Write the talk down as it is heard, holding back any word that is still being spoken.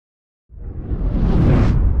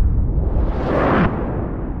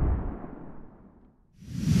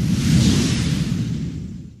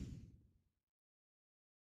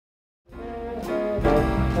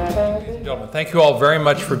Thank you all very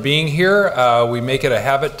much for being here. We make it a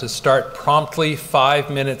habit to start promptly 5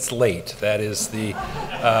 minutes late. That is the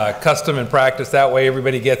custom and practice. That way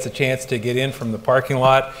everybody gets a chance to get in from the parking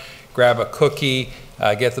lot, grab a cookie,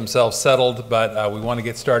 get themselves settled, but we want to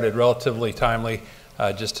get started relatively timely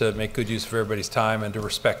just to make good use of everybody's time and to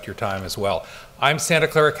respect your time as well. I'm Santa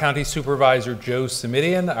Clara County Supervisor Joe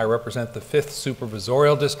Simitian. I represent the 5th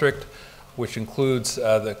Supervisorial District, which includes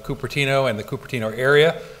the Cupertino and the Cupertino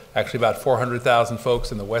area, actually about 400,000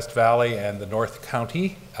 folks in the West Valley and the North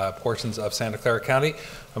County portions of Santa Clara County.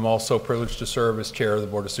 I'm also privileged to serve as chair of the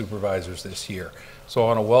Board of Supervisors this year. So I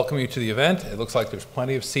want to welcome you to the event. It looks like there's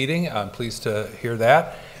plenty of seating. I'm pleased to hear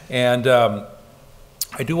that. And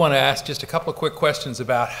I do want to ask just a couple of quick questions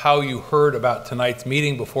about how you heard about tonight's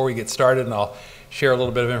meeting before we get started, and I'll share a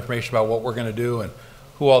little bit of information about what we're going to do and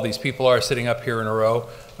who all these people are sitting up here in a row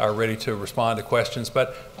are ready to respond to questions.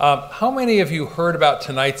 But how many of you heard about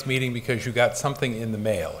tonight's meeting because you got something in the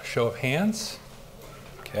mail? A show of hands?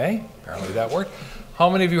 Okay, apparently that worked. How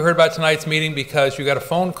many of you heard about tonight's meeting because you got a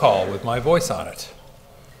phone call with my voice on it?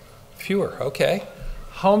 Fewer, okay.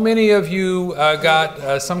 How many of you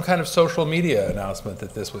got some kind of social media announcement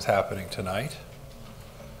that this was happening tonight?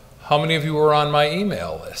 How many of you were on my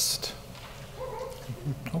email list?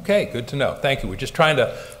 Okay, good to know. Thank you. We're just trying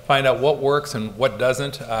to find out what works and what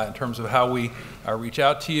doesn't in terms of how we reach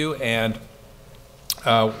out to you. And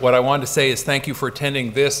what I wanted to say is thank you for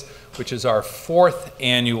attending this, which is our 4th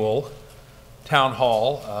annual town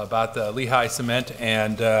hall about the Lehigh Cement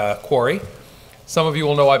and Quarry. Some of you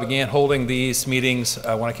will know I began holding these meetings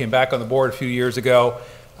when I came back on the board a few years ago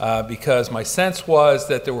because my sense was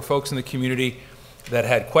that there were folks in the community that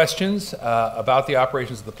had questions about the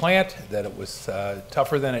operations of the plant, that it was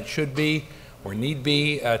tougher than it should be or need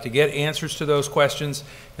be to get answers to those questions,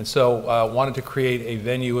 and so wanted to create a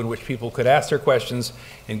venue in which people could ask their questions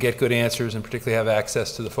and get good answers, and particularly have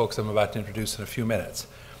access to the folks I'm about to introduce in a few minutes.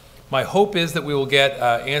 My hope is that we will get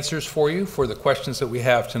answers for you for the questions that we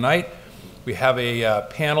have tonight. We have a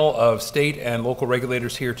panel of state and local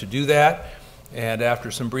regulators here to do that, and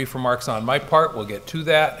after some brief remarks on my part, we'll get to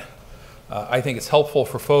that. I think it's helpful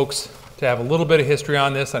for folks to have a little bit of history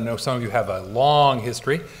on this. I know some of you have a long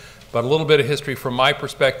history, but a little bit of history from my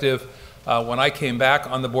perspective. When I came back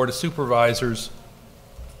on the Board of Supervisors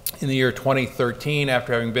in the year 2013,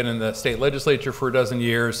 after having been in the state legislature for a dozen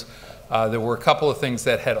years, there were a couple of things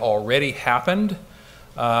that had already happened.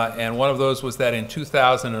 And one of those was that in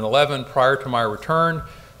 2011, prior to my return,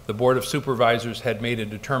 the Board of Supervisors had made a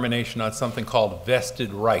determination on something called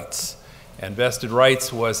vested rights. And vested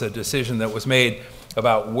rights was a decision that was made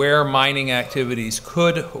about where mining activities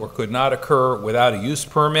could or could not occur without a use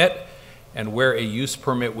permit and where a use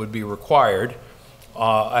permit would be required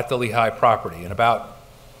at the Lehigh property. And about,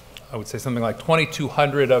 I would say something like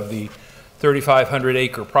 2,200 of the 3,500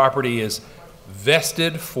 acre property is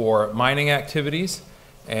vested for mining activities,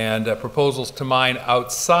 and proposals to mine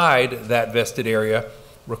outside that vested area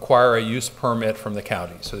require a use permit from the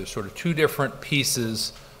county. So there's sort of two different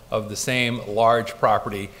pieces of the same large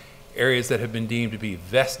property, areas that have been deemed to be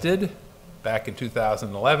vested back in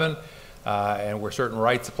 2011 and where certain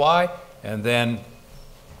rights apply, and then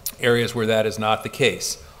areas where that is not the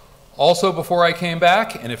case. Also, before I came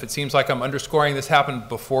back, and if it seems like I'm underscoring this happened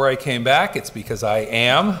before I came back, it's because I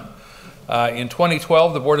am. In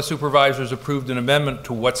 2012, the Board of Supervisors approved an amendment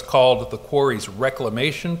to what's called the Quarry's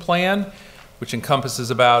Reclamation Plan, which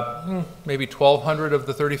encompasses about maybe 1,200 of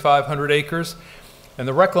the 3,500 acres. And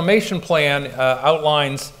the reclamation plan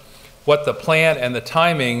outlines what the plan and the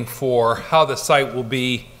timing for how the site will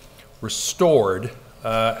be restored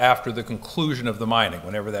after the conclusion of the mining,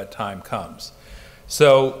 whenever that time comes.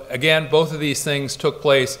 So again, both of these things took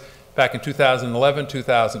place back in 2011,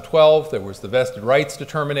 2012. There was the vested rights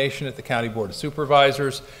determination at the County Board of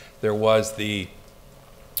Supervisors. There was the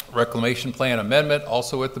reclamation plan amendment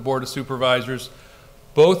also at the Board of Supervisors.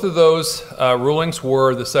 Both of those rulings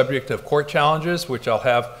were the subject of court challenges, which I'll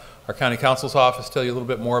have our County Counsel's Office tell you a little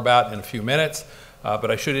bit more about in a few minutes.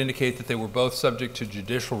 But I should indicate that they were both subject to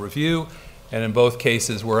judicial review, and in both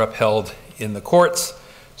cases were upheld in the courts.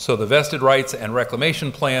 So the vested rights and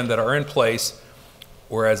reclamation plan that are in place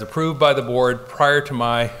were as approved by the board prior to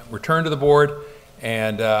my return to the board,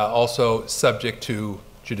 and also subject to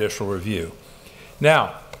judicial review.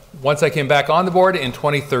 Now, once I came back on the board in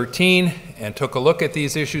 2013 and took a look at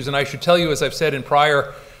these issues, and I should tell you, as I've said in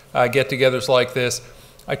prior get-togethers like this,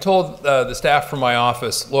 I told the staff from my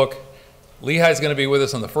office, look, Lehigh's going to be with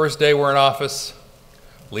us on the first day we're in office.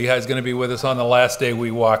 Lehigh's going to be with us on the last day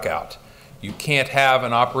we walk out. You can't have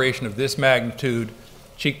an operation of this magnitude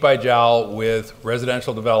cheek by jowl with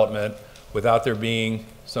residential development without there being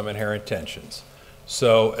some inherent tensions.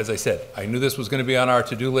 So, as I said, I knew this was going to be on our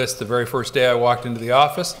to-do list the very first day I walked into the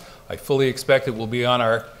office. I fully expect it will be on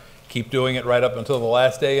our keep doing it right up until the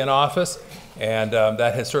last day in office, and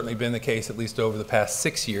that has certainly been the case at least over the past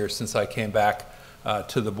 6 years since I came back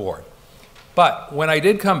to the board. But when I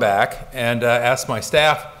did come back and asked my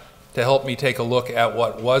staff to help me take a look at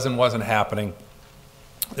what was and wasn't happening,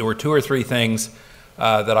 there were 2 or 3 things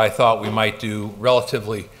that I thought we might do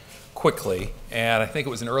relatively quickly. And I think it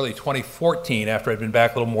was in early 2014, after I'd been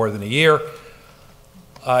back a little more than a year,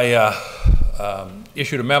 I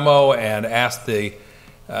issued a memo and asked the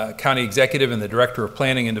county executive and the director of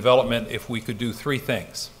planning and development if we could do 3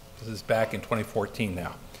 things. This is back in 2014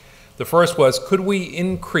 now. The first was, could we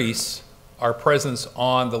increase our presence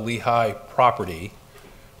on the Lehigh property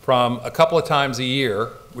from a couple of times a year,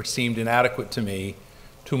 which seemed inadequate to me,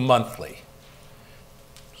 to monthly?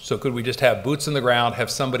 So could we just have boots on the ground, have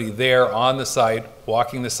somebody there on the site,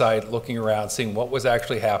 walking the site, looking around, seeing what was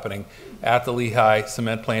actually happening at the Lehigh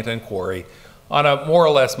cement plant and quarry on a more or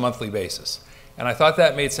less monthly basis? And I thought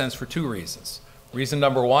that made sense for 2 reasons. Reason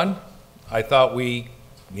number 1, I thought we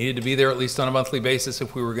needed to be there at least on a monthly basis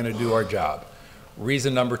if we were going to do our job.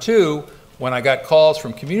 Reason number 2, when I got calls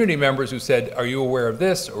from community members who said, are you aware of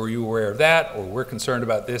this, or are you aware of that, or we're concerned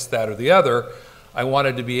about this, that, or the other, I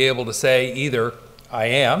wanted to be able to say either I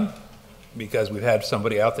am, because we've had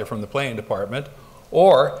somebody out there from the planning department,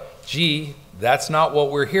 or, gee, that's not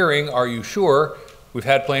what we're hearing, are you sure? We've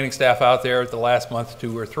had planning staff out there at the last month,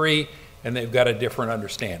 2 or 3, and they've got a different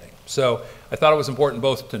understanding. So I thought it was important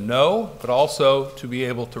both to know, but also to be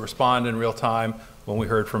able to respond in real time when we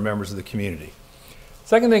heard from members of the community.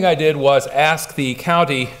 Second thing I did was ask the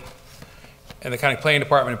county, and the county planning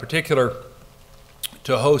department in particular,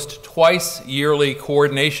 to host twice yearly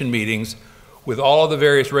coordination meetings with all of the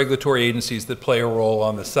various regulatory agencies that play a role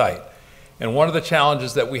on the site. And one of the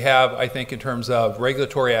challenges that we have, I think, in terms of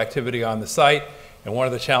regulatory activity on the site, and one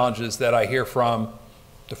of the challenges that I hear from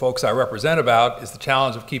the folks I represent about, is the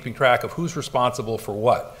challenge of keeping track of who's responsible for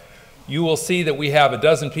what. You will see that we have a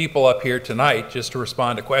dozen people up here tonight just to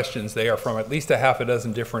respond to questions. They are from at least a half a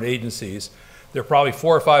dozen different agencies. There are probably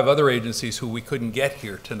 4 or 5 other agencies who we couldn't get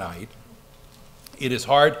here tonight. It is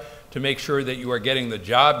hard to make sure that you are getting the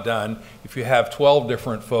job done if you have 12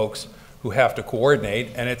 different folks who have to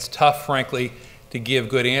coordinate, and it's tough, frankly, to give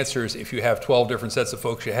good answers if you have 12 different sets of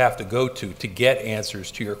folks you have to go to get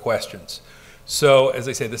answers to your questions. So, as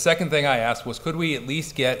I say, the second thing I asked was, could we at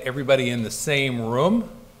least get everybody in the same room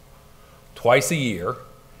twice a year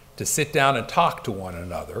to sit down and talk to one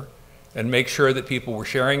another and make sure that people were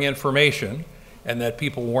sharing information and that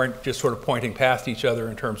people weren't just sort of pointing past each other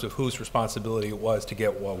in terms of whose responsibility it was to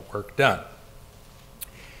get what work done.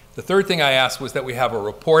 The third thing I asked was that we have a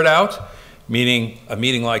report out, meaning a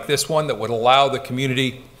meeting like this one that would allow the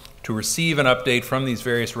community to receive an update from these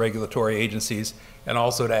various regulatory agencies and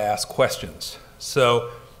also to ask questions. So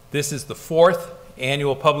this is the 4th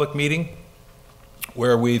annual public meeting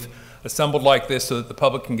where we've assembled like this so that the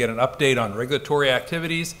public can get an update on regulatory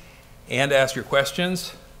activities and ask your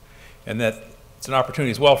questions, and that it's an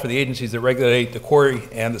opportunity as well for the agencies that regulate the quarry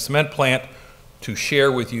and the cement plant to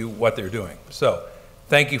share with you what they're doing. So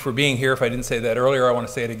thank you for being here. If I didn't say that earlier, I want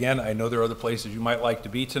to say it again. I know there are other places you might like to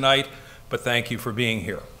be tonight, but thank you for being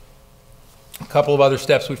here. A couple of other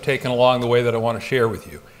steps we've taken along the way that I want to share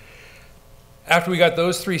with you. After we got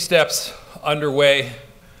those 3 steps underway,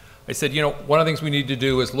 I said, you know, one of the things we need to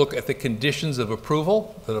do is look at the conditions of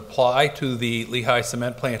approval that apply to the Lehigh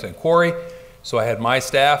cement plant and quarry. So I had my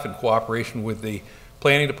staff, in cooperation with the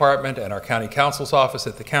planning department and our county counsel's office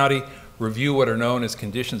at the county, review what are known as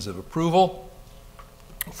conditions of approval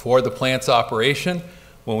for the plant's operation.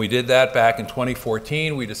 When we did that back in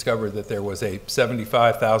 2014, we discovered that there was a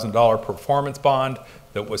 $75,000 performance bond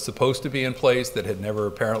that was supposed to be in place that had never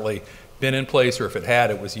apparently been in place, or if it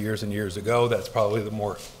had, it was years and years ago. That's probably the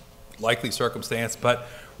more likely circumstance. But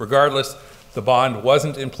regardless, the bond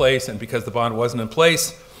wasn't in place, and because the bond wasn't in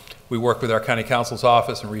place, we worked with our county counsel's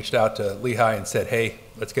office and reached out to Lehigh and said, hey,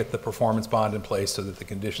 let's get the performance bond in place so that the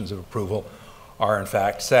conditions of approval are in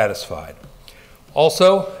fact satisfied.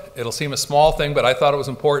 Also, it'll seem a small thing, but I thought it was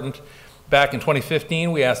important. Back in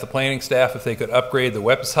 2015, we asked the planning staff if they could upgrade the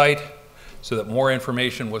website so that more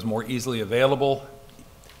information was more easily available,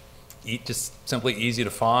 just simply easy to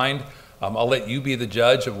find. I'll let you be the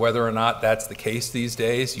judge of whether or not that's the case these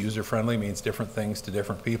days. User-friendly means different things to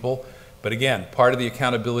different people. But again, part of the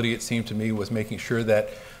accountability, it seemed to me, was making sure that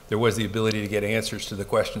there was the ability to get answers to the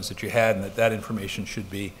questions that you had, and that that information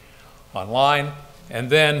should be online.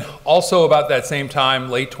 And then also about that same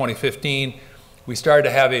time, late 2015, we started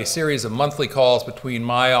to have a series of monthly calls between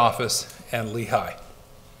my office and Lehigh.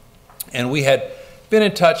 And we had been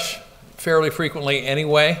in touch fairly frequently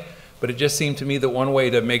anyway, but it just seemed to me that one way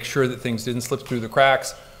to make sure that things didn't slip through the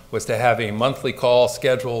cracks was to have a monthly call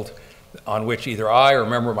scheduled on which either I or a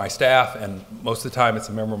member of my staff, and most of the time it's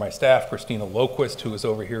a member of my staff, Christina Loquist, who is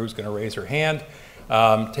over here, who's going to raise her hand,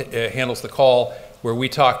 handles the call, where we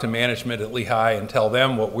talk to management at Lehigh and tell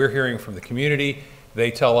them what we're hearing from the community.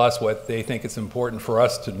 They tell us what they think it's important for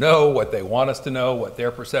us to know, what they want us to know, what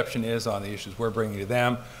their perception is on the issues we're bringing to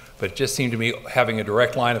them. But it just seemed to me having a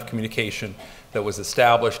direct line of communication that was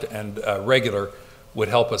established and regular would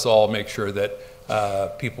help us all make sure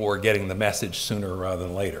that people were getting the message sooner rather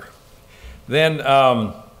than later. Then,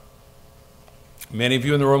 many of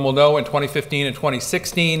you in the room will know in 2015 and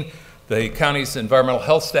 2016, the county's environmental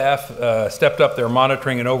health staff stepped up their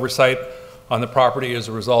monitoring and oversight on the property as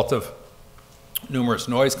a result of numerous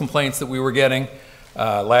noise complaints that we were getting.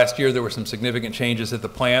 Last year, there were some significant changes at the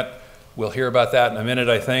plant. We'll hear about that in a minute,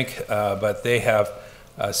 I think, but they have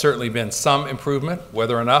certainly been some improvement.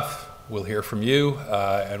 Whether enough, we'll hear from you,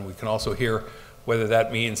 and we can also hear whether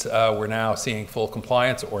that means we're now seeing full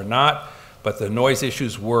compliance or not. But the noise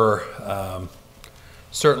issues were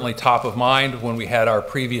certainly top of mind when we had our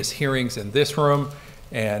previous hearings in this room,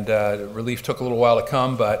 and relief took a little while to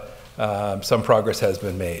come, but some progress has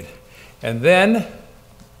been made. And then,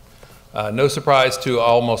 no surprise to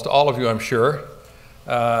almost all of you, I'm sure,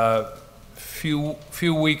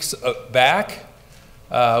 few weeks back,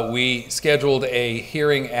 we scheduled a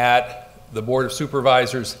hearing at the Board of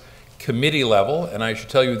Supervisors committee level, and I should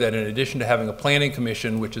tell you that in addition to having a planning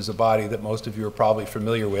commission, which is a body that most of you are probably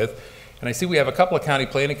familiar with, and I see we have a couple of county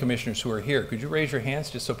planning commissioners who are here. Could you raise your hands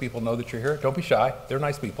just so people know that you're here? Don't be shy. They're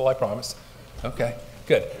nice people, I promise. Okay,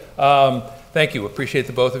 good. Thank you. Appreciate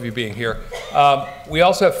the both of you being here. We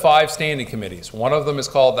also have 5 standing committees. One of them is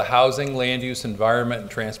called the Housing, Land Use, Environment, and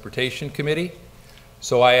Transportation Committee.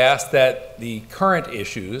 So I asked that the current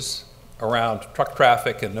issues around truck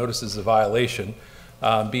traffic and notices of violation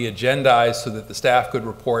be agendized so that the staff could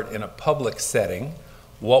report in a public setting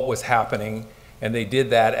what was happening, and they did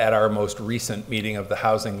that at our most recent meeting of the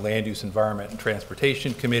Housing, Land Use, Environment, and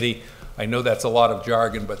Transportation Committee. I know that's a lot of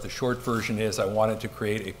jargon, but the short version is I wanted to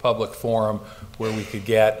create a public forum where we could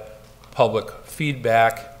get public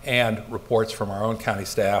feedback and reports from our own county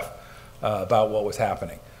staff about what was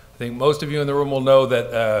happening. I think most of you in the room will know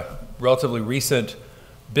that a relatively recent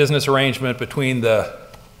business arrangement between the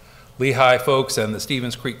Lehigh folks and the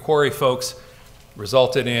Stevens Creek Quarry folks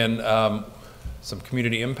resulted in some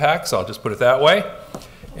community impacts, I'll just put it that way,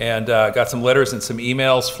 and got some letters and some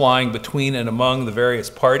emails flying between and among the various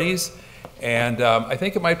parties. And I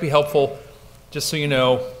think it might be helpful, just so you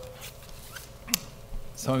know,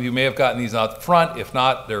 some of you may have gotten these out front. If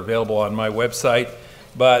not, they're available on my website.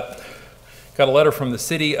 But got a letter from the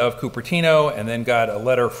City of Cupertino, and then got a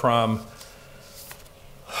letter from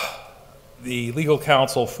the legal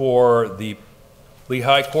counsel for the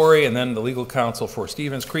Lehigh Quarry, and then the legal counsel for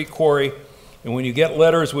Stevens Creek Quarry. And when you get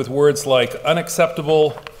letters with words like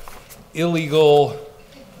unacceptable, illegal,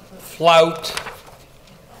 flout,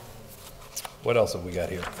 what else have we got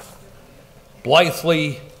here?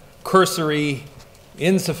 Blithely, cursory,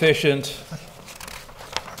 insufficient,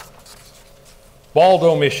 bald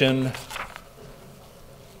omission,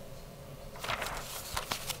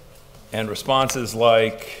 and responses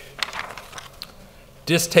like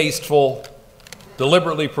distasteful,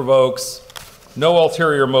 deliberately provokes, no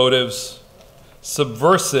ulterior motives,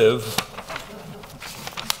 subversive,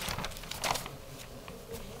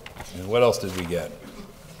 and what else did we get?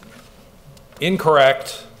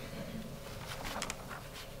 Incorrect,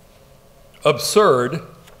 absurd,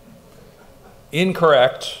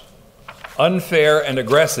 incorrect, unfair, and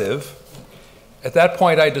aggressive. At that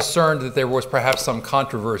point, I discerned that there was perhaps some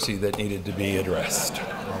controversy that needed to be addressed.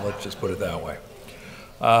 Well, let's just put it that way.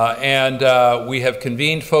 We have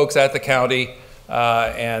convened folks at the county,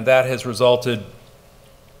 and that has resulted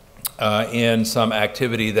in some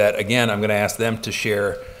activity that, again, I'm going to ask them to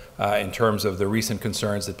share in terms of the recent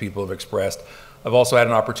concerns that people have expressed. I've also had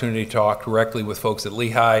an opportunity to talk directly with folks at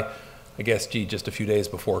Lehigh, I guess, just a few days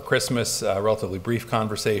before Christmas, a relatively brief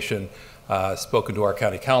conversation, spoken to our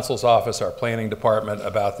county counsel's office, our planning department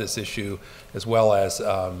about this issue, as well as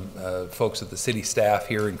folks at the city staff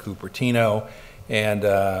here in Cupertino. And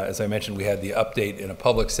as I mentioned, we had the update in a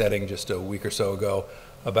public setting just a week or so ago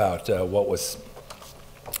about what was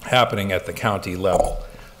happening at the county level.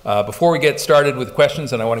 Before we get started with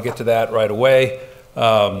questions, and I want to get to that right away,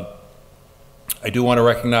 I do want to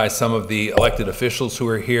recognize some of the elected officials who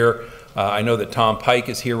are here. I know that Tom Pike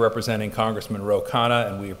is here representing Congressman Ro Khanna,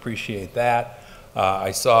 and we appreciate that.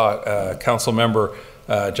 I saw Council Member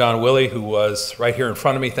John Willey, who was right here in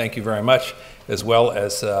front of me, thank you very much, as well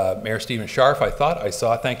as Mayor Stephen Scharf, I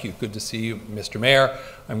saw, thank you, good to see you, Mr. Mayor.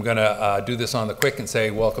 I'm going to do this on the quick and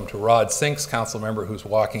say welcome to Rod Sinks, council member who's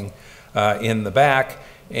walking in the back.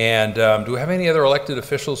 And do we have any other elected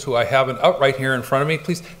officials who I haven't? Oh, right here in front of me.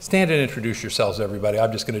 Please stand and introduce yourselves, everybody.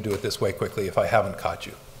 I'm just going to do it this way quickly if I haven't caught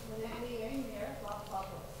you.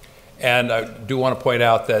 And I do want to point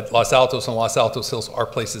out that Los Altos and Los Altos Hills are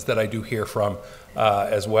places that I do hear from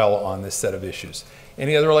as well on this set of issues.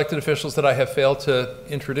 Any other elected officials that I have failed to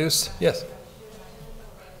introduce? Yes.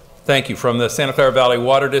 Thank you. From the Santa Clara Valley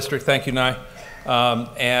Water District, thank you, Nye.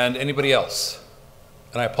 And anybody else?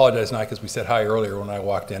 And I apologize, Nye, because we said hi earlier when I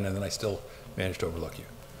walked in and then I still managed to overlook you.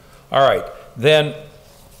 All right, then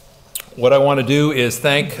what I want to do is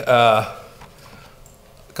thank a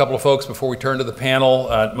couple of folks before we turn to the panel,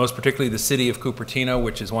 most particularly the City of Cupertino,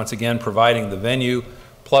 which is once again providing the venue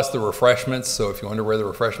plus the refreshments. So if you wonder where the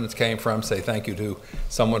refreshments came from, say thank you to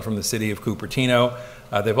someone from the City of Cupertino.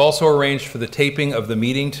 They've also arranged for the taping of the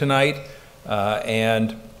meeting tonight,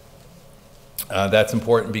 and that's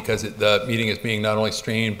important because the meeting is being not only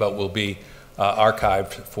streamed but will be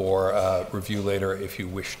archived for review later if you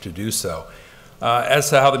wish to do so. As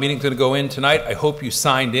to how the meeting's going to go in tonight, I hope you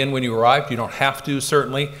signed in when you arrived. You don't have to,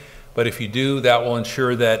 certainly, but if you do, that will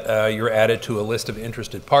ensure that you're added to a list of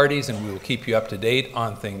interested parties, and we will keep you up to date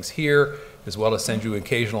on things here, as well as send you an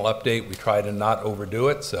occasional update. We try to not overdo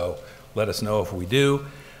it, so let us know if we do.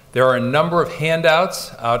 There are a number of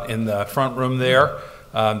handouts out in the front room there.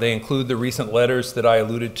 They include the recent letters that I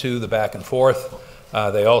alluded to, the back and forth.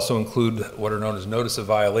 They also include what are known as notice of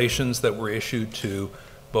violations that were issued to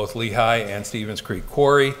both Lehigh and Stevens Creek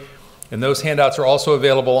Quarry. And those handouts are also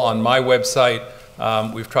available on my website.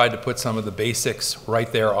 We've tried to put some of the basics right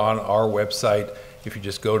there on our website. If you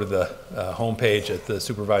just go to the homepage at the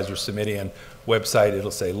Supervisor Simitian website, it'll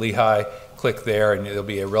say Lehigh. Click there and it'll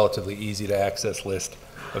be a relatively easy to access list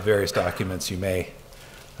of various documents you may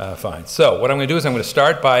find. So what I'm going to do is I'm going to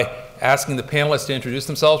start by asking the panelists to introduce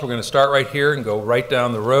themselves. We're going to start right here and go right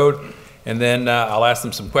down the road, and then I'll ask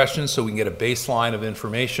them some questions so we can get a baseline of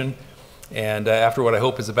information. And after what I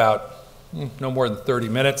hope is about no more than 30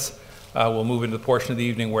 minutes, we'll move into the portion of the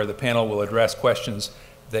evening where the panel will address questions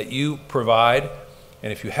that you provide.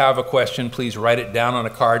 And if you have a question, please write it down on a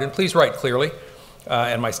card, and please write clearly,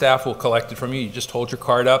 and my staff will collect it from you. You just hold your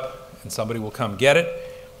card up and somebody will come get it.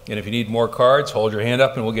 And if you need more cards, hold your hand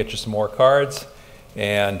up and we'll get you some more cards.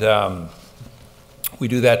 And we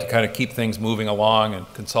do that to kind of keep things moving along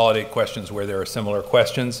and consolidate questions where there are similar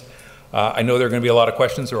questions. I know there are going to be a lot of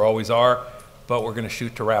questions, there always are, but we're going to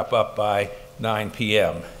shoot to wrap up by 9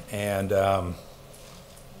 p.m. And why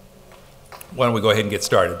don't we go ahead and get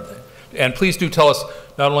started. And please do tell us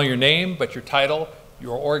not only your name, but your title,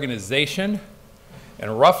 your organization,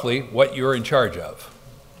 and roughly what you're in charge of.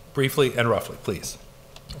 Briefly and roughly, please.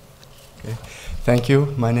 Okay. Thank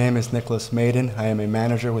you. My name is Nicholas Maiden. I am a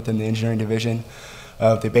manager within the engineering division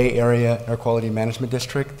of the Bay Area Air Quality Management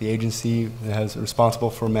District, the agency that is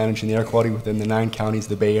responsible for managing the air quality within the 9 counties of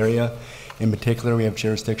the Bay Area. In particular, we have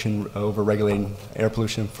jurisdiction over regulating air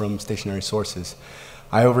pollution from stationary sources.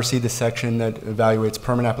 I oversee the section that evaluates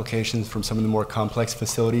permit applications from some of the more complex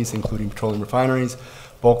facilities, including petroleum refineries,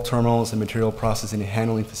 bulk terminals, and material processing and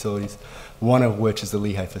handling facilities, one of which is the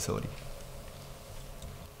Lehigh facility.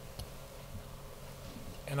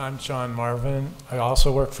 And I'm John Marvin. I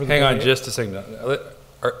also work for the... Hang on just a second.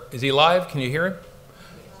 Is he live? Can you hear him?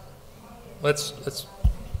 Let's...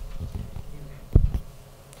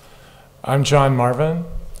 I'm John Marvin.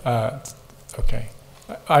 Okay.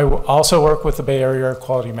 I also work with the Bay Area Air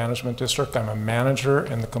Quality Management District. I'm a manager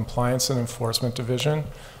in the Compliance and Enforcement Division.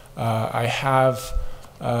 I have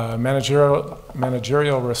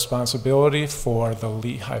managerial responsibility for the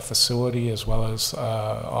Lehigh facility as well as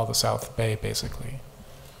all the South Bay, basically.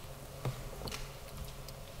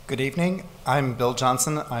 Good evening. I'm Bill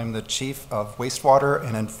Johnson. I'm the Chief of Wastewater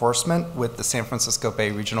and Enforcement with the San Francisco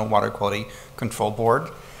Bay Regional Water Quality Control Board.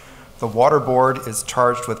 The Water Board is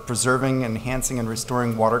charged with preserving, enhancing, and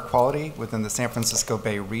restoring water quality within the San Francisco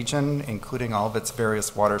Bay region, including all of its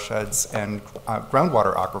various watersheds and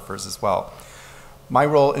groundwater aquifers as well. My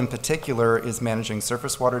role in particular is managing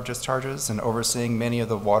surface water discharges and overseeing many of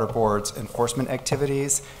the Water Board's enforcement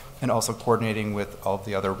activities, and also coordinating with all of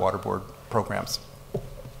the other Water Board programs.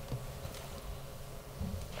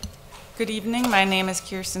 Good evening. My name is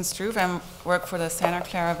Kirsten Struve. I work for the Santa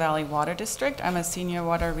Clara Valley Water District. I'm a senior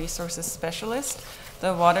water resources specialist.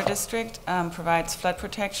 The Water District provides flood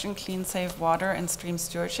protection, clean, safe water, and stream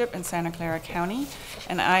stewardship in Santa Clara County.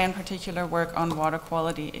 And I, in particular, work on water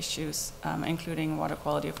quality issues, including water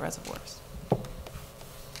quality of reservoirs.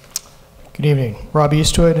 Good evening. Rob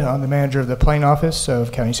Eastwood. I'm the manager of the planning office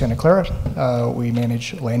of County Santa Clara. We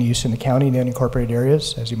manage land use in the county and the unincorporated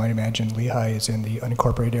areas. As you might imagine, Lehigh is in the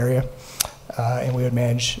unincorporated area. And we would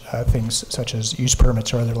manage things such as use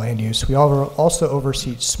permits or other land use. We also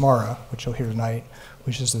oversee SMARA, which you'll hear tonight,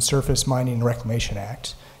 which is the Surface Mining and Reclamation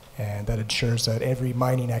Act. And that ensures that every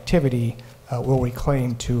mining activity will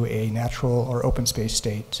reclaim to a natural or open space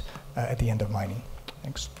state at the end of mining.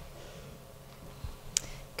 Thanks.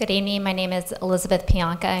 Good evening. My name is Elizabeth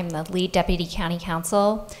Pianca. I'm the lead deputy county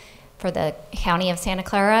counsel for the County of Santa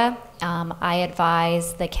Clara. I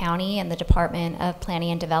advise the county and the Department of Planning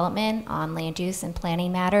and Development on land use and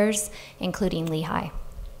planning matters, including Lehigh.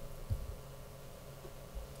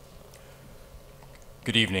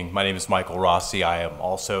 Good evening. My name is Michael Rossi. I am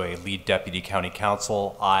also a lead deputy county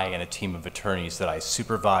counsel. I and a team of attorneys that I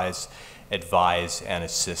supervise, advise, and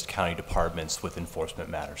assist county departments with enforcement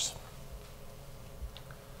matters.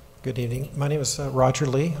 Good evening. My name is Roger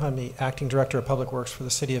Lee. I'm the Acting Director of Public Works for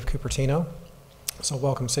the City of Cupertino. So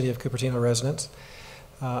welcome, City of Cupertino residents.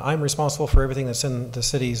 I'm responsible for everything that's in the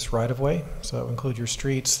city's right-of-way, so include your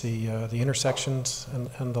streets, the intersections,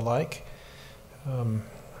 and the like.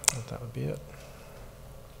 That would be it.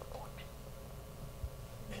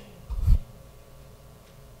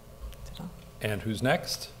 And who's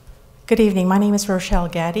next? Good evening. My name is Rochelle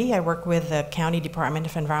Gaddy. I work with the County Department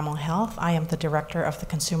of Environmental Health. I am the director of the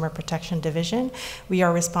Consumer Protection Division. We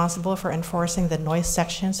are responsible for enforcing the noise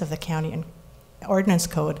sections of the county ordinance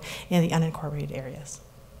code in the unincorporated areas.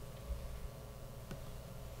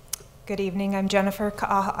 Good evening. I'm Jennifer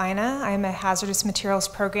Ka'ahaina. I'm a hazardous materials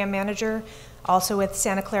program manager, also with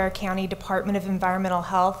Santa Clara County Department of Environmental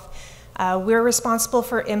Health. We're responsible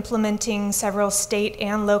for implementing several state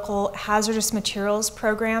and local hazardous materials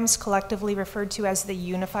programs, collectively referred to as the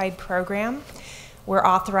Unified Program. We're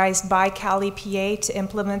authorized by Cal EPA to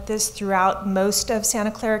implement this throughout most of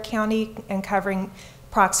Santa Clara County and covering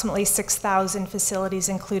approximately 6,000 facilities,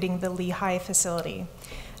 including the Lehigh facility.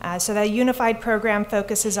 So the Unified Program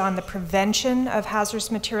focuses on the prevention of hazardous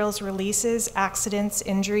materials releases, accidents,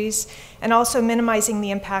 injuries, and also minimizing the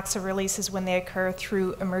impacts of releases when they occur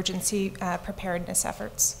through emergency preparedness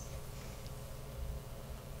efforts.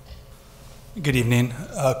 Good evening.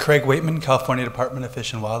 Craig Waitman, California Department of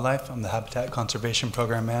Fish and Wildlife. I'm the Habitat Conservation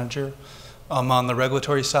Program Manager. I'm on the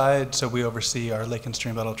regulatory side, so we oversee our Lake and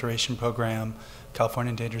Streambed Alteration Program, California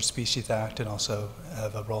Endangered Species Act, and also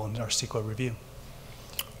have a role in our CEQA review.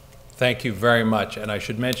 Thank you very much. And I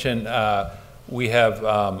should mention, we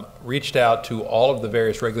have reached out to all of the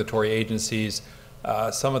various regulatory agencies.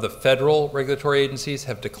 Some of the federal regulatory agencies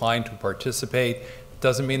have declined to participate.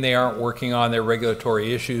 Doesn't mean they aren't working on their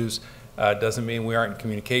regulatory issues. Doesn't mean we aren't in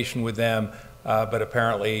communication with them. But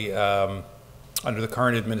apparently, under the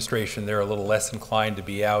current administration, they're a little less inclined to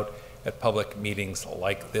be out at public meetings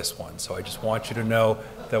like this one. So I just want you to know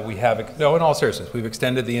that we have, no, in all seriousness, we've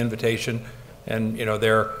extended the invitation, and you know,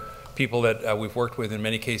 they're people that we've worked with in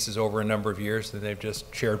many cases over a number of years, and they've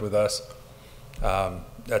just shared with us.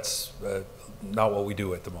 That's not what we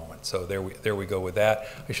do at the moment. So there we go with that.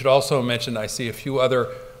 I should also mention, I see a few other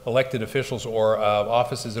elected officials or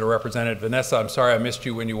offices that are represented. Vanessa, I'm sorry I missed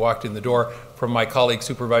you when you walked in the door. From my colleague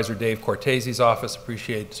Supervisor Dave Cortese's office,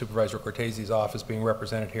 appreciate Supervisor Cortese's office being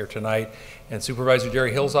represented here tonight. And Supervisor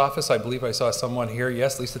Jerry Hill's office, I believe I saw someone here.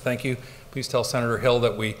 Yes, Lisa, thank you. Please tell Senator Hill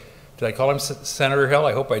that did I call him Senator Hill?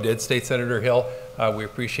 I hope I did. State Senator Hill. We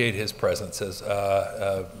appreciate his presence as,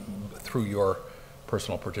 through your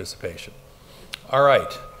personal participation. All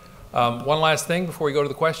right. One last thing before we go to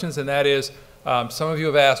the questions, and that is, some of you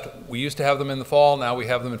have asked, we used to have them in the fall, now we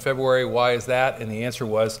have them in February. Why is that? And the answer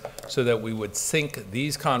was so that we would sync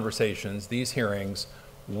these conversations, these hearings,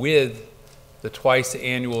 with the twice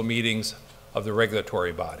annual meetings of the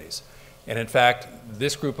regulatory bodies. And in fact,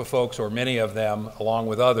 this group of folks, or many of them, along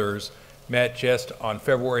with others, met just on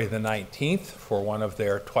February the 19th for one of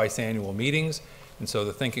their twice annual meetings. And so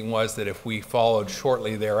the thinking was that if we followed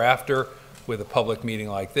shortly thereafter with a public meeting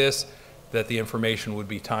like this, that the information would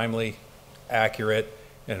be timely, accurate,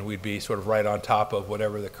 and we'd be sort of right on top of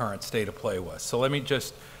whatever the current state of play was. So let me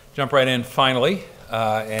just jump right in finally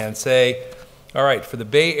and say, all right, for the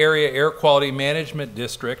Bay Area Air Quality Management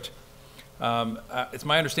District, it's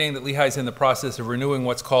my understanding that Lehigh is in the process of renewing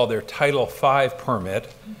what's called their Title V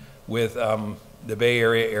permit with the Bay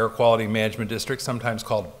Area Air Quality Management District, sometimes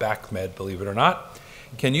called BACMed, believe it or not.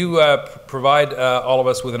 Can you provide all of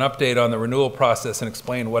us with an update on the renewal process and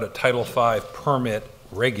explain what a Title V permit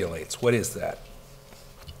regulates? What is that?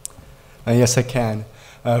 Yes, I can.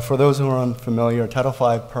 For those who are unfamiliar, Title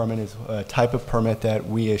V permit is a type of permit that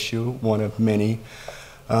we issue, one of many.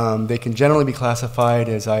 They can generally be classified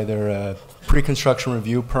as either a pre-construction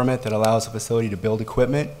review permit that allows a facility to build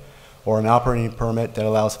equipment, or an operating permit that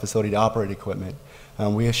allows a facility to operate equipment.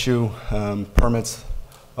 We issue permits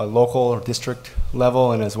at local or district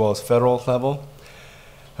level and as well as federal level.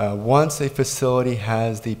 Once a facility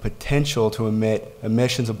has the potential to emit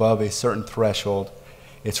emissions above a certain threshold,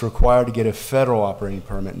 it's required to get a federal operating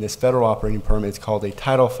permit. And this federal operating permit is called a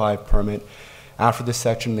Title V permit after the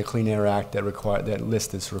section in the Clean Air Act that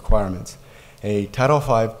lists its requirements. A Title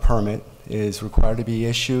V permit is required to be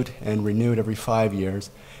issued and renewed every 5 years,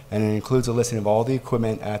 and it includes a listing of all the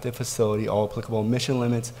equipment at the facility, all applicable emission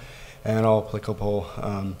limits, and all applicable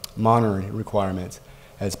monitoring requirements.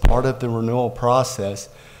 As part of the renewal process,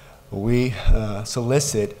 we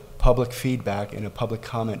solicit public feedback in a public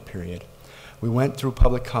comment period. We went through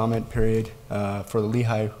public comment period for the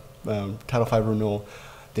Lehigh Title V renewal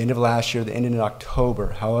the end of last year, the end in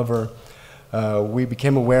October. However, we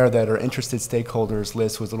became aware that our interested stakeholders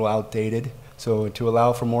list was a little outdated. So to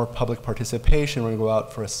allow for more public participation, we're going to go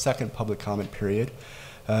out for a second public comment period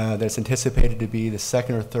that's anticipated to be the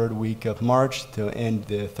second or third week of March to end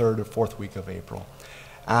the third or fourth week of April.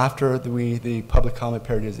 After the public comment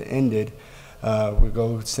period is ended, we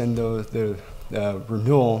go send the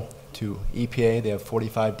renewal to EPA. They have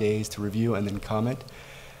 45 days to review and then comment.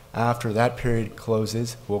 After that period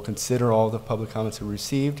closes, we'll consider all the public comments we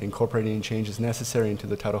received, incorporate any changes necessary into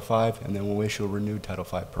the Title V, and then we'll issue a renewed Title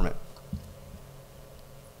V permit.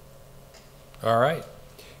 All right.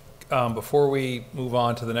 Before we move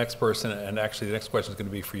on to the next person, and actually the next question is going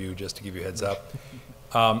to be for you, just to give you a heads up.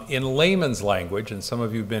 In layman's language, and some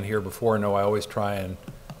of you have been here before know I always try and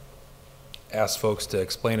ask folks to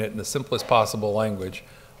explain it in the simplest possible language.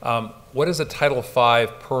 What does a Title V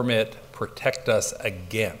permit protect us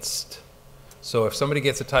against? So if somebody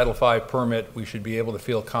gets a Title V permit, we should be able to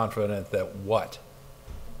feel confident that what?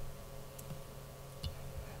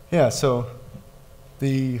 Yeah, so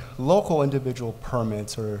the local individual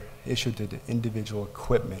permits are issued to the individual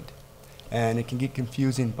equipment. And it can get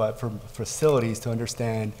confusing for facilities to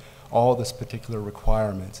understand all this particular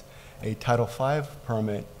requirements. A Title V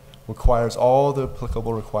permit requires all the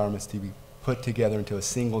applicable requirements to be put together into a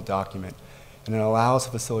single document. And it allows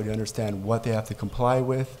the facility to understand what they have to comply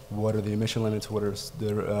with, what are the emission limits, what are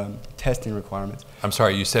their testing requirements. I'm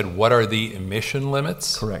sorry, you said what are the emission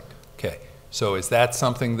limits? Correct. Okay. So is that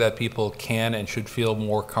something that people can and should feel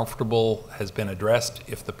more comfortable has been addressed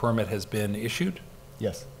if the permit has been issued?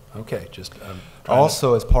 Yes. Okay, just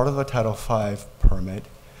also, as part of a Title V permit,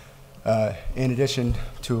 in addition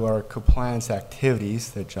to our compliance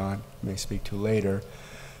activities that John may speak to later,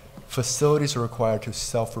 facilities are required to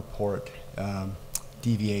self-report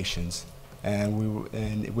deviations, and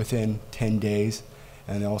within 10 days,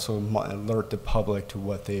 and also alert the public to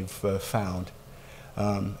what they've found.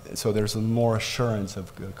 So there's more assurance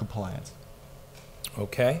of compliance.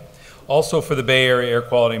 Okay. Also for the Bay Area Air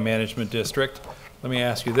Quality Management District, let me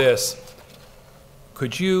ask you this.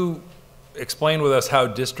 Could you explain with us how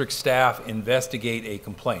district staff investigate a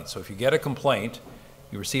complaint? So if you get a complaint,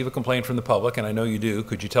 you receive a complaint from the public, and I know you do,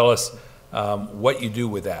 could you tell us what you do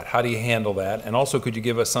with that? How do you handle that? And also could you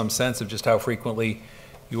give us some sense of just how frequently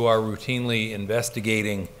you are routinely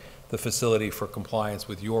investigating the facility for compliance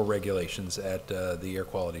with your regulations at the Air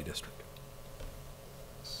Quality District?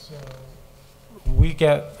 So we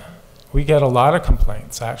get a lot of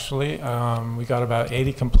complaints, actually. We got about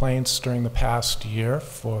 80 complaints during the past year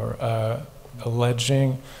for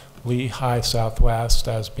alleging Lehigh Southwest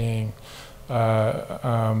as being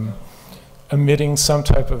emitting some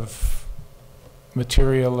type of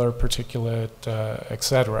material or particulate, et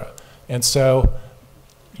cetera. And so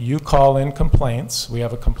you call in complaints. We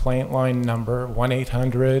have a complaint line number,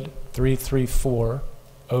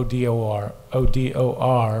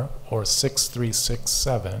 1-800-334-ODOR or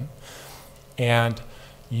 6367. And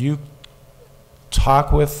you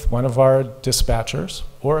talk with one of our dispatchers,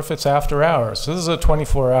 or if it's after hours. So this is a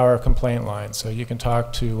 24-hour complaint line, so you can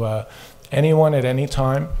talk to anyone at any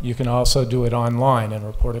time. You can also do it online and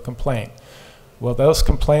report a complaint. Well, those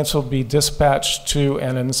complaints will be dispatched to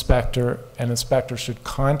an inspector. An inspector should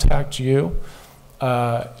contact you,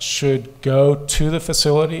 should go to the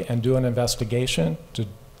facility and do an investigation to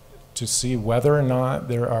see whether or not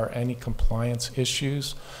there are any compliance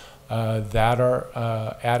issues that are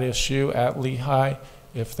at issue at Lehigh.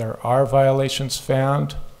 If there are violations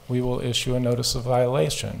found, we will issue a notice of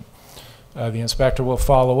violation. The inspector will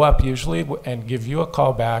follow up usually and give you a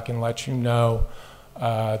call back and let you know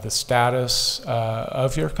the status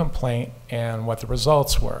of your complaint and what the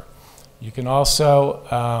results were. You can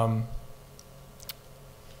also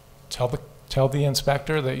tell tell the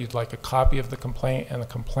inspector that you'd like a copy of the complaint, and the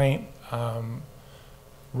complaint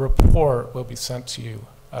report will be sent to you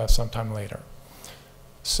sometime later.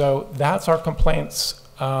 So that's our complaints.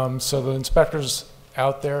 So the inspector's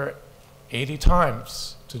out there 80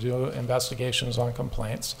 times to do investigations on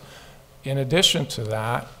complaints. In addition to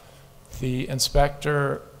that, the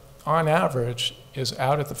inspector, on average, is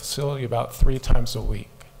out at the facility about 3 times a week.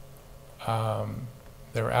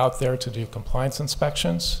 They're out there to do compliance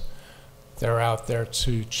inspections. They're out there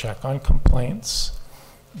to check on complaints.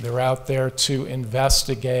 They're out there to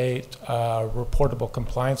investigate reportable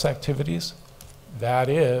compliance activities. That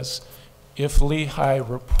is, if Lehigh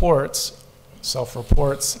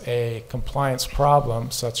self-reports a compliance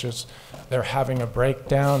problem, such as they're having a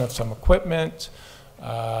breakdown of some equipment,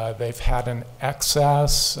 they've had an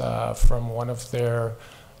excess from one of their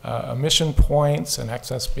emission points, an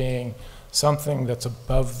excess being something that's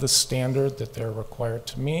above the standard that they're required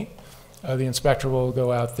to meet, the inspector will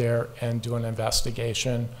go out there and do an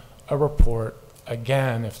investigation, a report.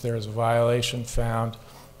 Again, if there's a violation found,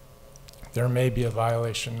 there may be a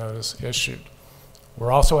violation notice issued.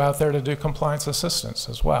 We're also out there to do compliance assistance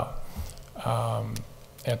as well,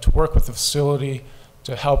 and to work with the facility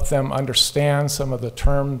to help them understand some of the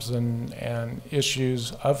terms and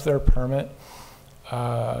issues of their permit.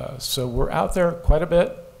 So we're out there quite a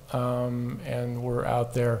bit, and we're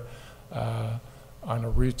out there on a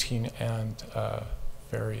routine and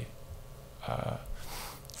very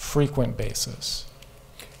frequent basis.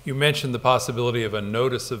 You mentioned the possibility of a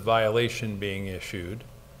notice of violation being issued.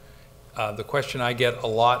 The question I get a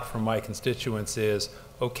lot from my constituents is,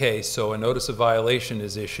 okay, so a notice of violation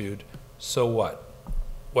is issued, so what?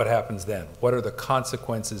 What happens then? What are the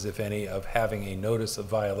consequences, if any, of having a notice of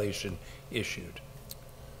violation issued?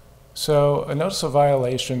 So a notice of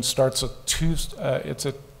violation starts it's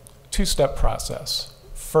a two-step process.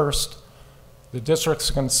 First, the district's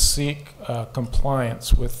going to seek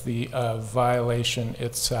compliance with the violation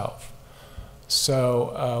itself.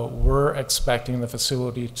 So we're expecting the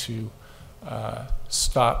facility to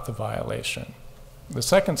stop the violation. The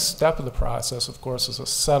second step of the process, of course, is a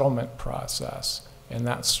settlement process, and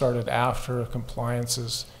that started after compliance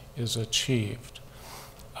is achieved.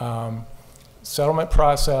 Settlement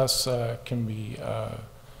process can be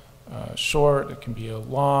short, it can be a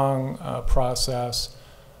long process.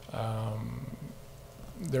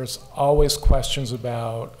 There's always questions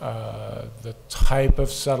about the type of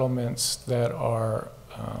settlements that are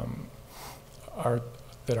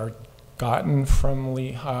gotten from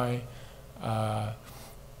Lehigh,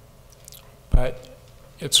 but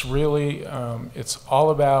it's really it's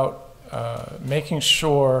all about making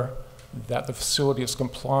sure that the facility is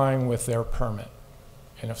complying with their permit,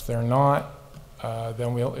 and if they're not,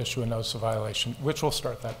 then we'll issue a notice of violation, which will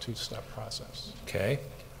start that two-step process. Okay.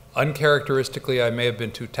 Uncharacteristically, I may have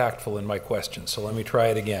been too tactful in my question, so let me try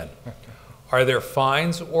it again. Okay. Are there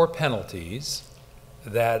fines or penalties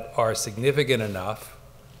that are significant enough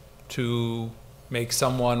to make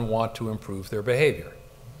someone want to improve their behavior?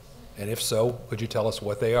 And if so, would you tell us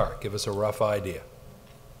what they are? Give us a rough idea.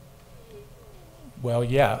 Well,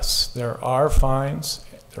 yes, there are fines,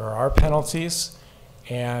 there are penalties,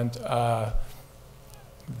 and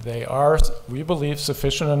they are, we believe,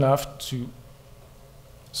 sufficient enough to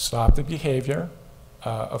stop the behavior.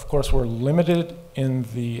 Of course, we're limited in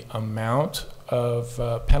the amount of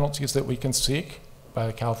penalties that we can seek by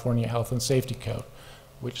the California Health and Safety Code,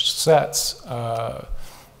 which sets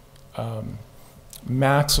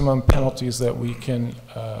maximum penalties that we can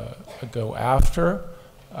go after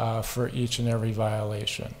for each and every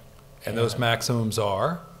violation. And those maximums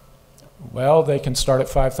are? Well, they can start at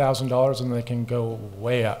 $5,000 and they can go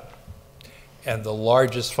way up. And the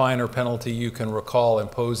largest fine or penalty you can recall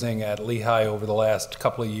imposing at Lehigh over the last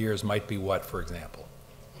couple of years might be what, for example?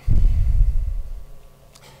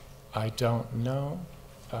 I don't know.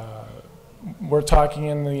 We're talking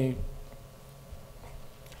in the,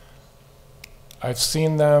 I've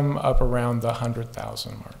seen them up around the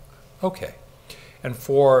 100,000 mark. Okay. And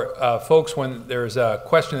for folks, when there's a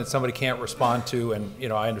question that somebody can't respond to,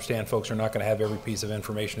 and I understand folks are not going to have every piece of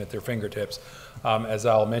information at their fingertips, as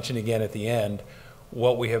I'll mention again at the end,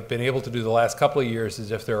 what we have been able to do the last couple of years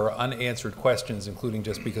is if there are unanswered questions, including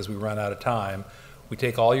just because we run out of time, we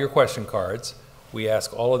take all your question cards, we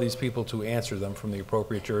ask all of these people to answer them from the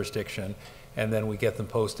appropriate jurisdiction, and then we get them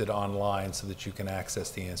posted online so that you can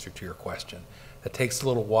access the answer to your question. That takes a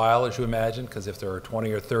little while, as you imagine, because if there are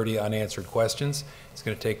 20 or 30 unanswered questions, it's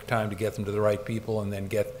going to take time to get them to the right people and then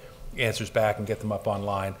get answers back and get them up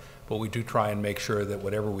online. But we do try and make sure that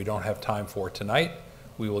whatever we don't have time for tonight,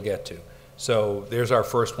 we will get to. So there's our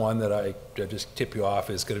first one that I just tip you off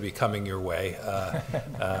is going to be coming your way,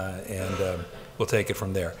 and we'll take it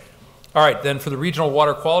from there. All right, then for the Regional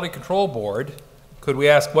Water Quality Control Board, could we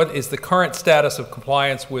ask what is the current status of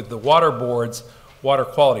compliance with the Water Board's water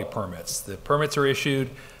quality permits? The permits are issued.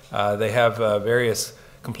 They have various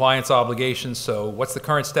compliance obligations. So what's the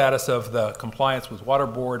current status of the compliance with Water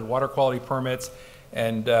Board water quality permits?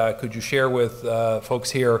 And could you share with folks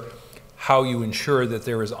here how you ensure that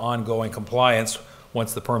there is ongoing compliance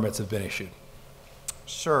once the permits have been issued?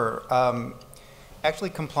 Sure.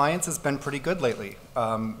 Actually, compliance has been pretty good lately.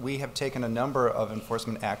 We have taken a number of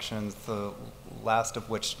enforcement actions, the last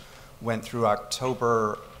of which went through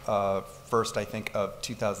October 1st, I think, of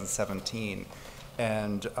 2017.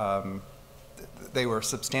 And they were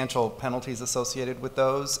substantial penalties associated with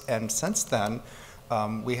those. And since then,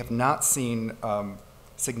 we have not seen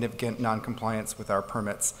significant noncompliance with our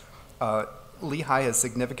permits. Lehigh has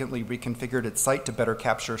significantly reconfigured its site to better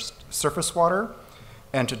capture surface water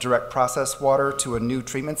and to direct processed water to a new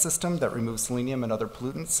treatment system that removes selenium and other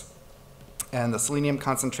pollutants. And the selenium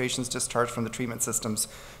concentrations discharged from the treatment systems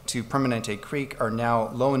to Permanente Creek are now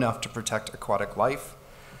low enough to protect aquatic life.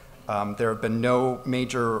 There have been no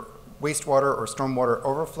major wastewater or stormwater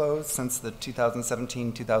overflows since the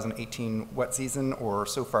 2017-2018 wet season, or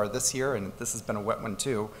so far this year, and this has been a wet one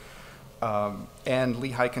too. And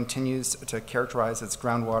Lehigh continues to characterize its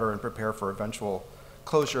groundwater and prepare for eventual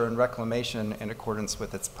closure and reclamation in accordance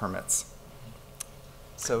with its permits.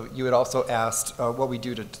 So you had also asked what we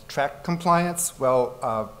do to track compliance.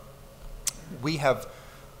 Well, we have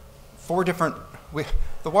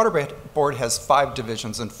the Water Board has 5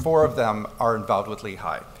 divisions, and 4 of them are involved with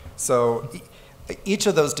Lehigh. So each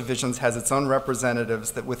of those divisions has its own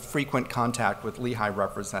representatives that with frequent contact with Lehigh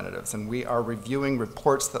representatives, and we are reviewing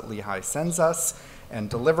reports that Lehigh sends us and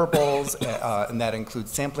deliverables, and that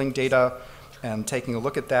includes sampling data, and taking a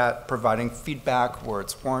look at that, providing feedback where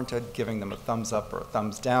it's warranted, giving them a thumbs up or a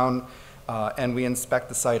thumbs down, and we inspect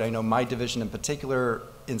the site. I know my division in particular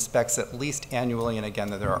inspects at least annually, and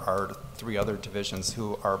again, there are 3 other divisions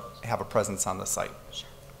who have a presence on the site.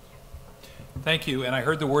 Thank you, and I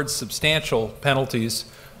heard the word substantial penalties.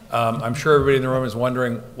 I'm sure everybody in the room is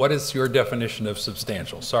wondering, what is your definition of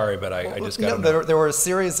substantial? Sorry, but I just got to know. There were a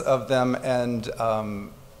series of them, and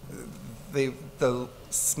the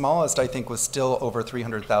smallest, I think, was still over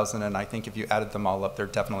 300,000, and I think if you added them all up, they're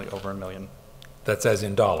definitely over $1 million. That's as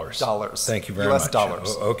in dollars? Dollars. Thank you very much. US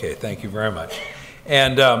dollars. Okay, thank you very much.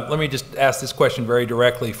 And let me just ask this question very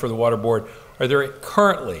directly for the Water Board. Are there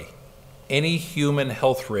currently any human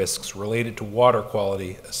health risks related to water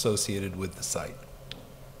quality associated with the site?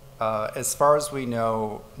 As far as we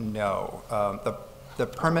know, no. The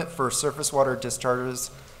permit for surface water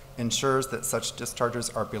discharges ensures that such discharges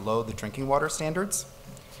are below the drinking water standards.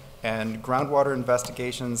 And groundwater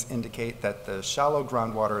investigations indicate that the shallow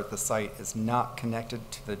groundwater at the site is not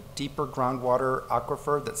connected to the deeper groundwater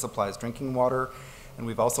aquifer that supplies drinking water. And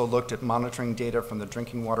we've also looked at monitoring data from the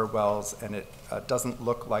drinking water wells, and it doesn't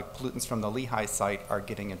look like pollutants from the Lehigh site are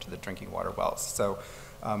getting into the drinking water wells. So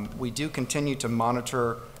we do continue to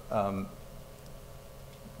monitor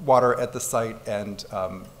water at the site,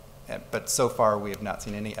 but so far we have not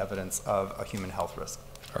seen any evidence of a human health risk.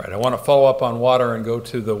 All right, I want to follow up on water and go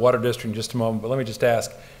to the Water District in just a moment, but let me just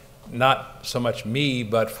ask, not so much me,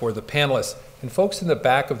 but for the panelists, can folks in the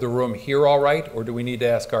back of the room hear all right, or do we need to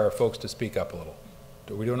ask our folks to speak up a little?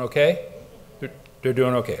 Are we doing okay? They're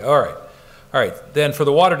doing okay, all right. All right, then for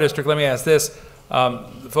the Water District, let me ask this.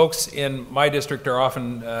 The folks in my district are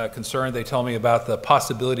often concerned. They tell me about the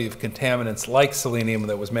possibility of contaminants like selenium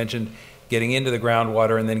that was mentioned getting into the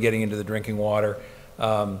groundwater and then getting into the drinking water.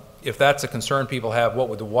 If that's a concern people have, what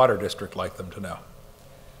would the Water District like them to know?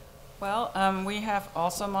 Well, we have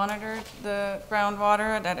also monitored the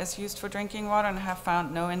groundwater that is used for drinking water and have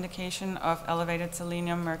found no indication of elevated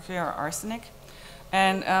selenium, mercury, or arsenic.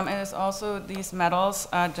 And it is also, these metals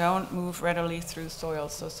don't move readily through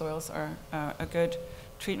soils, so soils are a good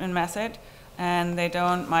treatment method, and they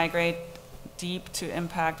don't migrate deep to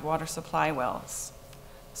impact water supply wells.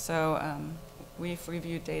 So we've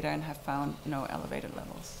reviewed data and have found no elevated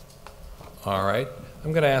levels. All right.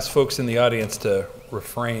 I'm going to ask folks in the audience to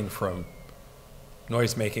refrain from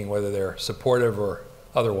noise making, whether they're supportive or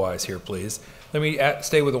otherwise here, please. Let me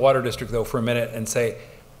stay with the Water District, though, for a minute and say,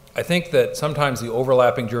 I think that sometimes the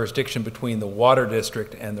overlapping jurisdiction between the Water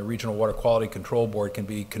District and the Regional Water Quality Control Board can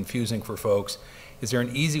be confusing for folks. Is there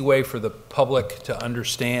an easy way for the public to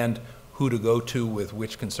understand who to go to with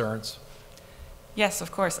which concerns? Yes,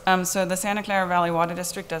 of course. So the Santa Clara Valley Water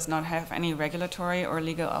District does not have any regulatory or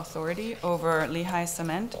legal authority over Lehigh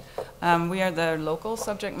Cement. We are the local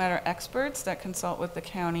subject matter experts that consult with the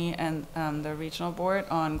county and the regional board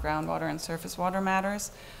on groundwater and surface water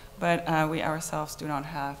matters, but we ourselves do not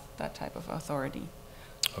have that type of authority.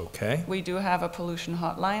 Okay. We do have a pollution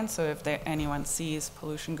hotline, so if anyone sees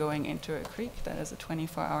pollution going into a creek, that is a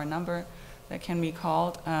 24-hour number that can be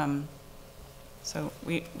called. So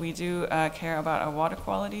we do care about our water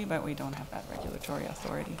quality, but we don't have that regulatory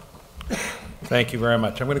authority. Thank you very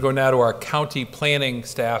much. I'm going to go now to our county planning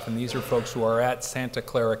staff, and these are folks who are at Santa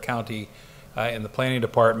Clara County in the planning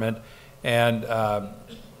department. And,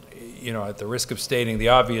 you know, at the risk of stating the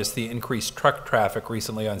obvious, the increased truck traffic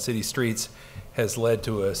recently on city streets has led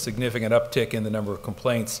to a significant uptick in the number of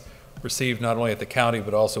complaints received not only at the county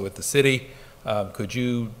but also at the city. Could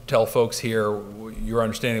you tell folks here your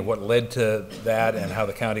understanding of what led to that and how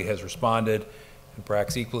the county has responded, and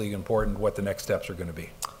perhaps equally important, what the next steps are going to be?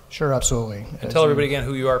 Sure, absolutely. And tell everybody again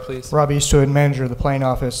who you are, please. Rob Eastwood, manager of the planning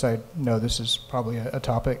office. I know this is probably a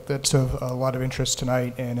topic that's of a lot of interest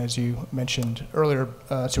tonight, and as you mentioned earlier,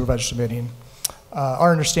 Supervisor Simitian,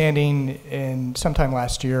 our understanding in sometime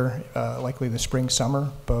last year, likely the spring,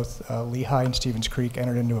 summer, both Lehigh and Stevens Creek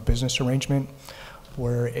entered into a business arrangement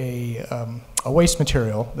where a waste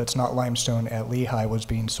material that's not limestone at Lehigh was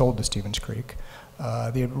being sold to Stevens Creek.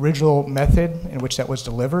 The original method in which that was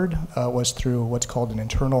delivered was through what's called an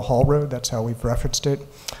internal haul road. That's how we've referenced it.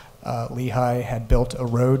 Lehigh had built a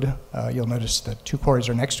road. You'll notice the two quarries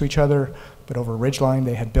are next to each other, but over a ridgeline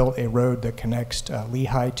they had built a road that connects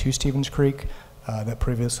Lehigh to Stevens Creek that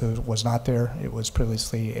previously was not there. It was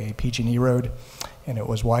previously a PG&E road, and it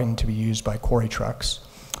was widened to be used by quarry trucks.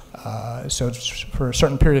 So for a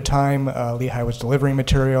certain period of time, Lehigh was delivering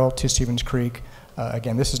material to Stevens Creek.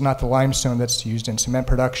 Again, this is not the limestone that's used in cement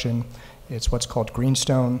production. It's what's called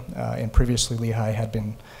greenstone, and previously Lehigh had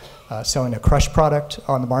been selling a crushed product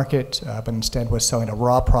on the market, but instead was selling a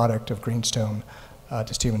raw product of greenstone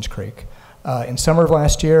to Stevens Creek. In summer of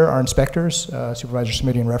last year, our inspectors, Supervisor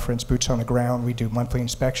Simitian referenced boots on the ground. We do monthly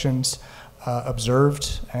inspections,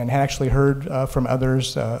 observed, and had actually heard from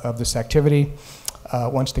others of this activity.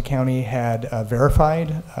 Once the county had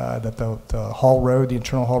verified that the haul road, the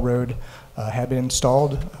internal haul road, had been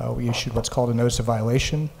installed, we issued what's called a notice of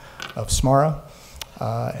violation of SMARA.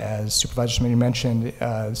 As Supervisor Simitian mentioned,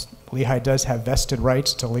 Lehigh does have vested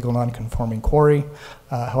rights to legal non-conforming quarry.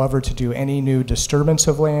 However, to do any new disturbance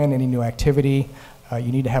of land, any new activity,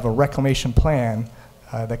 you need to have a reclamation plan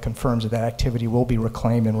that confirms that that activity will be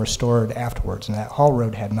reclaimed and restored afterwards, and that haul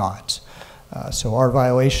road had not. So our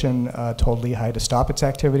violation told Lehigh to stop its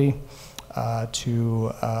activity,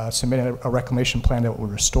 to submit a reclamation plan that would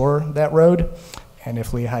restore that road, and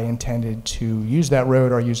if Lehigh intended to use that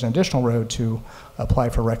road or use an additional road, to apply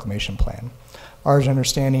for a reclamation plan. Our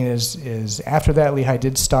understanding is after that, Lehigh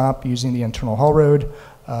did stop using the internal haul road.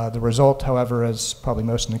 The result, however, as probably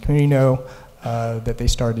most in the community know, that they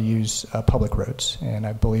started to use public roads. And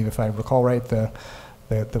I believe, if I recall right, the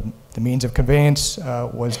means of conveyance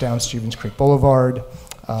was down Stevens Creek Boulevard,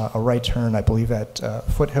 a right turn, I believe, at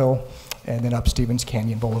Foothill, and then up Stevens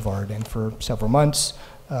Canyon Boulevard. And for several months,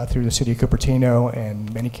 through the City of Cupertino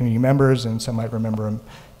and many community members, and some might remember a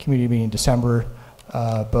community meeting in December,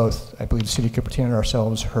 both, I believe, the City of Cupertino and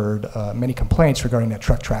ourselves heard many complaints regarding that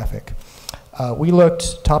truck traffic. We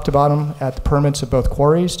looked top to bottom at the permits of both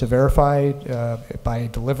quarries to verify by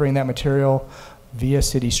delivering that material via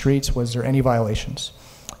city streets, was there any violations?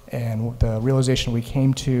 And the realization we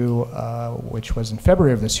came to, which was in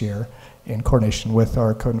February of this year, in coordination with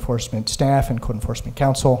our code enforcement staff and code enforcement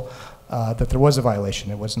council, that there was a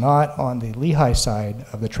violation. It was not on the Lehigh side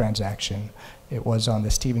of the transaction. It was on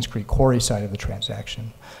the Stevens Creek Quarry side of the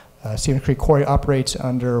transaction. Stevens Creek Quarry operates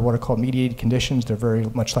under what are called mediated conditions. They're very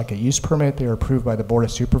much like a use permit. They were approved by the Board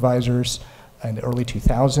of Supervisors in the early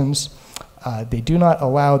 2000s. They do not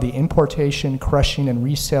allow the importation, crushing, and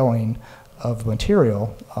reselling of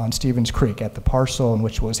material on Stevens Creek at the parcel in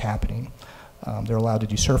which it was happening. They're allowed to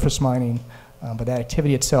do surface mining, but that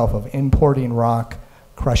activity itself of importing rock,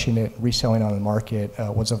 crushing it, reselling on the market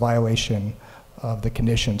was a violation of the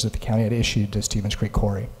conditions that the county had issued to Stevens Creek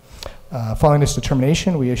Quarry. Following this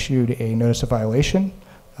determination, we issued a notice of violation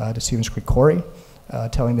to Stevens Creek Quarry,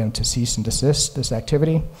 telling them to cease and desist this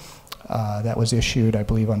activity. That was issued, I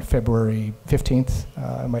believe, on February 15th.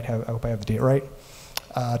 I hope I have the date right.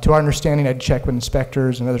 To our understanding, I'd checked with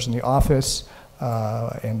inspectors and others in the office,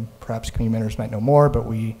 and perhaps community members might know more, but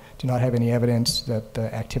we do not have any evidence that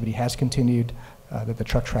the activity has continued, that the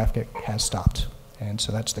truck traffic has stopped. And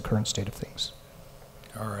so that's the current state of things.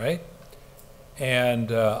 All right.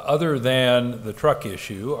 And other than the truck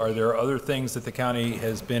issue, are there other things that the county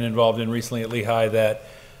has been involved in recently at Lehigh that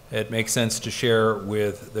it makes sense to share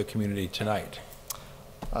with the community tonight?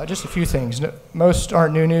 Just a few things. Most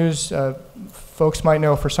aren't new news. Folks might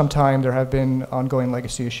know for some time there have been ongoing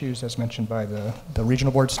legacy issues, as mentioned by the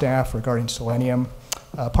regional board staff, regarding selenium.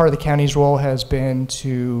 Part of the county's role has been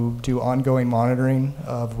to do ongoing monitoring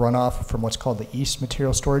of runoff from what's called the East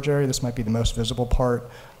Material Storage Area. This might be the most visible part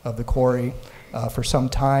of the quarry. For some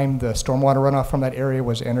time, the stormwater runoff from that area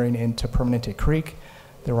was entering into Permanente Creek.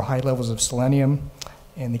 There were high levels of selenium.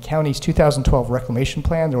 In the county's 2012 reclamation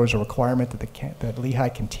plan, there was a requirement that Lehigh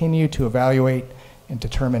continue to evaluate and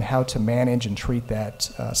determine how to manage and treat that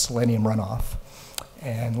selenium runoff.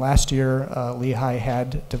 And last year, Lehigh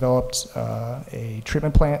had developed a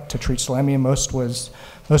treatment plant to treat selenium. Most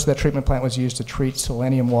of that treatment plant was used to treat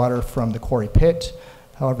selenium water from the quarry pit.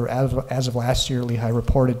 However, as of last year, Lehigh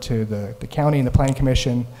reported to the county and the Planning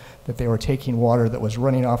Commission that they were taking water that was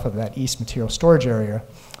running off of that East Material Storage Area,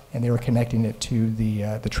 and they were connecting it to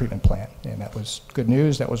the treatment plant. And that was good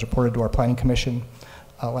news. That was reported to our Planning Commission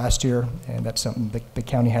last year, and that's something that the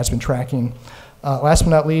county has been tracking. Last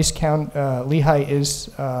but not least, Lehigh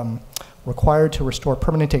is required to restore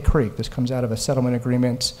Permanente Creek. This comes out of a settlement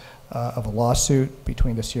agreement of a lawsuit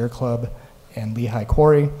between the Sierra Club and Lehigh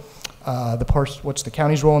Quarry. What's the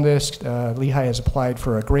county's role in this? Lehigh has applied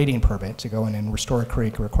for a grading permit to go in and restore a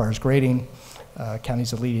creek. It requires grading. County's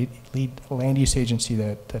the lead land use agency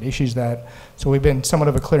that issues that. So we've been somewhat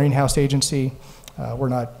of a clearinghouse agency. We're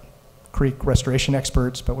not creek restoration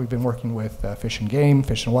experts, but we've been working with Fish and Game,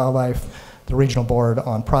 Fish and Wildlife, the regional board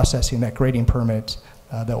on processing that grading permit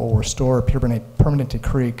that will restore Permanente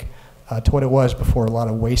Creek to what it was before a lot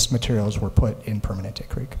of waste materials were put in Permanente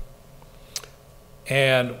Creek.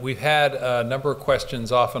 And we've had a number of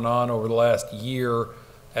questions off and on over the last year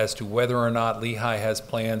as to whether or not Lehigh has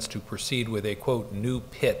plans to proceed with a, quote, new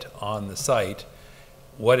pit on the site.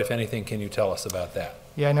 What, if anything, can you tell us about that?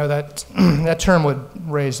 Yeah, I know that that term would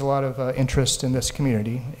raise a lot of interest in this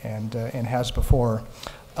community and has before.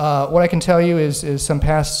 What I can tell you is some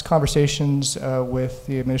past conversations with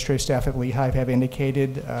the administrative staff at Lehigh have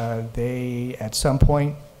indicated they, at some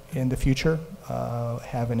point in the future,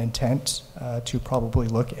 have an intent to probably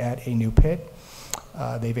look at a new pit.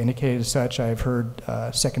 They've indicated as such. I've heard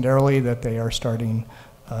secondarily that they are starting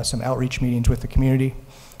some outreach meetings with the community.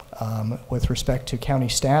 With respect to county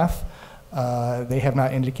staff, they have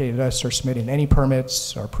not indicated us or submitted any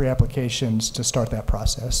permits or pre-applications to start that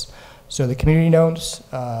process. So the community knows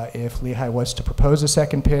if Lehigh was to propose a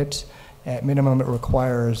second pit, at minimum it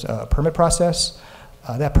requires a permit process.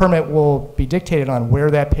 That permit will be dictated on where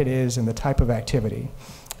that pit is and the type of activity.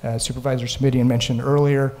 Supervisor Simitian mentioned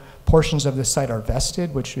earlier, portions of the site are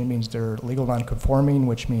vested, which means they're legal non-conforming,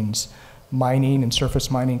 which means mining and surface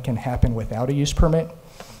mining can happen without a use permit.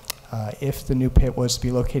 If the new pit was to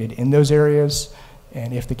be located in those areas,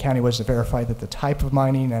 and if the county was to verify that the type of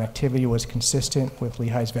mining and activity was consistent with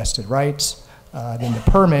Lehigh's vested rights, then the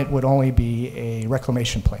permit would only be a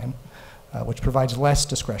reclamation plan, which provides less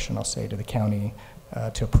discretion, I'll say, to the county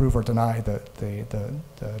to approve or deny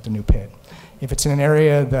the new pit. If it's in an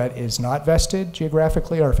area that is not vested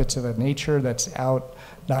geographically, or if it's of a nature that's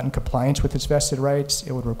not in compliance with its vested rights,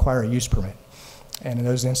 it would require a use permit. And in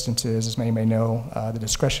those instances, as many may know, the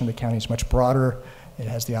discretion of the county is much broader. It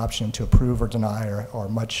has the option to approve or deny or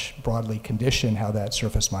much broadly condition how that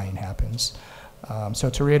surface mining happens. So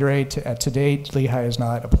to reiterate, to date, Lehigh has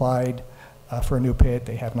not applied for a new pit.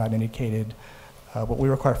 They have not indicated. What we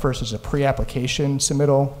require first is a pre-application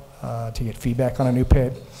submittal to get feedback on a new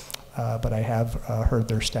pit. But I have heard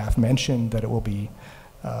their staff mention that it will be,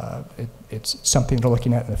 it's something they're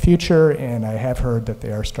looking at in the future, and I have heard that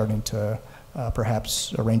they are starting to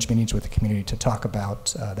perhaps arrange meetings with the community to talk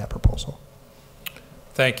about that proposal.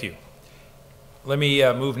 Thank you. Let me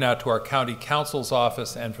move now to our county counsel's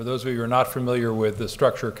office, and for those of you who are not familiar with the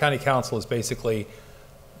structure, county counsel is basically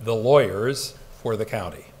the lawyers for the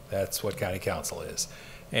county. That's what county counsel is.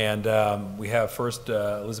 And we have first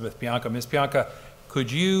Elizabeth Pianka. Ms. Pianka,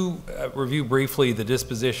 could you review briefly the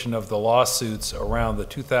disposition of the lawsuits around the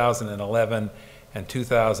 2011 and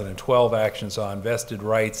 2012 actions on vested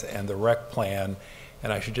rights and the rec plan?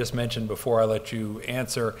 And I should just mention before I let you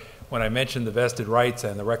answer, when I mentioned the vested rights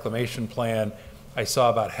and the reclamation plan, I saw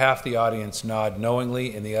about half the audience nod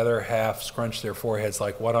knowingly and the other half scrunch their foreheads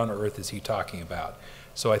like, what on earth is he talking about?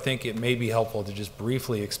 So I think it may be helpful to just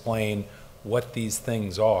briefly explain what these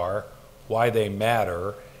things are, why they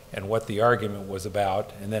matter, and what the argument was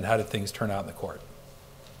about, and then how did things turn out in the court.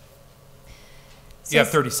 You have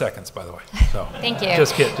 30 seconds, by the way. So. Thank you.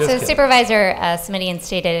 Just kidding. So Supervisor Simitian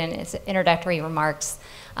stated in his introductory remarks,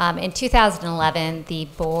 in 2011, the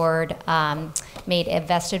board made a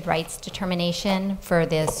vested rights determination for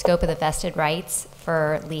the scope of the vested rights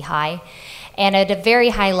for Lehigh. And at a very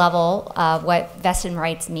high level, what vested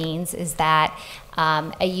rights means is that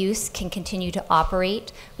a use can continue to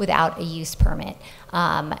operate without a use permit.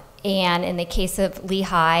 And in the case of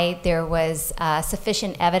Lehigh, there was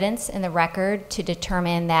sufficient evidence in the record to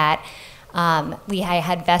determine that Lehigh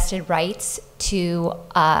had vested rights to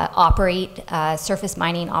operate a surface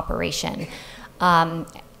mining operation.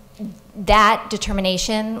 That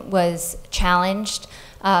determination was challenged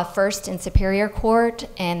first in Superior Court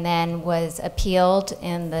and then was appealed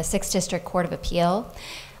in the 6th District Court of Appeal.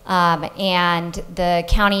 And the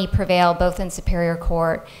county prevailed both in Superior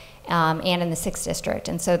Court and in the 6th District.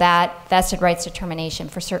 And so that vested rights determination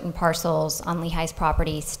for certain parcels on Lehigh's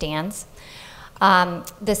property stands.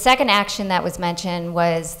 The second action that was mentioned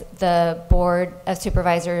was the Board of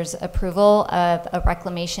Supervisors' approval of a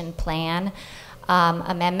reclamation plan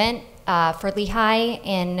amendment for Lehigh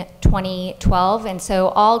in 2012. And so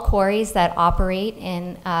all quarries that operate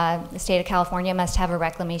in the state of California must have a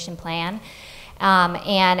reclamation plan.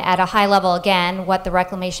 And at a high level, again, what the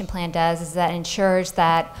reclamation plan does is that ensures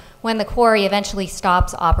that when the quarry eventually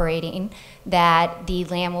stops operating, that the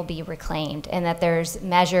land will be reclaimed and that there's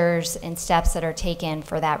measures and steps that are taken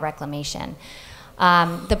for that reclamation.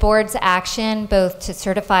 The board's action, both to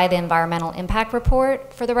certify the environmental impact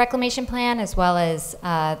report for the reclamation plan as well as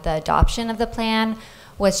the adoption of the plan,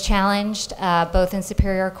 was challenged both in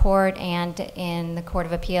Superior Court and in the Court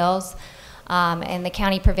of Appeals. And the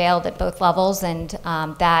county prevailed at both levels, and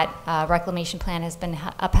that reclamation plan has been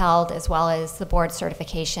upheld, as well as the board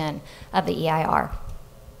certification of the EIR.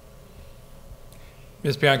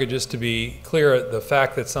 Ms. Bianca, just to be clear, the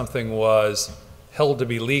fact that something was held to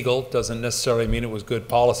be legal doesn't necessarily mean it was good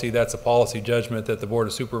policy. That's a policy judgment that the Board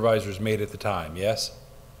of Supervisors made at the time, yes?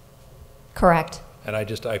 Correct. And I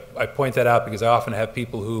point that out because I often have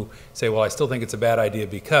people who say, well, I still think it's a bad idea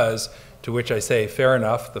because, to which I say, fair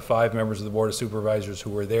enough, the 5 members of the Board of Supervisors who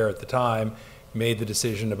were there at the time made the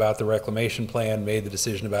decision about the reclamation plan, made the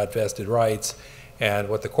decision about vested rights, and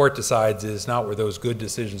what the court decides is not were those good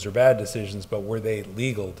decisions or bad decisions, but were they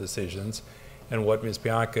legal decisions. And what Ms.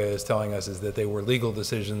 Bianca is telling us is that they were legal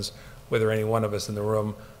decisions, whether any one of us in the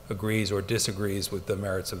room agrees or disagrees with the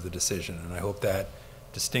merits of the decision. And I hope that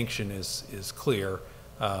distinction is clear.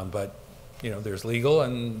 But you know, there's legal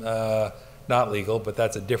and not legal, but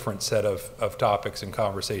that's a different set of topics and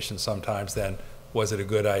conversations sometimes than was it a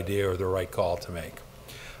good idea or the right call to make.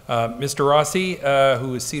 Mr. Rossi,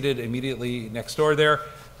 who is seated immediately next door there,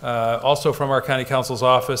 also from our County Counsel's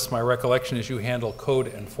office, my recollection is you handle code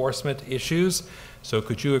enforcement issues. So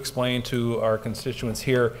could you explain to our constituents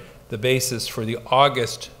here the basis for the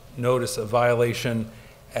August notice of violation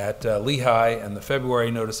at Lehigh and the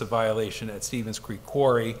February notice of violation at Stevens Creek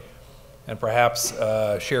Quarry, and perhaps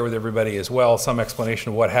share with everybody as well some explanation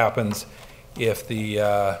of what happens if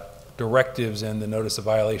the directives in the notice of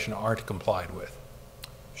violation aren't complied with.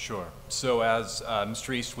 Sure. So as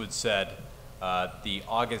Mr. Eastwood said, the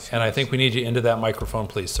August... And I think we need you into that microphone,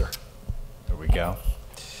 please, sir. There we go.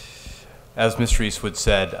 As Mr. Eastwood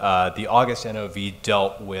said, the August NOV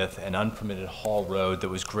dealt with an unpermitted haul road that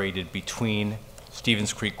was graded between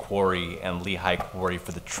Stevens Creek Quarry and Lehigh Quarry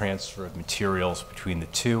for the transfer of materials between the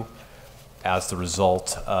two. As the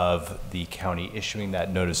result of the county issuing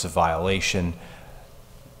that notice of violation,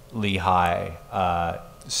 Lehigh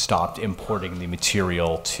stopped importing the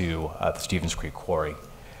material to the Stevens Creek Quarry.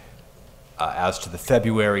 As to the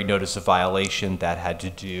February notice of violation, that had to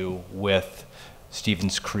do with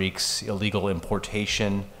Stevens Creek's illegal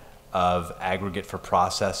importation of aggregate for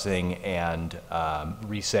processing and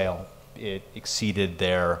resale. It exceeded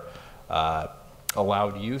their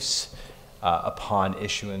allowed use. Upon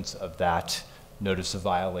issuance of that notice of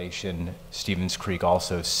violation, Stevens Creek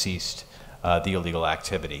also ceased the illegal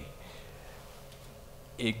activity.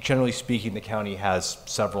 Generally speaking, the county has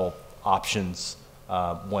several options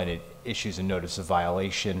when it issues a notice of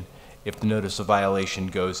violation. If the notice of violation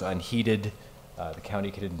goes unheeded, the county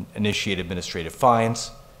can initiate administrative fines.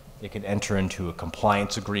 It can enter into a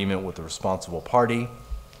compliance agreement with the responsible party.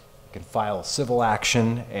 It can file a civil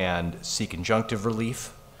action and seek injunctive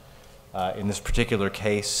relief. In this particular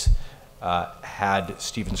case, had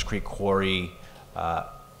Stevens Creek Quarry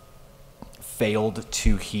failed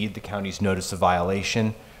to heed the county's notice of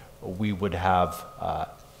violation, we would have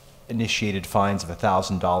initiated fines of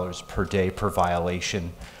 $1,000 per day per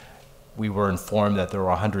violation. We were informed that there were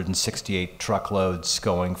 168 truckloads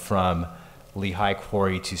going from Lehigh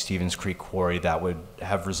Quarry to Stevens Creek Quarry, that would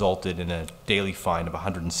have resulted in a daily fine of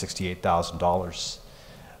 $168,000.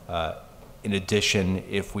 In addition,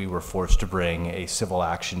 if we were forced to bring a civil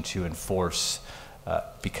action to enforce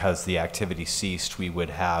because the activity ceased, we would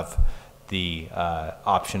have the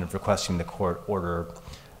option of requesting the court order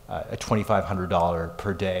a $2,500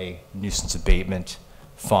 per day nuisance abatement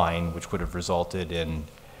fine, which would have resulted in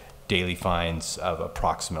daily fines of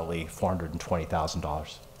approximately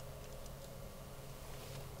 $420,000.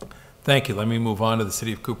 Thank you. Let me move on to the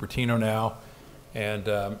City of Cupertino now. And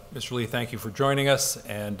Mr. Lee, thank you for joining us.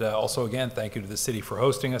 And also, again, thank you to the city for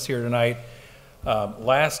hosting us here tonight.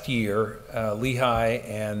 Last year, Lehigh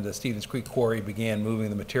and the Stevens Creek Quarry began moving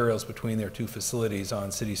the materials between their two facilities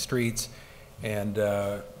on city streets. And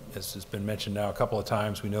as has been mentioned now a couple of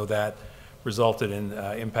times, we know that resulted in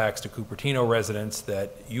impacts to Cupertino residents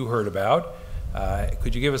that you heard about.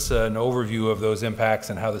 Could you give us an overview of those impacts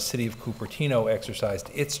and how the City of Cupertino exercised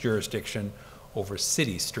its jurisdiction over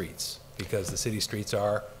city streets? Because the city streets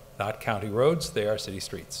are not county roads, they are city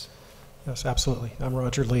streets. Yes, absolutely. I'm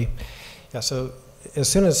Roger Lee. Yeah, so as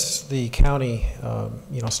soon as the county,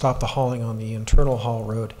 stopped the hauling on the internal haul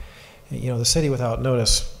road, the city without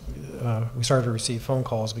notice, we started to receive phone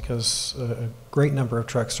calls because a great number of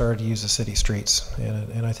trucks started to use the city streets.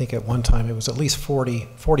 And I think at one time it was at least 40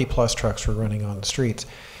 plus trucks were running on the streets.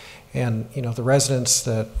 And, the residents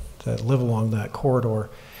that live along that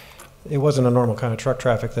corridor, it wasn't a normal kind of truck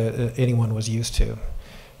traffic that anyone was used to.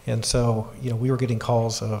 And so, we were getting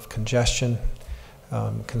calls of congestion,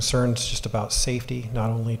 concerns just about safety, not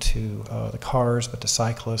only to the cars, but to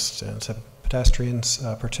cyclists and to pedestrians,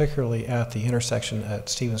 particularly at the intersection at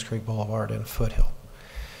Stevens Creek Boulevard and Foothill.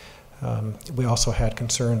 We also had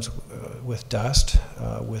concerns with dust,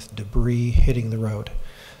 with debris hitting the road.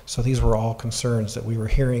 So these were all concerns that we were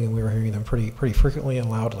hearing, and we were hearing them pretty frequently and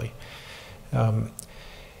loudly.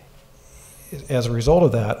 As a result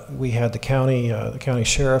of that, we had the county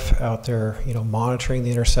sheriff out there, monitoring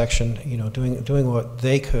the intersection, doing what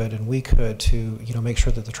they could and we could to, make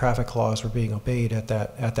sure that the traffic laws were being obeyed at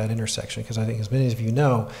that intersection. Because I think, as many of you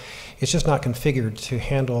know, it's just not configured to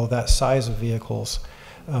handle that size of vehicles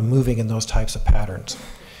moving in those types of patterns.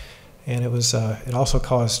 And it also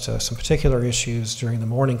caused some particular issues during the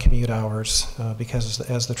morning commute hours because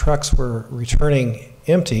as the trucks were returning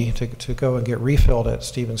empty to go and get refilled at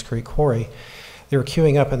Stevens Creek Quarry, they were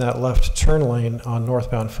queuing up in that left turn lane on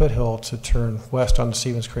northbound Foothill to turn west onto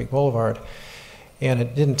Stevens Creek Boulevard. And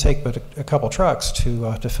it didn't take but a couple trucks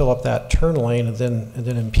to fill up that turn lane and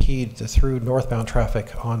then impede the through northbound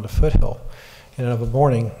traffic onto Foothill. And in the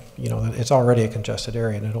morning, it's already a congested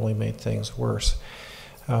area, and it only made things worse.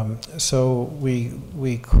 So we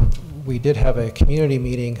did have a community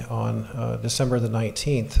meeting on December the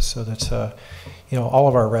 19th, so that all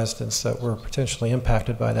of our residents that were potentially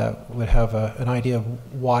impacted by that would have an idea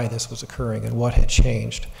of why this was occurring and what had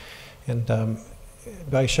changed. And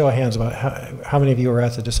by show of hands, about how many of you were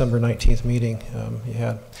at the December 19th meeting you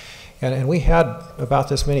had? And we had about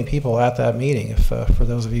this many people at that meeting, for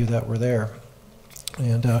those of you that were there.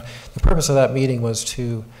 And the purpose of that meeting was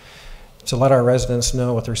to let our residents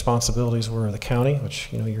know what the responsibilities were of the county, which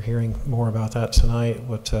you're hearing more about that tonight,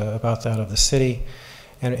 about that of the city,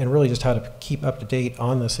 and really just how to keep up to date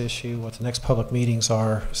on this issue, what the next public meetings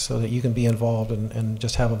are, so that you can be involved and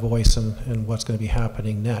just have a voice in what's going to be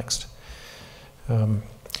happening next. And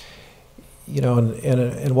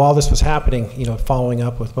while this was happening, following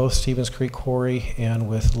up with both Stevens Creek Quarry and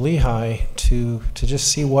with Lehigh to just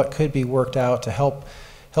see what could be worked out to help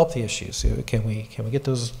the issues. Can we get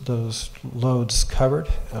those loads covered?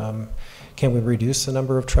 Can we reduce the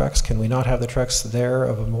number of trucks? Can we not have the trucks there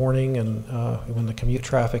of a morning and when the commute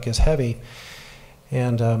traffic is heavy?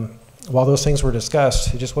 And while those things were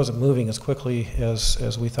discussed, it just wasn't moving as quickly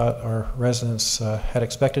as we thought our residents had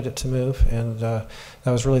expected it to move. And that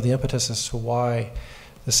was really the impetus as to why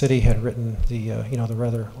the city had written the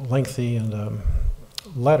rather lengthy and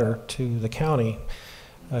letter to the county,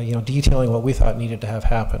 detailing what we thought needed to have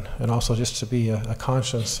happen, and also just to be a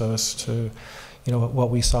conscience as to, what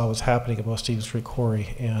we saw was happening at both Stevens Creek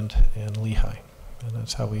Quarry and Lehigh. And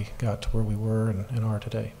that's how we got to where we were and are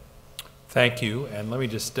today. Thank you. And let me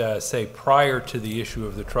just say, prior to the issue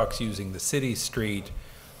of the trucks using the city street,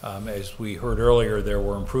 as we heard earlier, there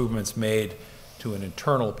were improvements made to an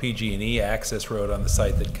internal PG&E access road on the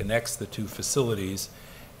site that connects the two facilities.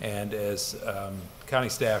 And as county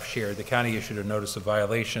staff shared, the county issued a notice of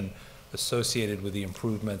violation associated with the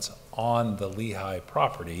improvements on the Lehigh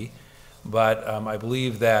property. But I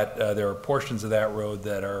believe that there are portions of that road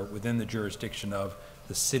that are within the jurisdiction of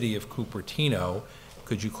the City of Cupertino.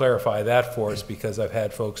 Could you clarify that for us? Because I've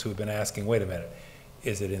had folks who have been asking, wait a minute,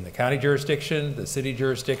 is it in the county jurisdiction, the city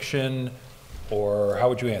jurisdiction, or how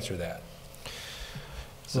would you answer that?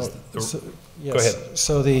 Yes. Go ahead.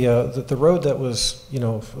 So the road that was,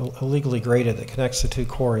 illegally graded that connects the two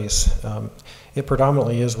quarries, it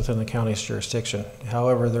predominantly is within the county's jurisdiction.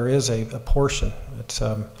 However, there is a portion.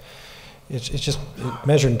 It's just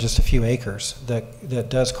measured in just a few acres that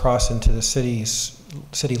does cross into the city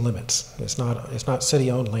limits. It's not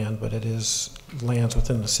city-owned land, but it is lands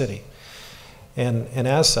within the city. And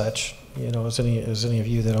as such, as any of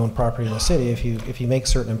you that own property in the city, if you make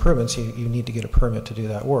certain improvements, you need to get a permit to do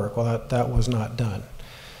that work. Well, that was not done.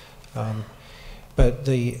 But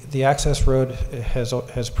the access road has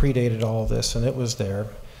predated all of this, and it was there.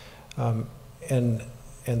 And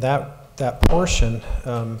that portion,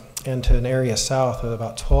 and to an area south of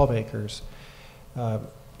about 12 acres,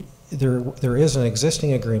 there is an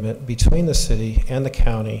existing agreement between the city and the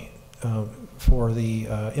county for the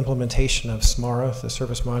implementation of SMARA, the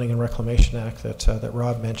Surface Mining and Reclamation Act that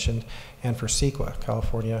Rob mentioned, and for CEQA,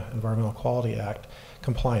 California Environmental Quality Act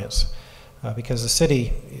compliance. Because the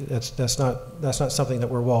city, that's not something that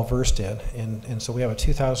we're well versed in, and so we have a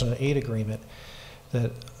 2008 agreement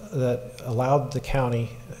that allows the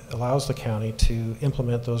county to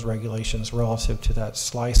implement those regulations relative to that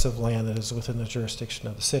slice of land that is within the jurisdiction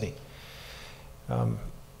of the city.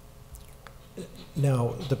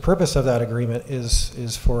 Now, the purpose of that agreement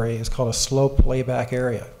is called a slope layback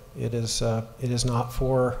area. It is not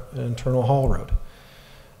for an internal haul road,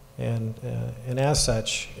 and as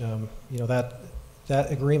such,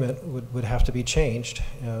 that agreement would have to be changed,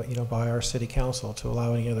 by our city council to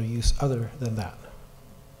allow any other use other than that.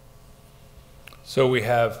 So we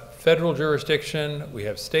have federal jurisdiction, we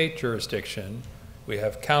have state jurisdiction, we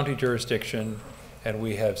have county jurisdiction, and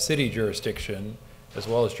we have city jurisdiction, as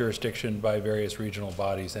well as jurisdiction by various regional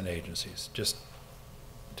bodies and agencies, just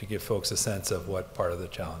to give folks a sense of what part of the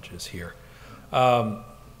challenge is here. Let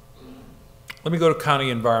me go to county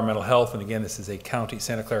environmental health, and again, this is a county,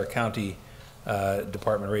 Santa Clara County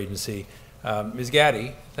department or agency. Ms.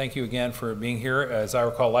 Gaddy, thank you again for being here. As I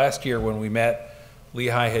recall, last year when we met,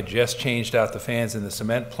 Lehigh had just changed out the fans in the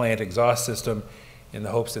cement plant exhaust system in the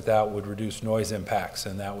hopes that that would reduce noise impacts,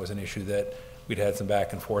 and that was an issue that we'd had some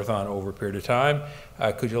back and forth on over a period of time.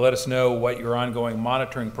 Could you let us know what your ongoing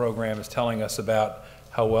monitoring program is telling us about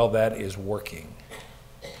how well that is working?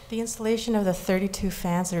 The installation of the 32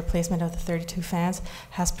 fans, the replacement of the 32 fans,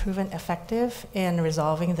 has proven effective in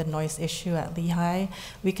resolving the noise issue at Lehigh.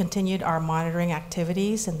 We continued our monitoring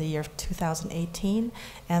activities in the year of 2018,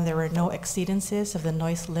 and there were no exceedances of the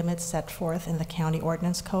noise limits set forth in the county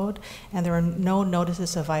ordinance code, and there were no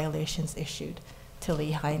notices of violations issued to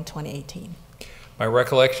Lehigh in 2018. My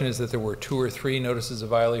recollection is that there were 2 or 3 notices of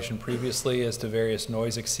violation previously as to various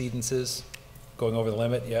noise exceedances. Going over the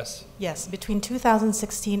limit, yes? Yes, between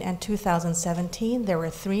 2016 and 2017, there were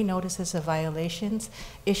 3 notices of violations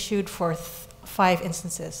issued for 5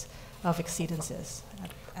 instances of exceedances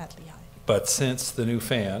at Lehigh. But since the new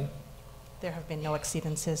fan? There have been no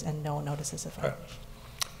exceedances and no notices of violation.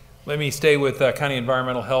 Let me stay with county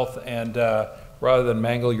environmental health, and rather than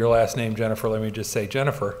mangle your last name, Jennifer, let me just say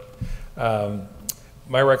Jennifer.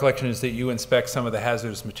 My recollection is that you inspect some of the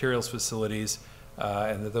hazardous materials facilities,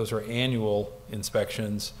 and that those are annual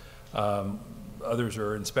inspections. Others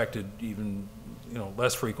are inspected even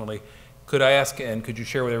less frequently. Could I ask, and could you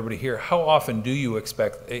share with everybody here, how often do you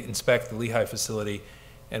inspect the Lehigh facility?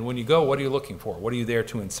 And when you go, what are you looking for? What are you there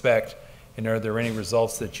to inspect? And are there any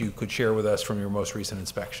results that you could share with us from your most recent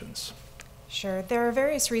inspections? Sure. There are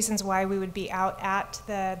various reasons why we would be out at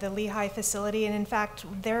the Lehigh facility, and in fact,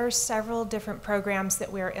 there are several different programs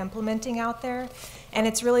that we're implementing out there, and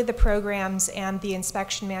it's really the programs and the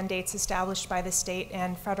inspection mandates established by the state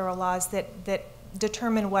and federal laws that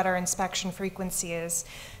determine what our inspection frequency is.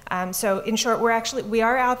 So in short, we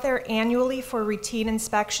are out there annually for routine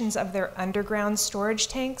inspections of their underground storage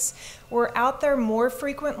tanks. We're out there more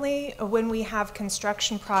frequently when we have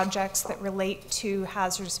construction projects that relate to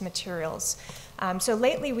hazardous materials. So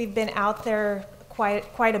lately we've been out there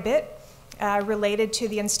quite a bit related to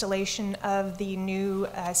the installation of the new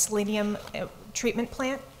selenium treatment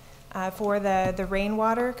plant for the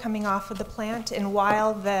rainwater coming off of the plant. And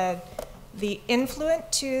while the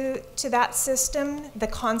influent to that system, the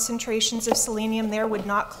concentrations of selenium there would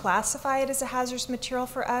not classify it as a hazardous material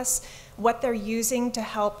for us. What they're using to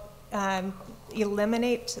help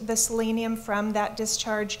eliminate the selenium from that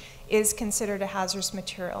discharge is considered a hazardous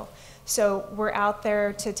material. So we're out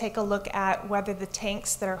there to take a look at whether the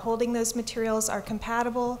tanks that are holding those materials are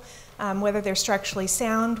compatible, whether they're structurally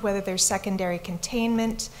sound, whether there's secondary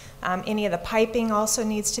containment. Any of the piping also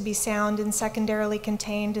needs to be sound and secondarily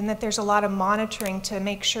contained, and that there's a lot of monitoring to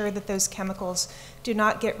make sure that those chemicals do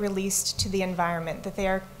not get released to the environment, that they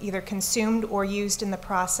are either consumed or used in the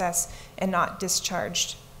process and not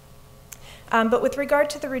discharged. But with regard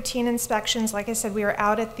to the routine inspections, like I said, we are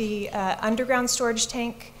out at the underground storage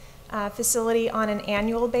tank facility on an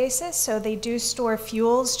annual basis. So they do store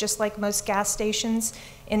fuels, just like most gas stations,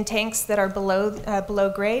 in tanks that are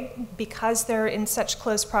below grade. Because they're in such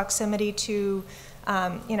close proximity to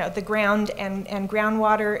the ground and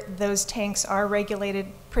groundwater, those tanks are regulated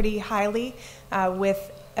pretty highly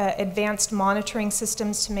with advanced monitoring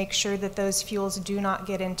systems to make sure that those fuels do not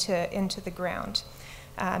get into the ground.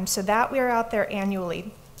 So that we are out there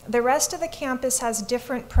annually. The rest of the campus has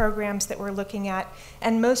different programs that we're looking at,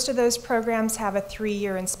 and most of those programs have a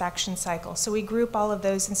 3-year inspection cycle. So we group all of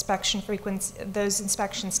those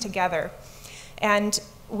inspections together. And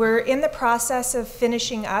we're in the process of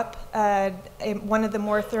finishing up one of the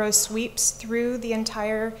more thorough sweeps through the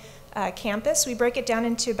entire campus. We break it down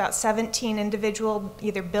into about 17 individual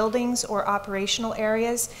either buildings or operational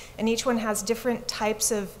areas, and each one has different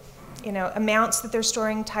types of amounts that they're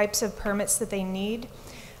storing, types of permits that they need.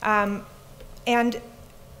 And a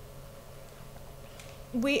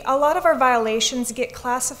lot of our violations get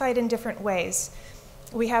classified in different ways.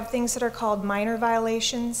 We have things that are called minor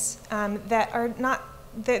violations that are not,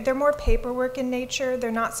 they're more paperwork in nature. They're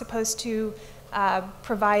not supposed to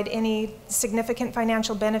provide any significant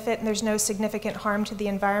financial benefit, and there's no significant harm to the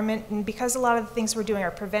environment. And because a lot of the things we're doing are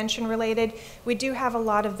prevention related, we do have a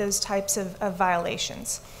lot of those types of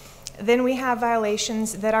violations. Then we have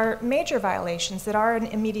violations that are major violations that are an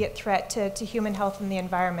immediate threat to human health and the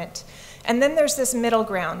environment. And then there's this middle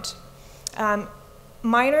ground.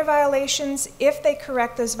 Minor violations, if they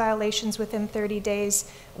correct those violations within 30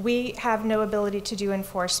 days, we have no ability to do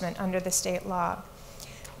enforcement under the state law.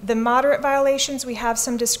 The moderate violations, we have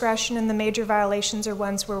some discretion, and the major violations are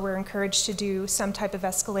ones where we're encouraged to do some type of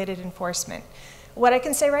escalated enforcement. What I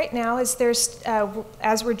can say right now is there's,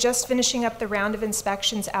 as we're just finishing up the round of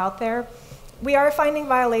inspections out there, we are finding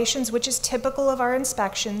violations, which is typical of our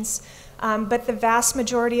inspections, but the vast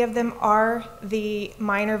majority of them are the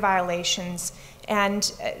minor violations. And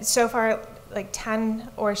so far, like 10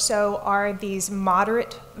 or so are these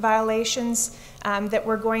moderate violations that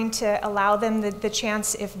we're going to allow them the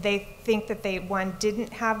chance, if they think that they,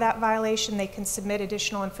 didn't have that violation, they can submit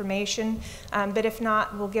additional information. But if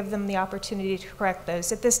not, we'll give them the opportunity to correct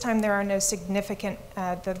those. At this time, there are no significant,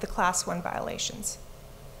 the Class 1 violations.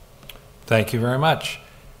 Thank you very much.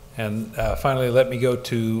 And finally, let me go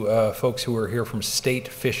to folks who are here from State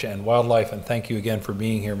Fish and Wildlife, and thank you again for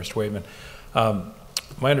being here, Mr. Waitman.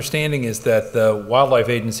 My understanding is that the wildlife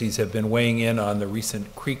agencies have been weighing in on the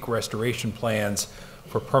recent creek restoration plans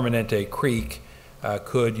for Permanente Creek.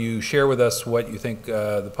 Could you share with us what you think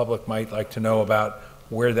the public might like to know about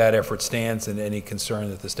where that effort stands and any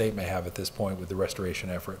concern that the state may have at this point with the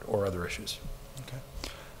restoration effort or other issues? Okay.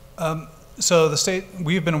 So the state,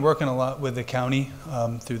 we've been working a lot with the county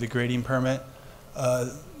through the grading permit.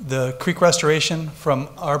 The creek restoration, from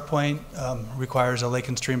our point, requires a lake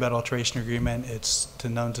and stream bed alteration agreement. It's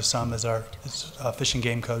known to some as our Fish and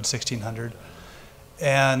Game Code 1600.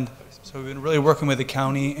 And so we've been really working with the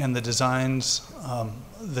county and the designs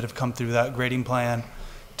that have come through that grading plan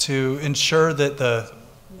to ensure that the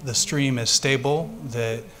stream is stable,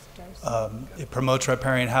 that it promotes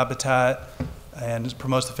riparian habitat and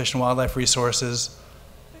promotes the fish and wildlife resources.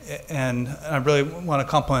 And I really want to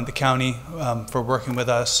compliment the county for working with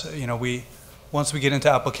us. Once we get into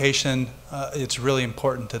application, it's really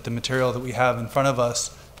important that the material that we have in front of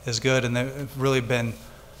us is good, and they've really been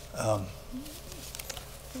a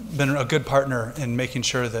good partner in making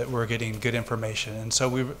sure that we're getting good information. And so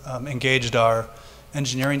we've engaged our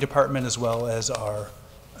engineering department as well as our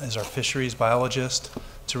fisheries biologist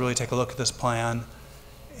to really take a look at this plan.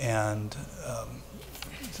 And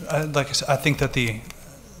like I said, I think that the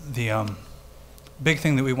big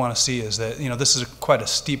thing that we want to see is that, this is quite a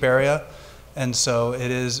steep area, and so it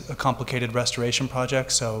is a complicated restoration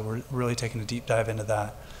project, so we're really taking a deep dive into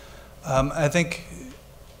that. I think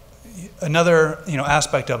another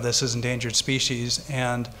aspect of this is endangered species,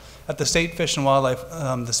 and at the State Fish and Wildlife,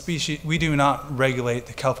 the species, we do not regulate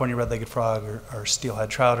the California red-legged frog or steelhead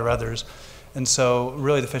trout or others, and so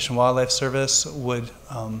really the Fish and Wildlife Service would,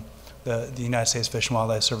 the United States Fish and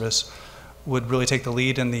Wildlife Service would really take the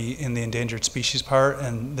lead in the endangered species part,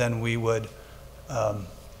 and then we would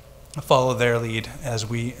follow their lead as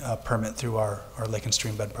we permit through our lake and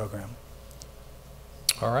stream bed program.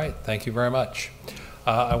 All right, thank you very much.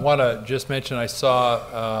 I want to just mention I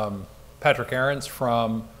saw Patrick Ahrens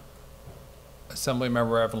from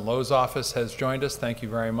Assemblymember Evan Lowe's office has joined us. Thank you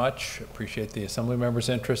very much. Appreciate the Assembly member's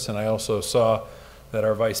interest. And I also saw that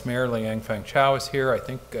our Vice Mayor, Liang Fang Chow, is here. I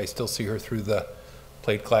think I still see her through the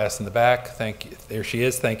plate glass in the back. Thank you. There she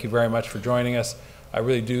is. Thank you very much for joining us. I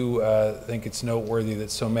really do think it's noteworthy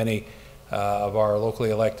that so many of our locally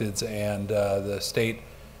electeds and the state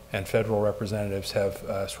and federal representatives have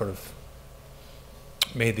sort of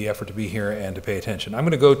made the effort to be here and to pay attention. I'm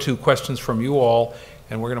going to go to questions from you all,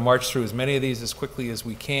 and we're going to march through as many of these as quickly as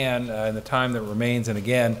we can in the time that remains. And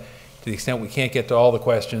again, to the extent we can't get to all the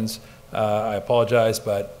questions, I apologize,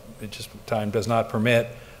 but it just time does not permit.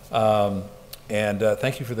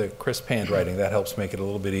 Thank you for the crisp handwriting. That helps make it a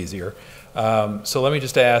little bit easier. So let me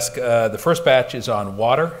just ask, the first batch is on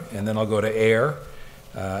water, and then I'll go to air,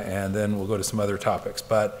 and then we'll go to some other topics.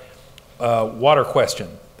 But water question.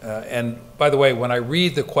 And by the way, when I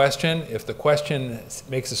read the question, if the question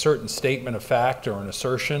makes a certain statement of fact or an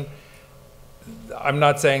assertion, I'm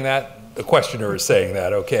not saying that, the questioner is saying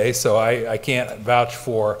that, okay? So I can't vouch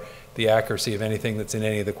for the accuracy of anything that's in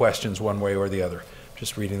any of the questions one way or the other.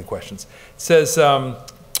 Just reading the questions. It says,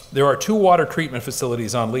 there are 2 water treatment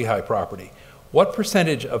facilities on Lehigh property. What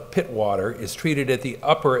percentage of pit water is treated at the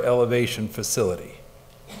upper elevation facility?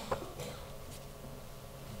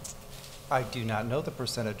 I do not know the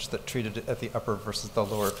percentage that treated it at the upper versus the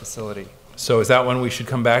lower facility. So is that one we should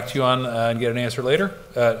come back to you on and get an answer later?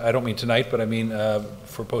 I don't mean tonight, but I mean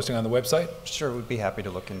for posting on the website? Sure, we'd be happy to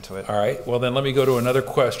look into it. All right, well then let me go to another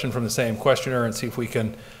question from the same questioner and see if we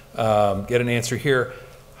can get an answer here.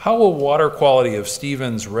 How will water quality of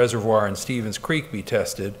Stevens Reservoir and Stevens Creek be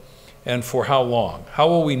tested, and for how long? How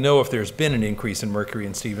will we know if there's been an increase in mercury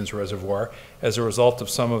in Stevens Reservoir as a result of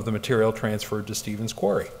some of the material transferred to Stevens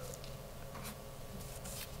Quarry?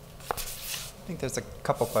 I think there's a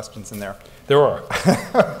couple questions in there. There are.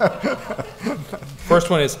 First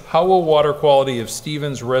one is, how will water quality of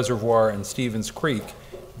Stevens Reservoir and Stevens Creek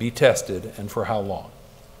be tested, and for how long?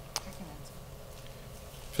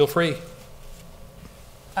 Feel free.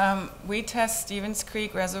 We test Stevens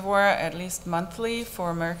Creek Reservoir at least monthly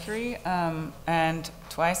for mercury and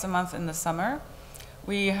twice a month in the summer.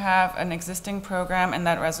 We have an existing program in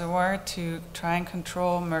that reservoir to try and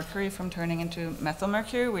control mercury from turning into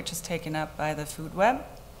methylmercury, which is taken up by the food web.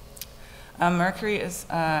 Mercury is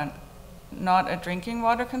not a drinking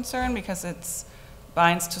water concern because it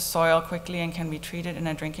binds to soil quickly and can be treated in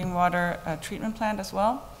a drinking water treatment plant as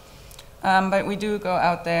well. But we do go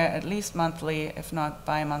out there at least monthly, if not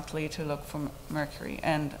bi-monthly, to look for mercury.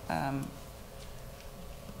 And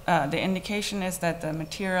the indication is that the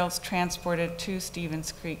materials transported to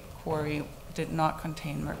Stevens Creek Quarry did not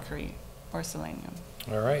contain mercury or selenium.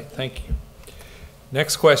 All right, thank you.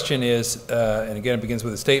 Next question is, and again it begins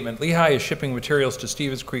with a statement, Lehigh is shipping materials to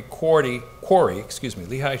Stevens Creek Quarry,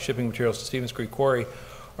 Lehigh is shipping materials to Stevens Creek Quarry.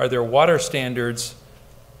 Are there water standards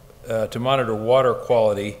to monitor water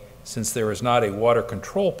quality since there is not a water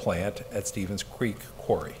control plant at Stevens Creek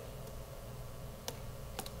Quarry?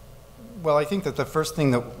 Well, I think that the first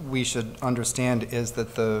thing that we should understand is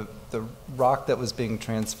that the rock that was being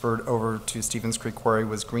transferred over to Stevens Creek Quarry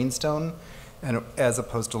was greenstone, and as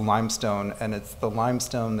opposed to limestone, and it's the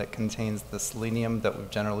limestone that contains the selenium that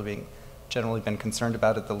we've generally been concerned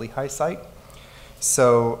about at the Lehigh site.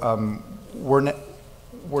 So we're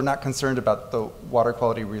not concerned about the water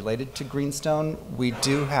quality related to greenstone. We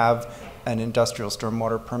do have an industrial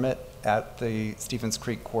stormwater permit at the Stevens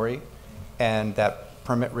Creek Quarry, and that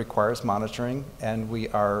permit requires monitoring, and we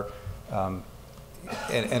are, and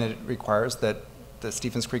it requires that the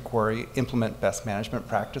Stevens Creek Quarry implement best management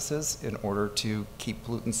practices in order to keep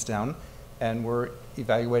pollutants down, and we're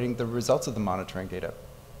evaluating the results of the monitoring data.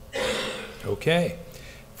 Okay.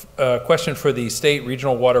 Question for the State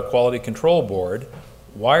Regional Water Quality Control Board.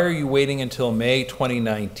 Why are you waiting until May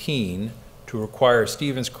 2019 to require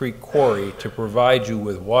Stevens Creek Quarry to provide you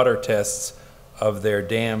with water tests of their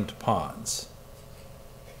dammed ponds?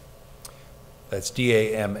 That's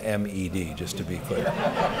D-A-M-M-E-D, just to be clear.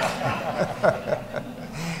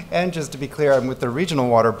 And just to be clear, I'm with the Regional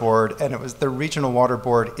Water Board, and it was the Regional Water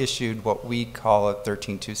Board issued what we call a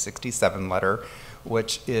 13267 letter,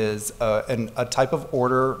 which is a type of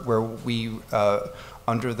order where we,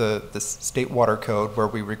 under the State Water Code, where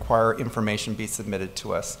we require information be submitted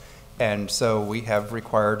to us. And so we have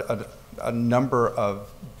required a number of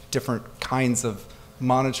different kinds of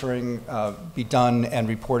monitoring be done and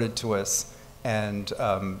reported to us. And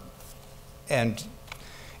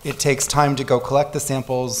it takes time to go collect the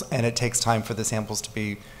samples, and it takes time for the samples to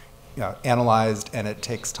be analyzed, and it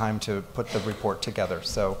takes time to put the report together.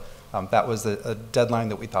 So that was a deadline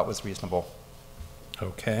that we thought was reasonable.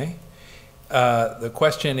 Okay. The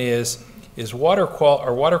question is are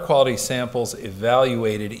water quality samples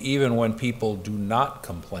evaluated even when people do not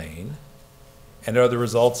complain? And are the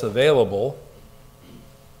results available?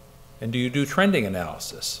 And do you do trending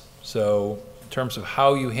analysis? So in terms of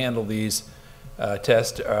how you handle these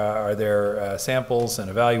tests, are there samples and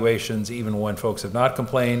evaluations even when folks have not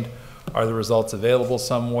complained? Are the results available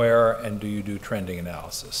somewhere? And do you do trending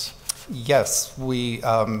analysis? Yes, we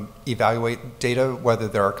evaluate data whether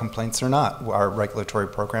there are complaints or not. Our regulatory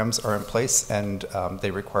programs are in place, and they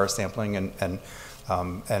require sampling,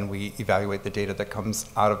 and we evaluate the data that comes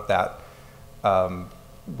out of that.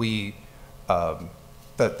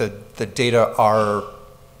 The data are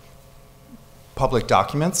public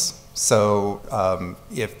documents, so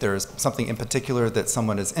if there's something in particular that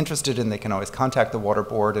someone is interested in, they can always contact the water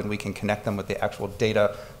board, and we can connect them with the actual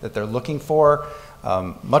data that they're looking for.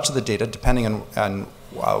 Much of the data, depending on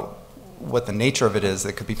what the nature of it is,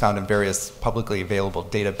 it could be found in various publicly available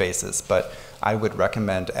databases, but I would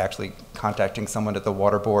recommend actually contacting someone at the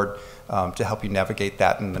water board to help you navigate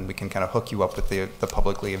that, and then we can kind of hook you up with the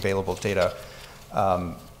publicly available data.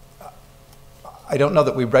 I don't know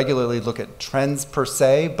that we regularly look at trends per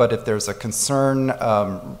se, but if there's a concern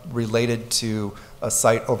related to a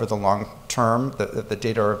site over the long term, the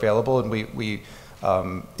data are available, and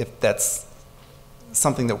if that's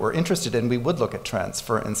something that we're interested in, we would look at trends.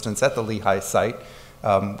 For instance, at the Lehigh site,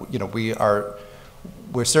 we're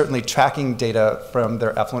certainly tracking data from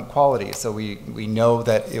their effluent quality, so we know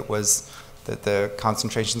that that the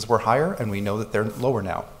concentrations were higher, and we know that they're lower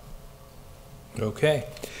now. Okay.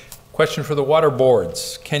 Question for the water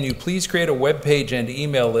boards. Can you please create a web page and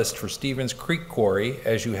email list for Stevens Creek Quarry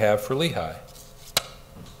as you have for Lehigh?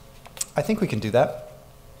 I think we can do that.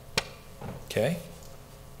 Okay.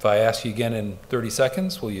 If I ask you again in 30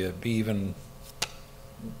 seconds, will you be even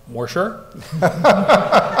more sure?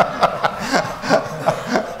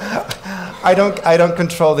 I don't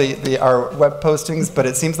control our web postings, but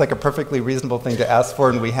it seems like a perfectly reasonable thing to ask for,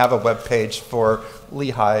 and we have a web page for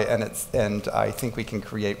Lehigh, and I think we can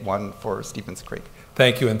create one for Stevens Creek.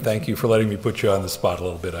 Thank you, and thank you for letting me put you on the spot a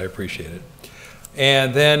little bit. I appreciate it.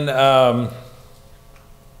 And then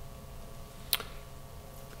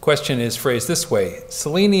question is phrased this way: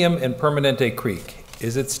 selenium in Permanente Creek,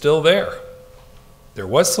 is it still there? There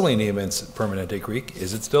was selenium in Permanente Creek.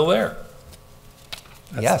 Is it still there?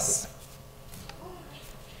 Yes.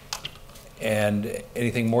 And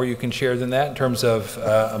anything more you can share than that in terms of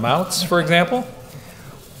amounts, for example?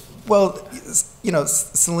 Well,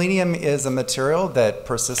 selenium is a material that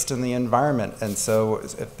persists in the environment, and so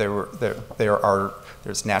if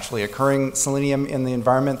there's naturally occurring selenium in the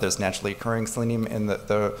environment, there's naturally occurring selenium in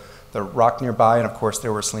the rock nearby, and of course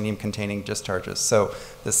there were selenium-containing discharges. So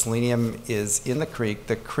the selenium is in the creek.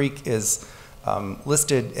 The creek is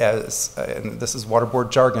listed as, and this is water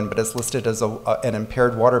board jargon, but it's listed as an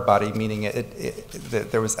impaired water body, meaning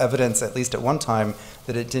that there was evidence, at least at one time,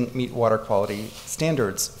 that it didn't meet water quality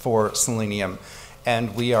standards for selenium.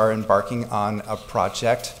 And we are embarking on a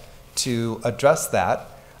project to address that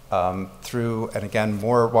through, and again,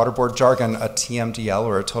 more water board jargon, a TMDL,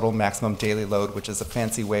 or a total maximum daily load, which is a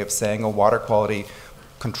fancy way of saying a water quality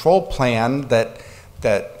control plan that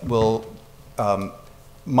will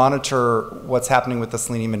monitor what's happening with the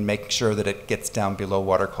selenium and make sure that it gets down below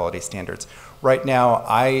water quality standards. Right now,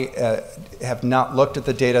 I have not looked at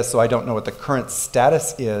the data, so I don't know what the current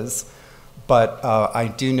status is, but I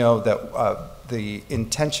do know that the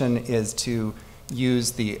intention is to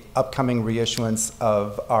use the upcoming reissuance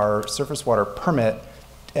of our surface water permit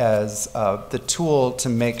as the tool to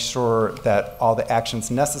make sure that all the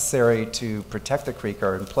actions necessary to protect the creek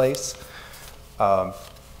are in place.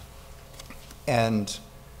 And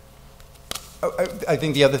I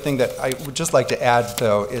think the other thing that I would just like to add,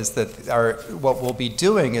 though, is that what we'll be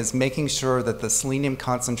doing is making sure that the selenium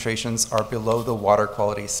concentrations are below the water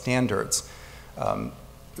quality standards.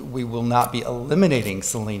 We will not be eliminating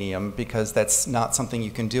selenium because that's not something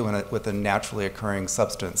you can do with a naturally occurring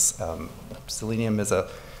substance. Selenium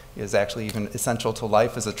is actually even essential to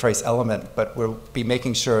life as a trace element, but we'll be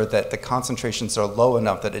making sure that the concentrations are low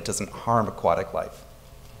enough that it doesn't harm aquatic life.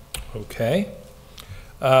 Okay.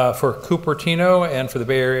 For Cupertino and for the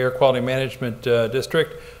Bay Area Air Quality Management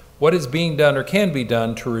District, what is being done or can be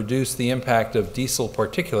done to reduce the impact of diesel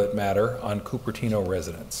particulate matter on Cupertino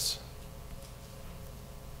residents?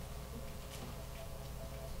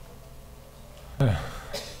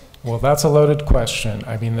 Well, that's a loaded question.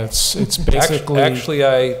 I mean, it's basically... Actually,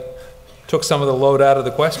 I took some of the load out of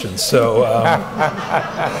the question, so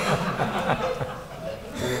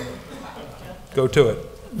go to it.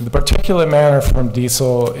 The particulate matter from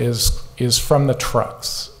diesel is from the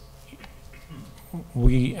trucks.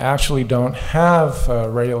 We actually don't have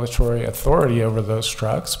regulatory authority over those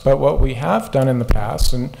trucks, but what we have done in the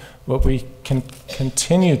past and what we can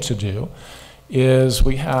continue to do is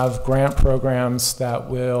we have grant programs that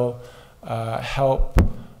will help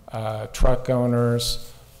truck owners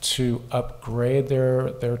to upgrade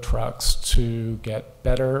their trucks to get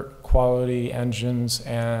better quality engines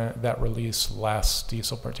and that release less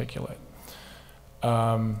diesel particulate.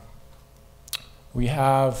 We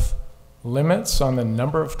have limits on the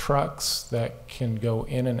number of trucks that can go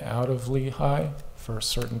in and out of Lehigh for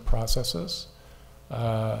certain processes.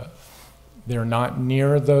 They're not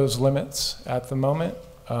near those limits at the moment,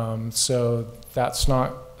 so that's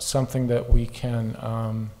not something that we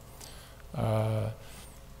can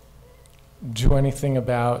do anything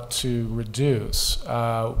about to reduce.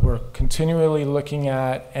 We're continually looking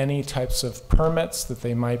at any types of permits that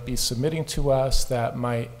they might be submitting to us that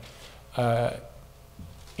might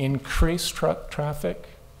increase truck traffic,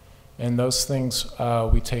 and those things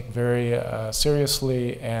we take very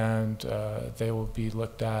seriously, and they will be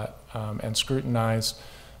looked at and scrutinized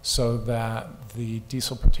so that the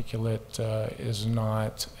diesel particulate is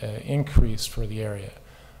not increased for the area.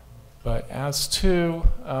 But as to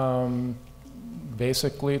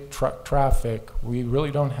basically truck traffic, we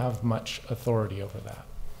really don't have much authority over that.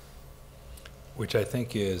 Which I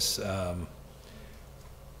think is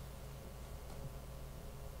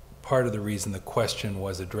part of the reason the question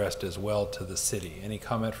was addressed as well to the city. Any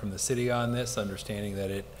comment from the city on this, understanding that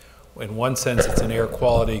it, in one sense, it's an air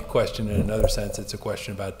quality question, in another sense, it's a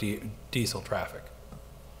question about diesel traffic?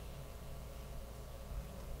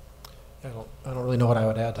 I don't really know what I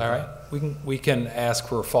would add to All that. right, we can ask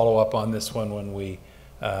for a follow-up on this one when we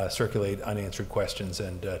circulate unanswered questions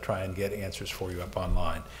and try and get answers for you up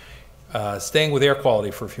online. Staying with air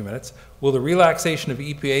quality for a few minutes, will the relaxation of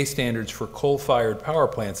EPA standards for coal-fired power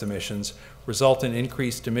plants emissions result in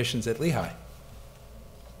increased emissions at Lehigh?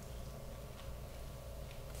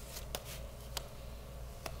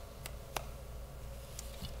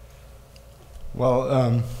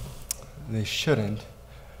 Well, they shouldn't.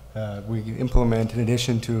 We implement, in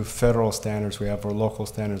addition to federal standards, we have our local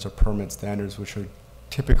standards or permit standards, which are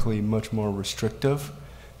typically much more restrictive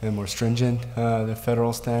and more stringent than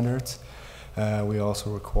federal standards. We also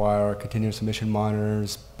require continuous emission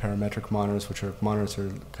monitors, parametric monitors, which are monitors are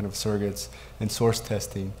kind of surrogates, and source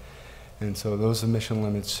testing. And so those emission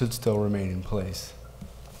limits should still remain in place.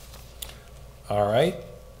 All right.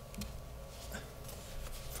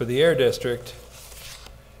 For the Air District,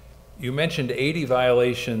 you mentioned 80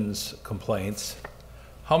 violations complaints.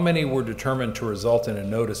 How many were determined to result in a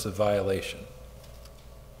notice of violation?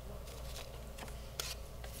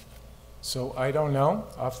 So I don't know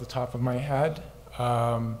off the top of my head.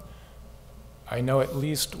 I know at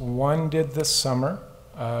least one did this summer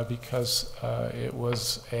because it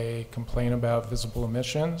was a complaint about visible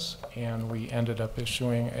emissions, and we ended up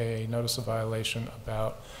issuing a notice of violation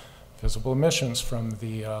about visible emissions from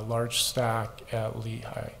the large stack at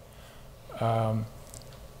Lehigh.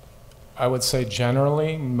 I would say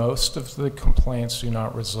generally most of the complaints do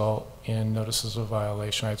not result in notices of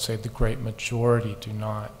violation. I'd say the great majority do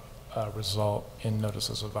not result in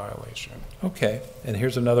notices of violation. Okay, and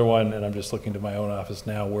here's another one, and I'm just looking to my own office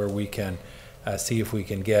now, where we can see if we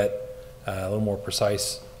can get a little more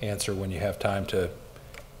precise answer when you have time to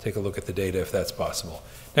take a look at the data, if that's possible.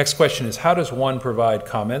 Next question is, how does one provide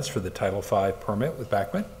comments for the Title V permit with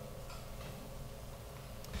Bachman?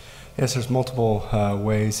 Yes, there's multiple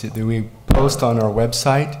ways that we post on our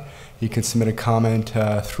website. You can submit a comment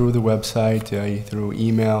through the website, through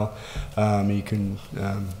email. You can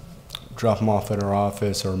drop them off at our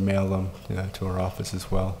office or mail them to our office as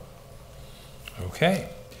well. Okay.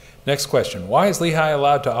 Next question. Why is Lehigh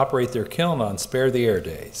allowed to operate their kiln on Spare the Air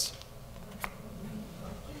days?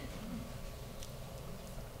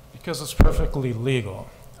 Because it's perfectly legal.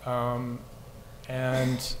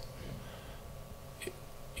 And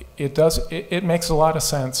it makes a lot of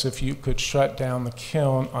sense if you could shut down the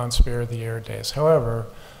kiln on Spare the Air days. However,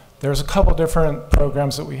 there's a couple different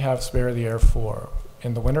programs that we have Spare the Air for.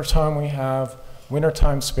 In the wintertime, we have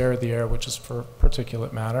Wintertime Spare the Air, which is for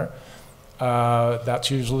particulate matter.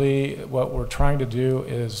 That's usually what we're trying to do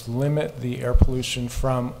is limit the air pollution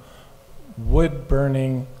from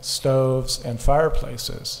wood-burning stoves and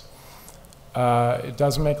fireplaces. It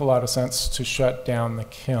doesn't make a lot of sense to shut down the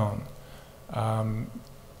kiln.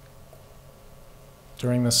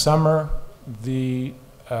 During the summer, the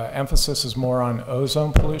emphasis is more on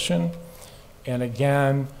ozone pollution. And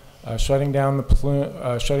again, shutting down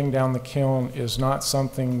the kiln is not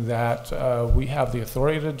something that we have the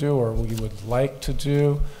authority to do or we would like to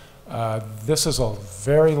do. This is a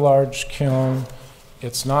very large kiln.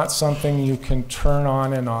 It's not something you can turn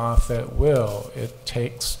on and off at will. It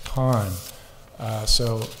takes time.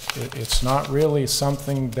 So it's not really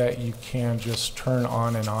something that you can just turn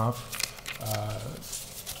on and off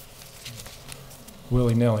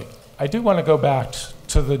willy-nilly. I do want to go back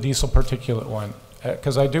to the diesel particulate one,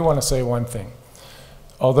 because I do want to say one thing.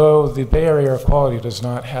 Although the Bay Area Air Quality does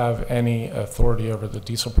not have any authority over the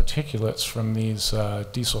diesel particulates from these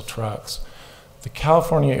diesel trucks, the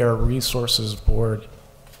California Air Resources Board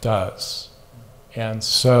does. And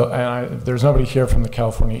so, there's nobody here from the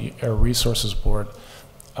California Air Resources Board,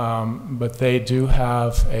 but they do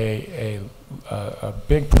have a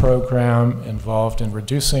big program involved in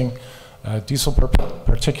reducing diesel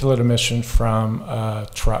particulate emission from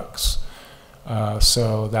trucks.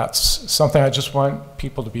 So that's something I just want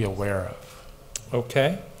people to be aware of.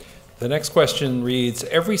 Okay. The next question reads,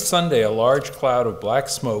 every Sunday a large cloud of black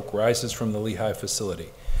smoke rises from the Lehigh facility.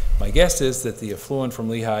 My guess is that the effluent from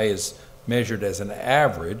Lehigh is measured as an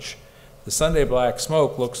average. The Sunday black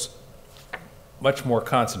smoke looks much more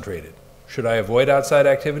concentrated. Should I avoid outside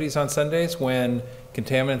activities on Sundays when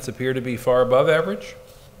contaminants appear to be far above average?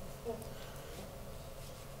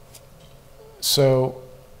 So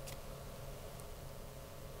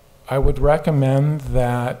I would recommend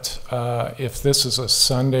that if this is a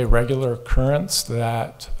Sunday regular occurrence,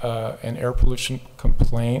 that an air pollution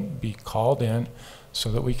complaint be called in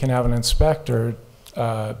so that we can have an inspector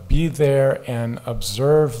be there and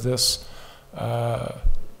observe this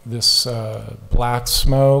black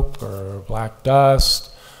smoke or black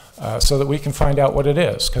dust so that we can find out what it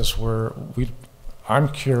is, because I'm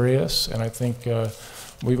curious, and I think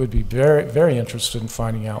we would be very, very interested in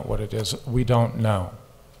finding out what it is. We don't know.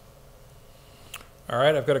 All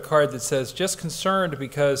right, I've got a card that says, just concerned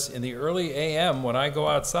because in the early AM when I go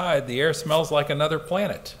outside, the air smells like another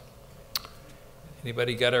planet.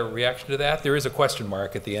 Anybody got a reaction to that? There is a question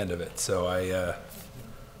mark at the end of it, so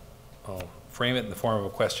I'll frame it in the form of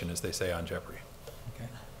a question, as they say on Jeopardy.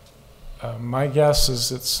 Okay. My guess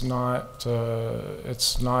is it's not a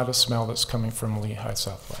smell that's coming from Lehigh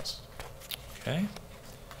Southwest. Okay.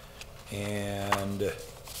 And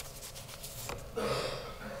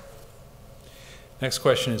next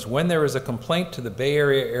question is, when there is a complaint to the Bay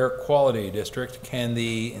Area Air Quality District, can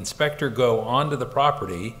the inspector go onto the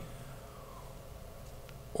property,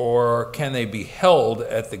 or can they be held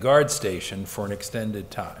at the guard station for an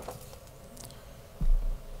extended time?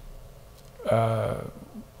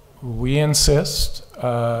 We insist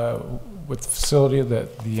with the facility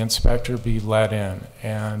that the inspector be let in,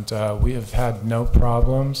 and we have had no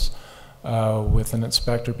problems with an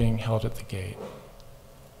inspector being held at the gate.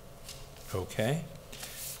 Okay.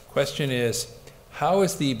 Question is, how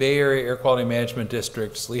is the Bay Area Air Quality Management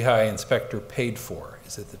District's Lehigh inspector paid for?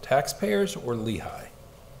 Is it the taxpayers or Lehigh?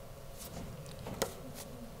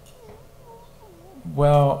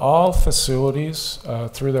 Well, all facilities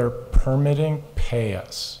through their permitting pay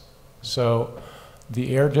us. So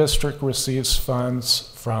the Air District receives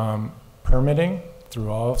funds from permitting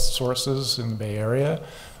through all sources in the Bay Area.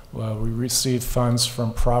 We receive funds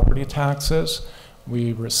from property taxes.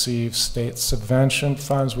 We receive state subvention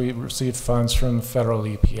funds. We receive funds from the federal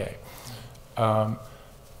EPA.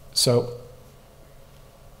 So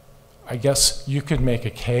I guess you could make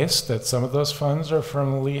a case that some of those funds are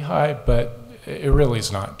from Lehigh, but it really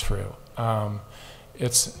is not true.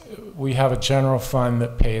 We have a general fund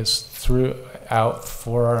that pays throughout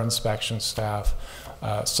for our inspection staff.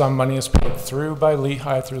 Some money is paid through by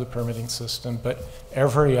Lehigh through the permitting system, but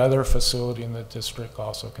every other facility in the district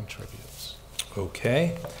also contributes.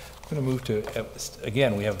 Okay. I'm going to move to,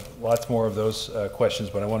 again, we have lots more of those questions,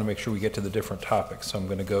 but I want to make sure we get to the different topics. So I'm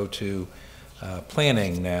going to go to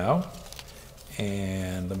planning now.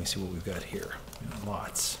 And let me see what we've got here.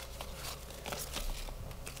 Lots.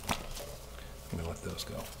 I'm going to let those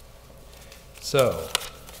go. So,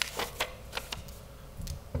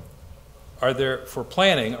 for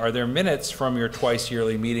planning, are there minutes from your twice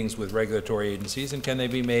yearly meetings with regulatory agencies, and can they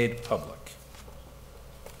be made public?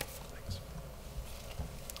 Thanks.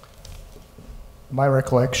 My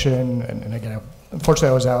recollection, and again, unfortunately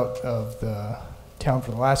I was out of the town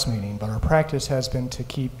for the last meeting, but our practice has been to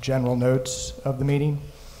keep general notes of the meeting.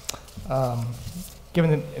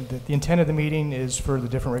 Given that the intent of the meeting is for the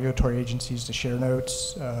different regulatory agencies to share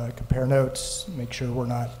notes, compare notes, make sure we're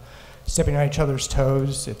not stepping on each other's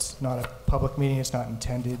toes. It's not a public meeting. It's not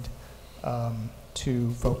intended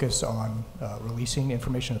to focus on releasing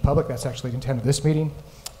information to the public. That's actually the intent of this meeting.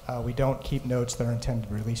 We don't keep notes that are intended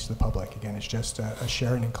to be released to the public. Again, it's just a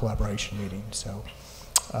sharing and collaboration meeting. So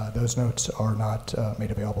those notes are not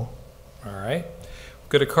made available. All right.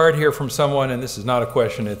 Got a card here from someone, and this is not a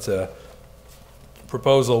question, it's a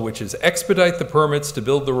proposal, which is expedite the permits to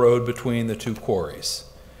build the road between the two quarries.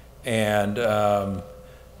 And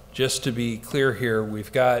just to be clear here,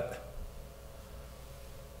 we've got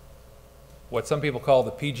what some people call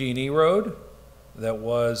the PG&E road. That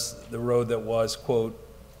was the road that was, quote,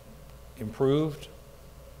 improved,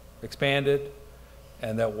 expanded,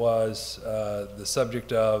 and that was the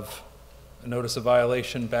subject of a notice of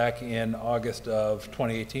violation back in August of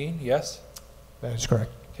 2018, yes? That is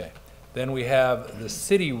correct. Okay. Then we have the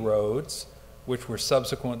city roads, which were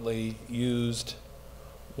subsequently used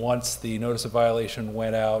once the notice of violation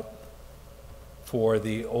went out for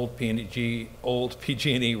the old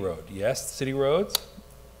PG&E road. Yes, city roads?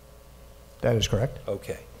 That is correct.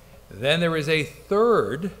 Okay. Then there is a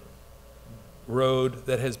third road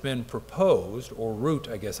that has been proposed, or route,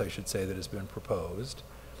 I guess I should say, that has been proposed.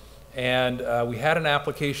 And we had an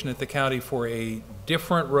application at the county for a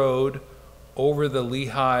different road over the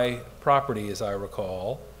Lehigh property, as I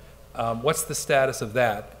recall. What's the status of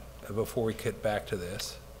that before we get back to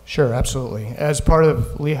this? Sure, absolutely. As part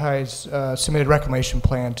of Lehigh's submitted reclamation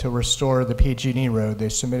plan to restore the PG&E road, they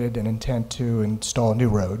submitted an intent to install a new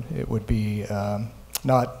road. It would be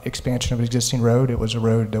not expansion of an existing road. It was a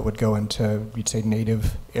road that would go into, you'd say,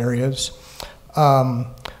 native areas.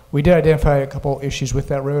 We did identify a couple issues with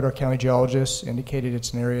that road. Our county geologist indicated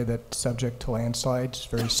it's an area that's subject to landslides,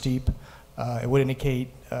 very steep. It would indicate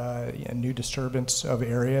a new disturbance of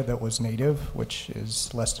area that was native, which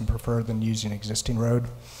is less than preferred than using an existing road.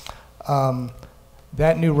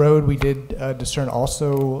 That new road, we did discern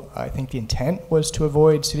also, I think the intent was to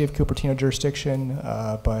avoid City of Cupertino jurisdiction,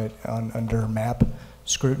 but under map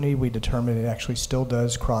scrutiny, we determined it actually still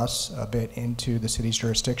does cross a bit into the city's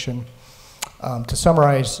jurisdiction. To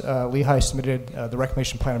summarize, Lehigh submitted the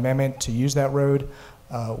reclamation plan amendment to use that road.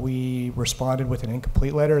 We responded with an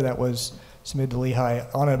incomplete letter that was submitted to Lehigh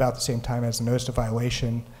on and about the same time as the notice of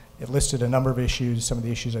violation. It listed a number of issues, some of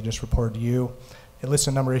the issues I just reported to you. It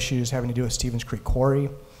listed a number of issues having to do with Stevens Creek Quarry,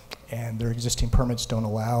 and their existing permits don't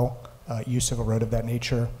allow use of a road of that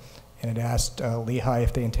nature. And it asked Lehigh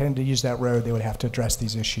if they intended to use that road, they would have to address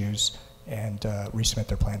these issues and resubmit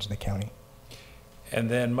their plans to the county. And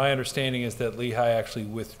then my understanding is that Lehigh actually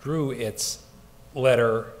withdrew its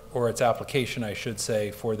letter, or its application, I should say,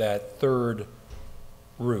 for that third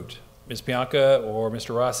route. Ms. Bianca or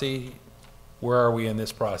Mr. Rossi, where are we in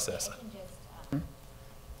this process?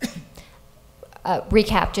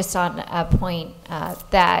 Recap just on a point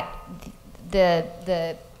that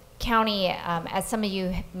the county, as some of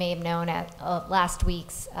you may have known at last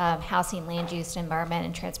week's Housing, Land Use, Environment,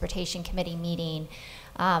 and Transportation Committee meeting,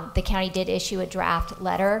 the county did issue a draft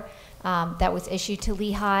letter that was issued to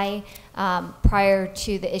Lehigh. Prior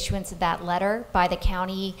to the issuance of that letter by the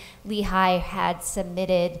county, Lehigh had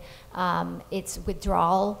submitted its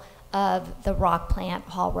withdrawal of the rock plant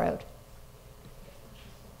Hall Road.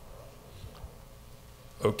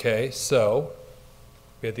 Okay, so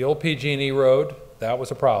we had the old PG&E road, that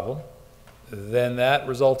was a problem. Then that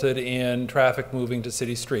resulted in traffic moving to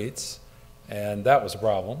city streets, and that was a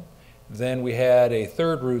problem. Then we had a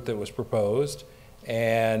third route that was proposed,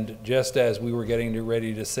 and just as we were getting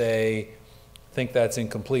ready to say, think that's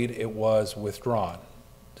incomplete, it was withdrawn.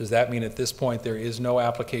 Does that mean at this point there is no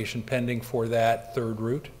application pending for that third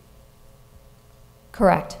route?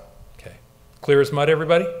 Correct. Okay. Clear as mud,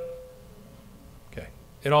 everybody? Okay.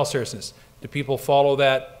 In all seriousness, do people follow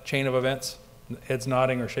that chain of events? Heads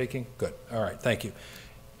nodding or shaking? Good. All right, thank you.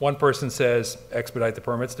 One person says expedite the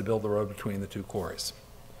permits to build the road between the two quarries.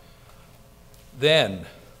 Then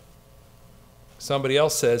somebody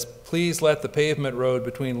else says, please let the pavement road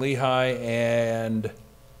between Lehigh and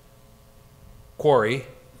Quarry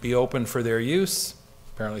be open for their use.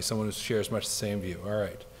 Apparently someone who shares much the same view. All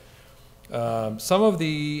right. Some of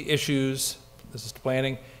the issues, this is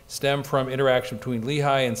planning, stem from interaction between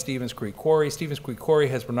Lehigh and Stevens Creek Quarry. Stevens Creek Quarry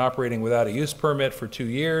has been operating without a use permit for 2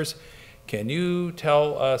 years. Can you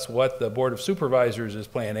tell us what the Board of Supervisors is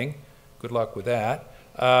planning? Good luck with that.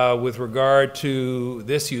 With regard to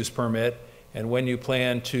this use permit, and when you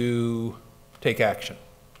plan to take action.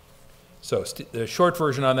 So the short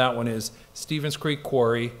version on that one is Stevens Creek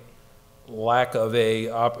Quarry, lack of a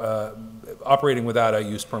operating without a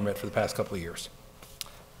use permit for the past couple of years.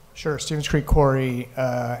 Sure. Stevens Creek Quarry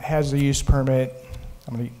has a use permit,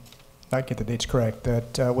 I'm going to not get the dates correct,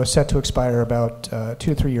 that was set to expire about 2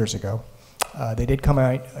 to 3 years ago. They did come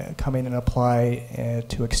in and apply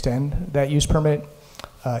to extend that use permit.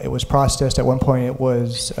 It was processed. At one point, it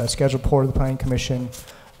was scheduled for the Planning Commission.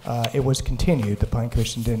 It was continued. The Planning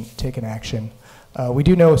Commission didn't take an action. We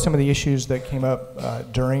do know some of the issues that came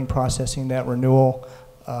up during processing that renewal.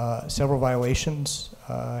 Several violations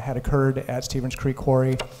had occurred at Stevens Creek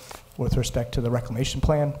Quarry with respect to the reclamation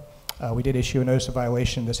plan. We did issue a notice of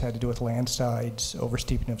violation. This had to do with landsides,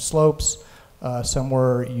 oversteeping of slopes. Some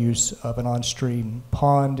were use of an on-stream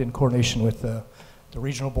pond in coordination with the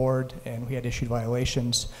regional board, and we had issued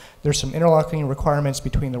violations. There's some interlocking requirements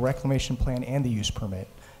between the reclamation plan and the use permit.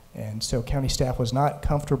 And so county staff was not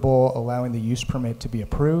comfortable allowing the use permit to be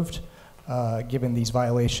approved, given these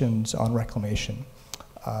violations on reclamation.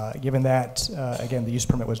 Given that, again, the use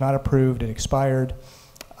permit was not approved, it expired.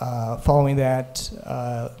 Following that,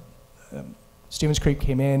 Stevens Creek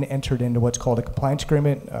came in, entered into what's called a compliance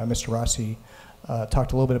agreement. Mr. Rossi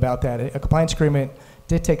talked a little bit about that. A compliance agreement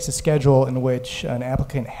dictates a schedule in which an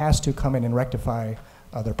applicant has to come in and rectify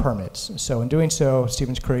their permits. So in doing so,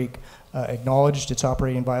 Stevens Creek acknowledged its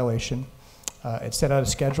operating violation. It set out a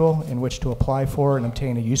schedule in which to apply for and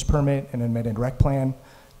obtain a use permit and amended rec plan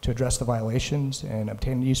to address the violations and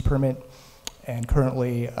obtain a use permit. And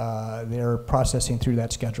currently, they're processing through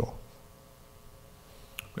that schedule.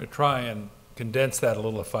 I'm going to try and condense that a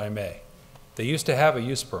little, if I may. They used to have a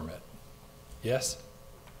use permit, yes?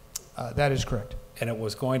 That is correct. And it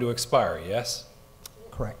was going to expire, yes?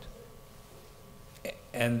 Correct.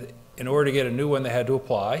 And in order to get a new one, they had to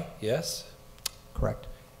apply, yes? Correct.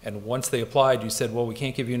 And once they applied, you said, well, we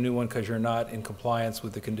can't give you a new one because you're not in compliance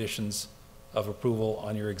with the conditions of approval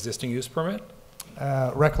on your existing use permit?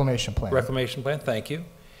 Reclamation plan. Reclamation plan, thank you.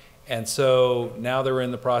 And so now they're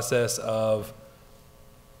in the process of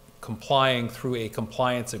complying through a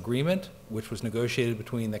compliance agreement, which was negotiated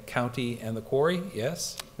between the county and the quarry,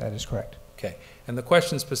 yes? That is correct. Okay. And the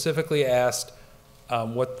question specifically asked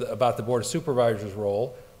about the Board of Supervisors'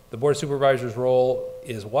 role. The Board of Supervisors' role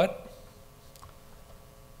is what?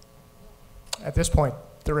 At this point,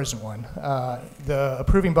 there isn't one. The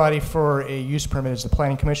approving body for a use permit is the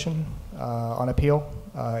Planning Commission on appeal.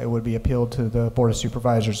 It would be appealed to the Board of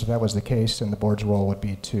Supervisors if that was the case, and the board's role would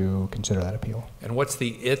be to consider that appeal. And what's the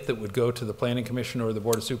it that would go to the Planning Commission or the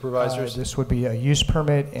Board of Supervisors? This would be a use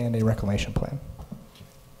permit and a reclamation plan.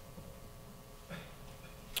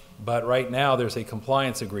 But right now, there's a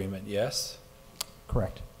compliance agreement, yes?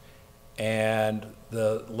 Correct. And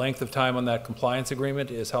the length of time on that compliance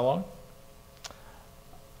agreement is how long?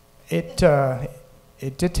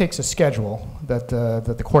 It dictates a schedule that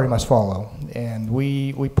the quarry must follow, and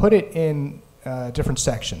we put it in different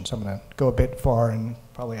sections. I'm going to go a bit far and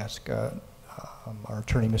probably ask our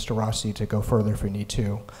attorney, Mr. Rossi, to go further if we need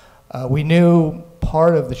to. We knew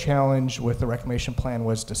part of the challenge with the reclamation plan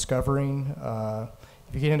was discovering.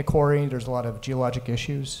 If you get into quarry, there's a lot of geologic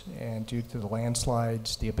issues, and due to the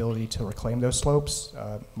landslides, the ability to reclaim those slopes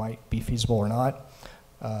might be feasible or not.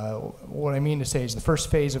 What I mean to say is the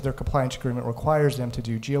first phase of their compliance agreement requires them to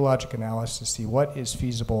do geologic analysis to see what is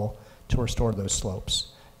feasible to restore those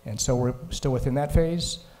slopes. And so we're still within that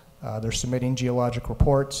phase. They're submitting geologic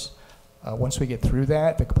reports. Once we get through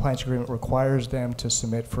that, the compliance agreement requires them to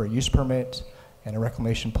submit for a use permit and a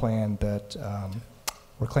reclamation plan that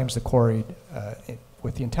reclaims the quarry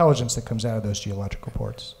with the intelligence that comes out of those geologic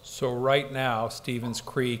reports. So right now, Stevens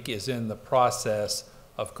Creek is in the process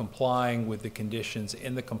of complying with the conditions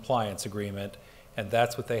in the compliance agreement, and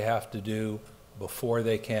that's what they have to do before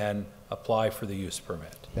they can apply for the use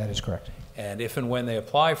permit. That is correct. And if and when they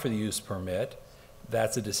apply for the use permit,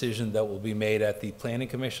 that's a decision that will be made at the Planning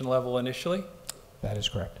Commission level initially? That is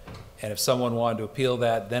correct. And if someone wanted to appeal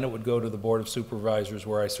that, then it would go to the Board of Supervisors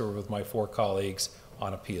where I serve with my 4 colleagues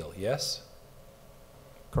on appeal, yes?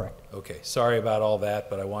 Correct. Okay, sorry about all that,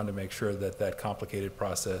 but I wanted to make sure that that complicated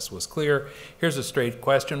process was clear. Here's a straight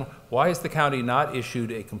question. Why has the county not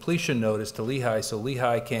issued a completion notice to Lehigh so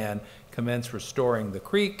Lehigh can commence restoring the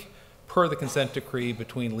creek per the consent decree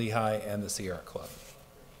between Lehigh and the Sierra Club?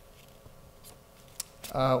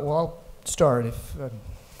 Well, I'll start. If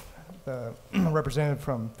the representative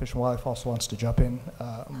from Fish and Wildlife also wants to jump in,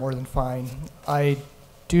 more than fine. I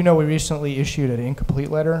do know we recently issued an incomplete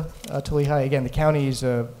letter to Lehigh. Again, the county is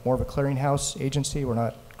more of a clearinghouse agency. We're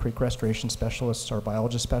not creek restoration specialists or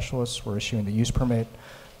biologist specialists. We're issuing the use permit.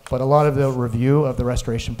 But a lot of the review of the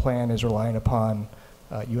restoration plan is relying upon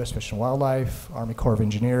U.S. Fish and Wildlife, Army Corps of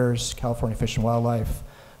Engineers, California Fish and Wildlife.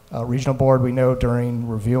 Regional Board, we know during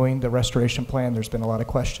reviewing the restoration plan, there's been a lot of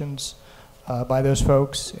questions by those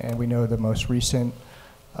folks, and we know the most recent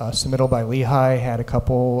submittal by Lehigh had a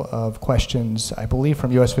couple of questions, I believe,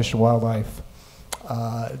 from U.S. Fish and Wildlife.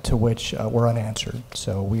 to which were unanswered.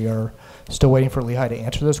 So we are still waiting for Lehigh to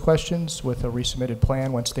answer those questions with a resubmitted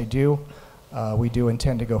plan. Once they do, we do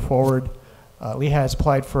intend to go forward. Lehigh has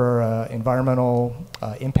applied for an environmental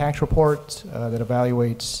impact report that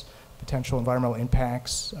evaluates potential environmental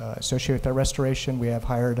impacts associated with that restoration. We have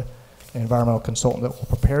hired an environmental consultant that will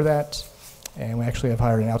prepare that, and we actually have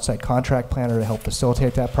hired an outside contract planner to help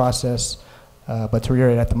facilitate that process. But to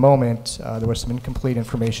reiterate, at the moment, there was some incomplete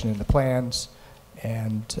information in the plans,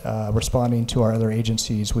 and responding to our other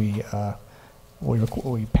agencies, we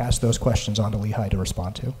passed those questions on to Lehigh to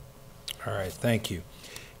respond to. All right, thank you.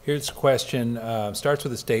 Here's a question, starts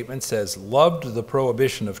with a statement, says, loved the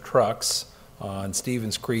prohibition of trucks on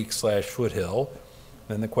Stevens Creek / Foothill.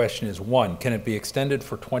 Then the question is, 1, can it be extended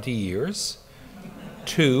for 20 years?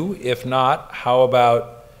 2, if not, how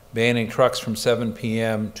about banning trucks from 7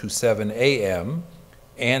 p.m. to 7 a.m.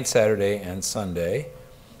 and Saturday and Sunday?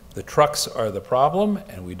 The trucks are the problem,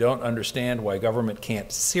 and we don't understand why government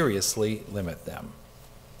can't seriously limit them.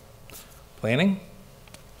 Planning?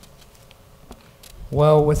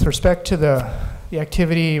 Well, with respect to the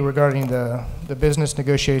activity regarding the business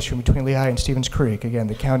negotiation between Lehigh and Stevens Creek, again,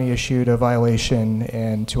 the county issued a violation,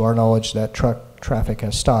 and to our knowledge, that truck traffic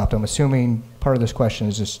has stopped. I'm assuming part of this question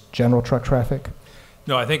is just general truck traffic?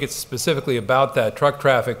 No, I think it's specifically about that truck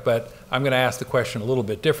traffic, but I'm going to ask the question a little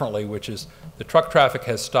bit differently, which is the truck traffic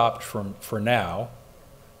has stopped for now,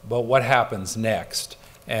 but what happens next?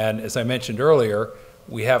 And as I mentioned earlier,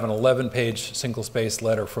 we have an 11-page single-spaced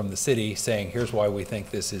letter from the city saying here's why we think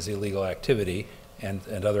this is illegal activity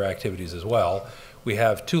and other activities as well. We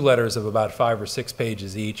have 2 letters of about 5 or 6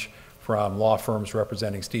 pages each from law firms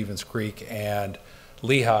representing Stevens Creek and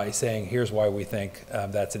Lehigh saying here's why we think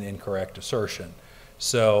that's an incorrect assertion.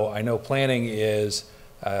 So I know planning is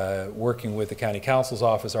working with the county counsel's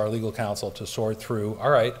office, our legal counsel, to sort through,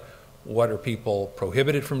 all right, what are people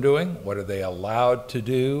prohibited from doing? What are they allowed to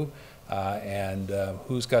do? And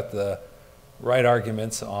who's got the right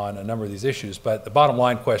arguments on a number of these issues. But the bottom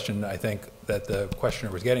line question I think that the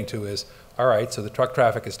questioner was getting to is, all right, so the truck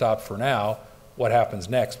traffic is stopped for now. What happens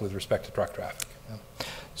next with respect to truck traffic?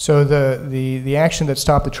 So the action that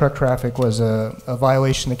stopped the truck traffic was a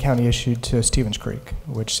violation the county issued to Stevens Creek,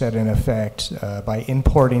 which said in effect by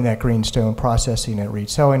importing that greenstone, processing it,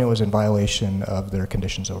 reselling it was in violation of their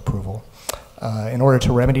conditions of approval. In order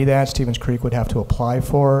to remedy that, Stevens Creek would have to apply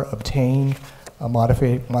for, obtain a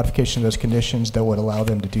modification of those conditions that would allow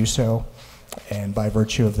them to do so. And by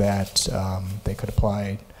virtue of that, they could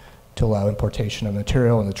apply to allow importation of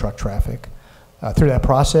material in the truck traffic. Through that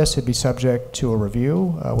process, it'd be subject to a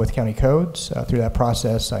review with county codes. Through that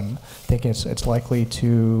process, I'm thinking it's likely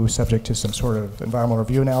to subject to some sort of environmental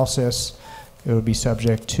review analysis. It would be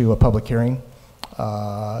subject to a public hearing,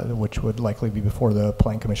 which would likely be before the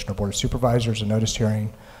Planning Commission or Board of Supervisors, a notice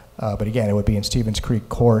hearing. But again, it would be in Stevens Creek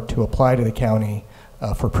Court to apply to the county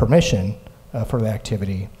for permission for the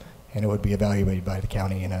activity, and it would be evaluated by the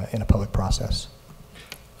county in a public process.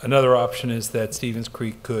 Another option is that Stevens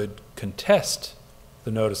Creek could contest the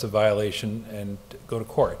notice of violation and go to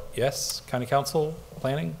court. Yes, County Council,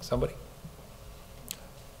 Planning, somebody?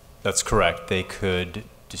 That's correct. They could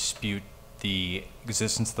dispute the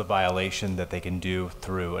existence of the violation that they can do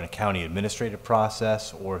through a county administrative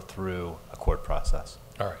process or through a court process.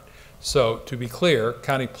 All right. So to be clear,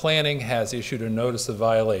 County Planning has issued a notice of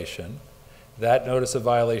violation. That notice of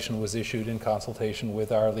violation was issued in consultation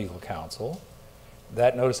with our legal counsel.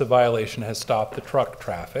 That notice of violation has stopped the truck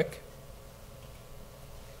traffic.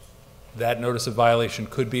 That notice of violation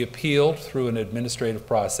could be appealed through an administrative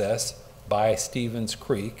process by Stevens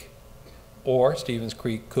Creek, or Stevens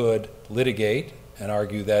Creek could litigate and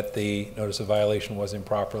argue that the notice of violation was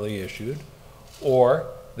improperly issued, or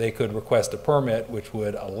they could request a permit which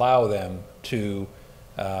would allow them to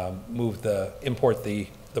import the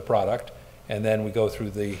product, and then we go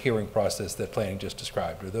through the hearing process that Planning just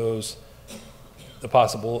described. Are those the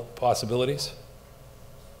possibilities?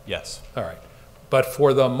 Yes. All right. But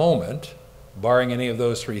for the moment, barring any of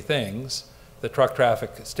those 3 things, the truck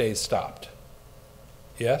traffic stays stopped.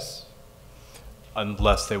 Yes?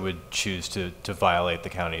 Unless they would choose to violate the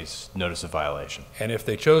county's notice of violation. And if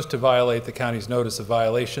they chose to violate the county's notice of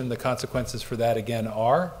violation, the consequences for that again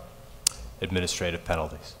are? Administrative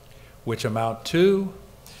penalties. Which amount to?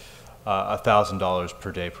 $1,000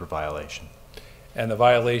 per day per violation. And the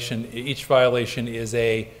violation, each violation is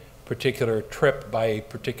a particular trip by a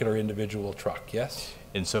particular individual truck, yes?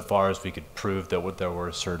 Insofar as we could prove that there were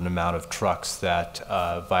a certain amount of trucks that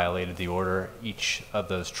violated the order, each of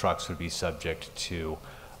those trucks would be subject to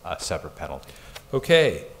a separate penalty.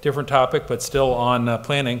 Okay, different topic, but still on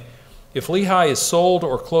planning. If Lehigh is sold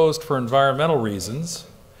or closed for environmental reasons,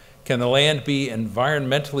 can the land be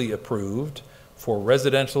environmentally approved for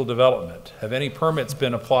residential development? Have any permits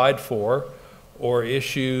been applied for or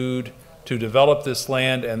issued to develop this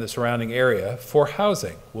land and the surrounding area for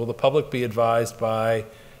housing? Will the public be advised by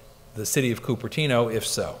the City of Cupertino, if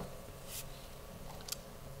so?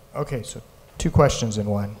 Okay, so two questions in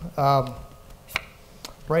one.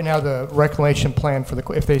 Right now, the reclamation plan for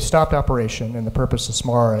if they stopped operation, and the purpose of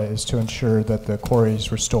SMARA is to ensure that the quarry is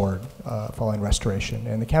restored following restoration.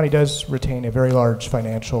 And the county does retain a very large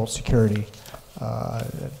financial security.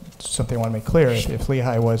 Something I want to make clear, if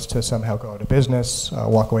Lehigh was to somehow go out of business,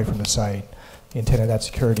 walk away from the site, the intent of that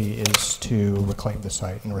security is to reclaim the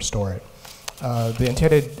site and restore it. The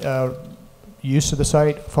intended use of the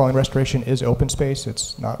site following restoration is open space.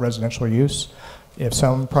 It's not residential use. If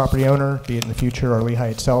some property owner, be it in the future or Lehigh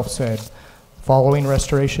itself, said following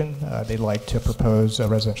restoration they'd like to propose a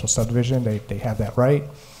residential subdivision, they have that right.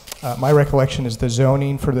 My recollection is the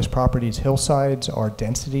zoning for this property's hillsides or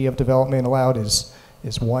density of development allowed is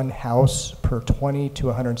one house per 20 to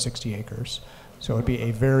 160 acres. So it would be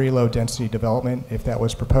a very low density development if that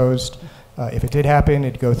was proposed. If it did happen,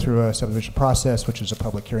 it'd go through a subdivision process, which is a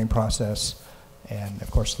public hearing process. And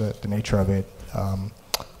of course, the nature of it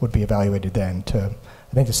would be evaluated then.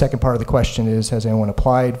 I think the second part of the question is, has anyone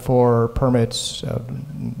applied for permits,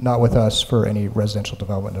 not with us, for any residential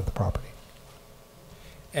development of the property?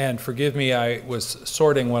 And forgive me, I was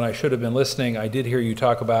sorting when I should have been listening. I did hear you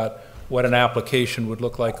talk about what an application would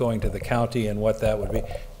look like going to the county and what that would be.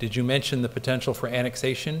 Did you mention the potential for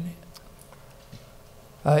annexation?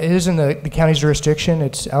 It is in the county's jurisdiction.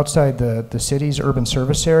 It's outside the city's urban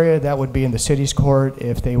service area. That would be in the city's court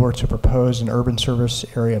if they were to propose an urban service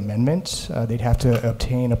area amendment. They'd have to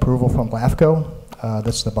obtain approval from LAFCO.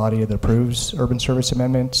 That's the body that approves urban service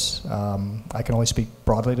amendments. I can only speak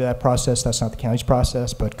broadly to that process. That's not the county's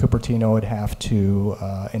process, but Cupertino would have to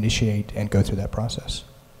initiate and go through that process.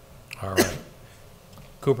 All right.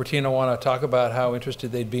 Cupertino want to talk about how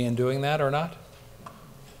interested they'd be in doing that or not?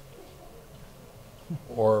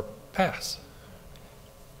 Or pass?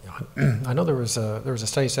 I know there was a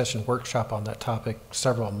study session workshop on that topic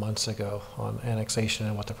several months ago on annexation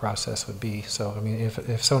and what the process would be. So, I mean,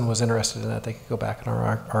 if someone was interested in that, they could go back in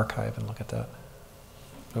our archive and look at that.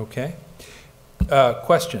 Okay.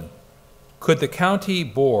 Question. Could the county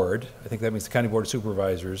board, I think that means the county board of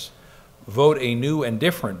supervisors, vote a new and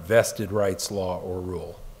different vested rights law or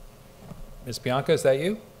rule? Ms. Bianca, is that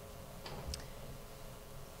you?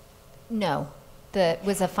 No. That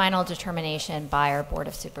was a final determination by our Board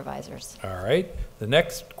of Supervisors. All right. The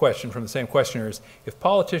next question from the same questioner is, if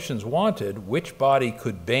politicians wanted, which body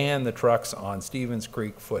could ban the trucks on Stevens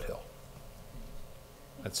Creek foothill?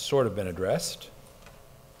 That's sort of been addressed.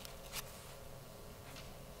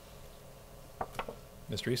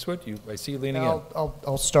 Mr. Eastwood, I see you leaning in.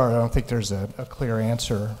 I'll start. I don't think there's a clear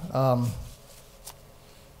answer.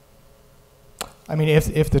 I mean,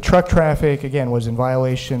 if the truck traffic, again, was in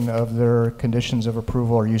violation of their conditions of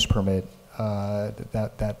approval or use permit,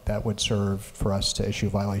 that would serve for us to issue a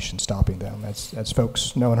violation stopping them. As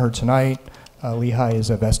folks know and heard tonight, Lehigh is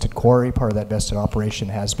a vested quarry. Part of that vested operation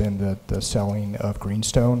has been the selling of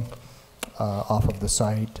greenstone off of the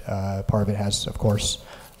site. Part of it has, of course,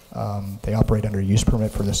 they operate under a use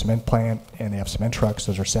permit for the cement plant, and they have cement trucks.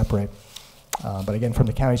 Those are separate. But again, from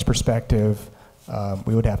the county's perspective,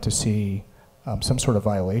 we would have to see some sort of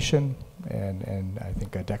violation, and I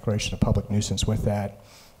think a declaration of public nuisance with that,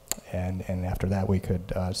 and after that we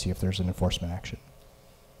could see if there's an enforcement action.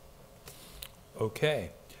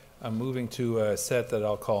 Okay. I'm moving to a set that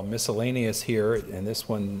I'll call miscellaneous here, and this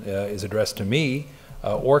one is addressed to me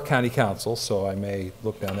or county council, so I may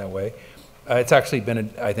look down that way. It's actually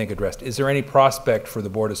been, I think, addressed. Is there any prospect for the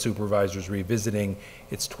Board of Supervisors revisiting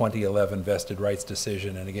its 2011 vested rights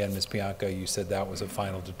decision? And again, Ms. Bianca, you said that was a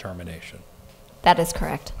final determination. That is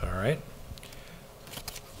correct. All right.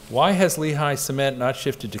 Why has Lehigh Cement not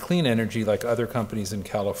shifted to clean energy like other companies in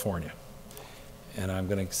California? And I'm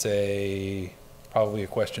going to say probably a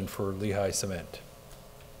question for Lehigh Cement.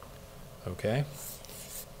 Okay.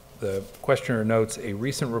 The questioner notes a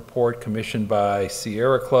recent report commissioned by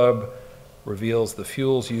Sierra Club reveals the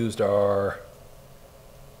fuels used at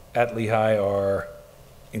Lehigh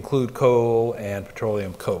include coal and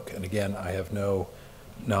petroleum coke. And again, I have no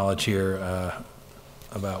knowledge here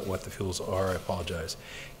about what the fuels are. I apologize.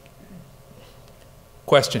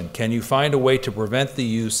 Question, can you find a way to prevent the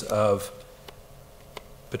use of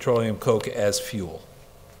petroleum coke as fuel?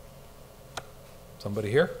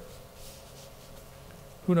 Somebody here?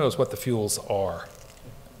 Who knows what the fuels are?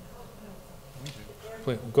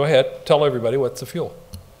 Please, go ahead, tell everybody what's the fuel.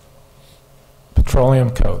 Petroleum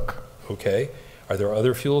coke. Okay. Are there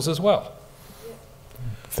other fuels as well?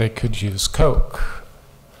 They could use coke.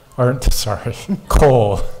 Or, sorry,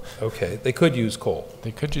 coal. Okay. They could use coal.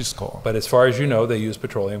 They could use coal. But as far as you know, they use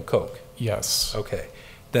petroleum coke. Yes. Okay.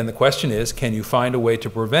 Then the question is, can you find a way to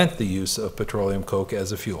prevent the use of petroleum coke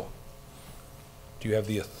as a fuel? Do you have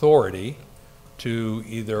the authority to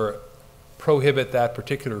either prohibit that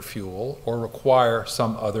particular fuel or require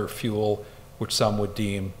some other fuel which some would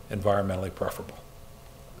deem environmentally preferable?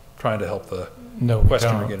 Trying to help the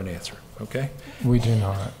questioner get an answer, okay? We do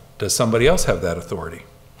not. Does somebody else have that authority?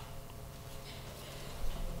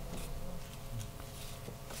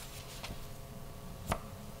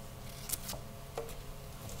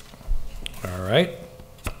 All right.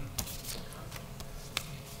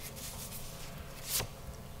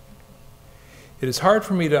 It is hard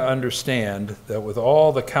for me to understand that with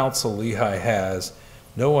all the counsel Lehigh has,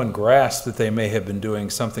 no one grasped that they may have been doing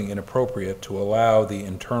something inappropriate to allow the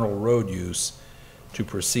internal road use to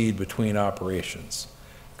proceed between operations.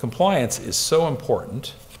 Compliance is so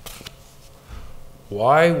important.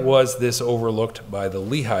 Why was this overlooked by the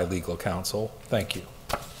Lehigh Legal Counsel? Thank you.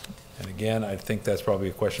 And again, I think that's probably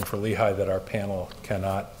a question for Lehigh that our panel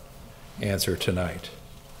cannot answer tonight.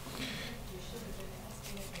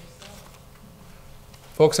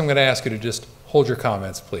 Folks, I'm going to ask you to just hold your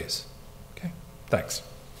comments, please. Okay, thanks.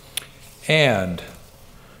 And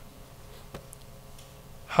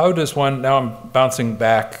how does one, now I'm bouncing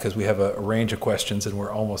back because we have a range of questions and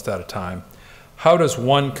we're almost out of time. How does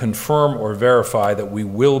one confirm or verify that we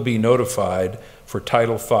will be notified for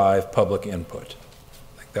Title V public input?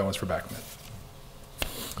 I think that one's for Backman.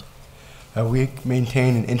 We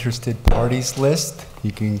maintain an interested parties list.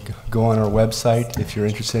 You can go on our website if you're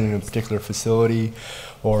interested in a particular facility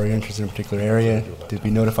or you're interested in a particular area to be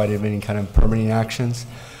notified of any kind of permitting actions.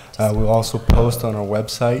 We'll also post on our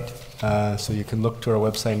website, so you can look to our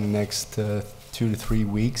website in the next 2 to 3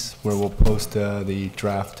 weeks where we'll post the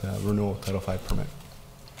draft renewal Title V permit.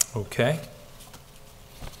 Okay.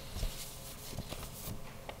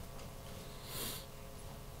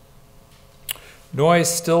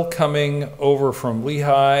 Noise still coming over from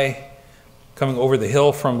Lehigh, coming over the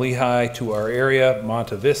hill from Lehigh to our area,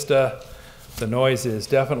 Monte Vista. The noise is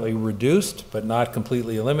definitely reduced, but not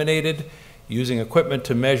completely eliminated. Using equipment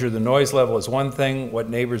to measure the noise level is one thing, what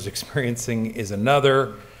neighbors experiencing is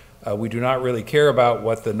another. We do not really care about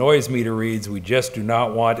what the noise meter reads, we just do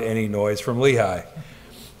not want any noise from Lehigh.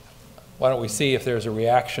 Why don't we see if there's a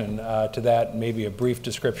reaction to that, maybe a brief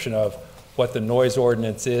description of what the noise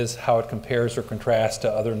ordinance is, how it compares or contrasts to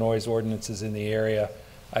other noise ordinances in the area.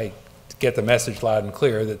 I get the message loud and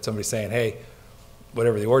clear that somebody's saying, hey,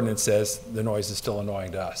 whatever the ordinance says, the noise is still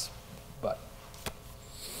annoying to us. But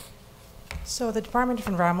so the Department of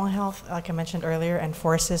Environmental Health, like I mentioned earlier,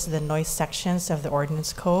 enforces the noise sections of the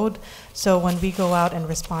ordinance code. So when we go out and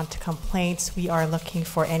respond to complaints, we are looking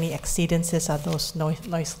for any exceedances of those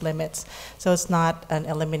noise limits. So it's not an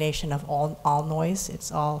elimination of all noise, it's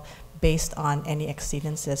all based on any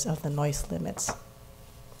exceedances of the noise limits.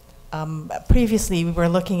 Previously, we were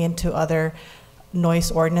looking into other noise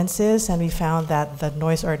ordinances, and we found that the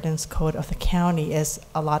noise ordinance code of the county is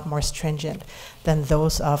a lot more stringent than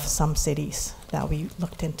those of some cities that we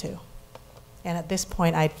looked into. And at this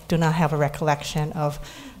point, I do not have a recollection of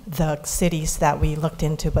the cities that we looked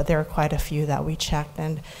into, but there are quite a few that we checked,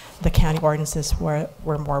 and the county ordinances were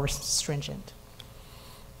more stringent.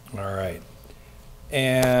 all right.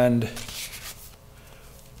 And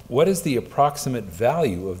what is the approximate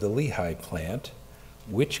value of the Lehigh plant?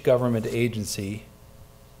 Which government agency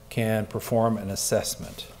can perform an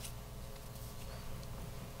assessment?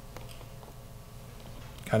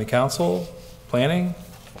 County Council, planning?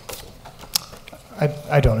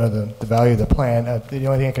 I don't know the value of the plan. The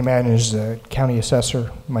only thing I can imagine is the county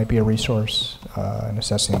assessor might be a resource in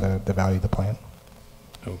assessing the value of the plan.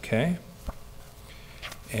 Okay.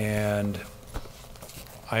 And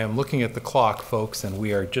I am looking at the clock, folks, and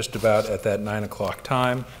we are just about at that 9 o'clock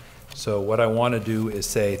time. So what I want to do is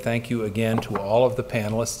say thank you again to all of the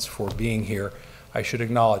panelists for being here. I should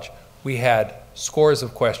acknowledge we had scores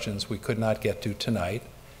of questions we could not get to tonight.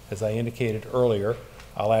 As I indicated earlier,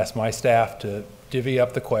 I'll ask my staff to divvy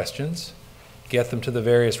up the questions, get them to the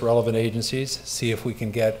various relevant agencies, see if we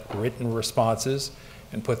can get written responses,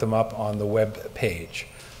 and put them up on the web page.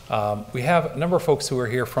 We have a number of folks who are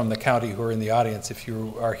here from the county who are in the audience. If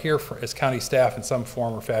you are here as county staff in some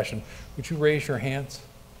form or fashion, would you raise your hands?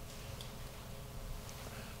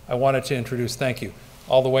 I wanted to introduce, thank you,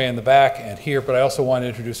 all the way in the back and here, but I also want to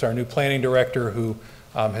introduce our new planning director who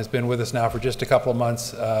has been with us now for just a couple of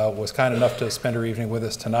months, was kind enough to spend her evening with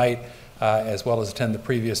us tonight, as well as attend the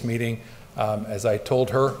previous meeting. As I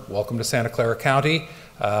told her, welcome to Santa Clara County,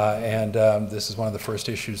 and this is one of the first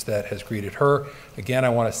issues that has greeted her. Again, I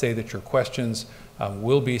want to say that your questions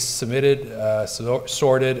will be submitted,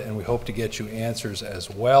 sorted, and we hope to get you answers as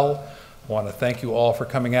well. I want to thank you all for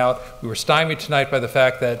coming out. We were stymied tonight by the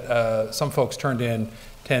fact that some folks turned in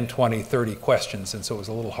 10, 20, 30 questions, and so it was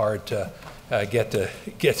a little hard to get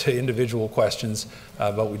to individual questions,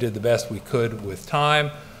 but we did the best we could with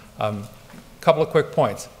time. Couple of quick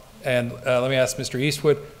points, and let me ask Mr.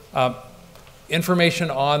 Eastwood.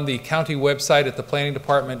 Information on the county website at the planning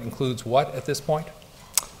department includes what at this point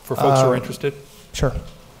for folks who are interested? Sure.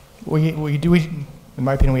 We do, in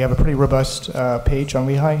my opinion, we have a pretty robust page on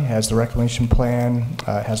Lehigh. It has the reclamation plan,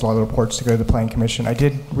 has a lot of reports to go to the Planning Commission. I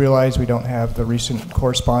did realize we don't have the recent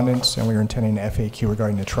correspondence, and we were intending an FAQ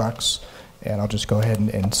regarding the trucks. And I'll just go ahead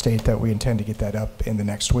and state that we intend to get that up in the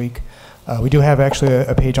next week. We do have actually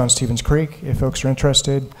a page on Stevens Creek, if folks are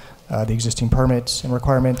interested, the existing permits and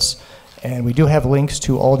requirements. And we do have links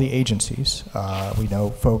to all the agencies. We know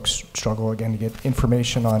folks struggle, again, to get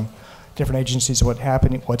information on different agencies,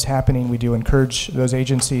 what's happening. We do encourage those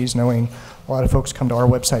agencies, knowing a lot of folks come to our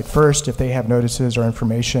website first. If they have notices or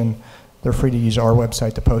information, they're free to use our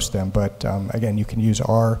website to post them. But again, you can use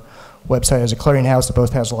our website as a clearinghouse that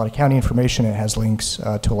both has a lot of county information and has links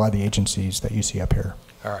to a lot of the agencies that you see up here.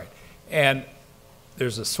 All right. And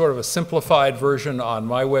there's a sort of a simplified version on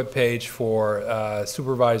my webpage for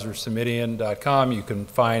supervisorsumitian.com. You can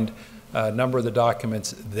find a number of the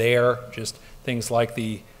documents there, just things like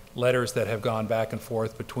the letters that have gone back and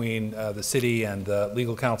forth between the city and the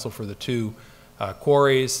legal counsel for the two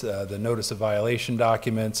quarries, the notice of violation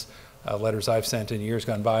documents, letters I've sent in years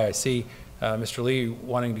gone by. I see Mr. Lee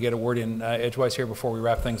wanting to get a word in edgewise here before we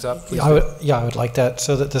wrap things up. Please. I would like that.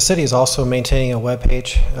 So that the city is also maintaining a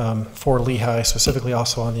webpage for Lehigh, specifically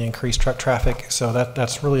also on the increased truck traffic. So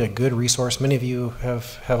that's really a good resource. Many of you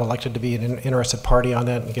have elected to be an interested party on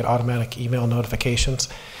that and get automatic email notifications.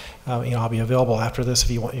 I'll be available after this if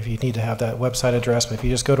you need to have that website address. But if you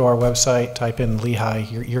just go to our website, type in Lehigh,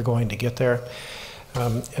 you're going to get there.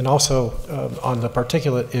 And also on the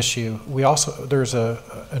particulate issue, there's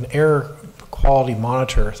an air quality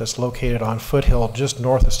monitor that's located on Foothill just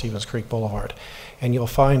north of Stevens Creek Boulevard, and you'll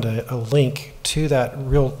find a link to that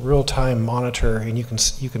real-time monitor, and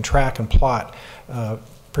you can track and plot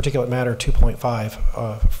particulate matter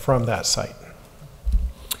 2.5 from that site.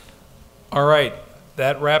 All right,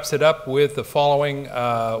 that wraps it up with the following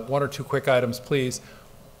one or two quick items, please.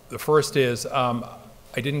 The first is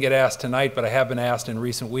I didn't get asked tonight, but I have been asked in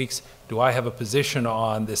recent weeks, do I have a position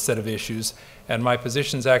on this set of issues? And my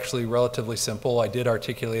position is actually relatively simple. I did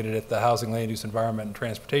articulate it at the Housing, Land Use, Environment, and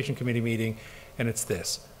Transportation Committee meeting, and it's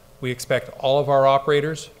this. We expect all of our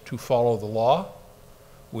operators to follow the law.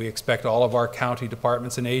 We expect all of our county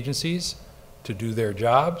departments and agencies to do their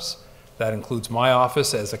jobs. That includes my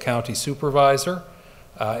office as a county supervisor.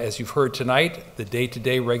 As you've heard tonight, the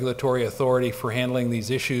day-to-day regulatory authority for handling these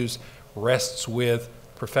issues rests with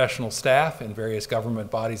professional staff in various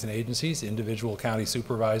government bodies and agencies. Individual county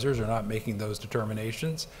supervisors are not making those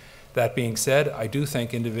determinations. That being said, I do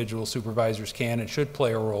think individual supervisors can and should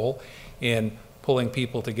play a role in pulling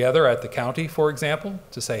people together at the county, for example,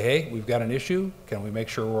 to say, hey, we've got an issue, can we make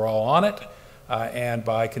sure we're all on it? And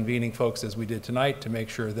by convening folks as we did tonight to make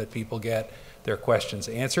sure that people get their questions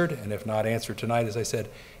answered, and if not answered tonight, as I said,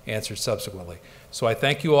 answered subsequently. So I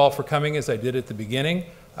thank you all for coming, as I did at the beginning.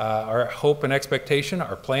 Our hope and expectation,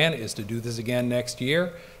 our plan is to do this again next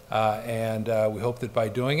year, and we hope that by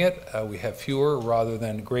doing it, we have fewer rather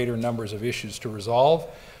than greater numbers of issues to resolve.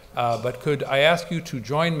 But could I ask you to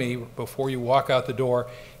join me before you walk out the door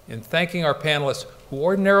in thanking our panelists who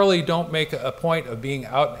ordinarily don't make a point of being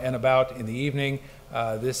out and about in the evening.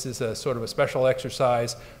 This is a sort of a special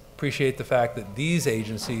exercise. Appreciate the fact that these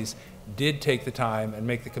agencies did take the time and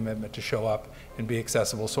make the commitment to show up and be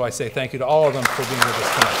accessible. So I say thank you to all of them for being with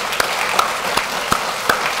us tonight.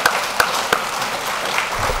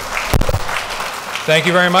 Thank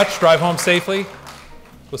you very much. Drive home safely.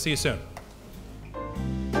 We'll see you soon.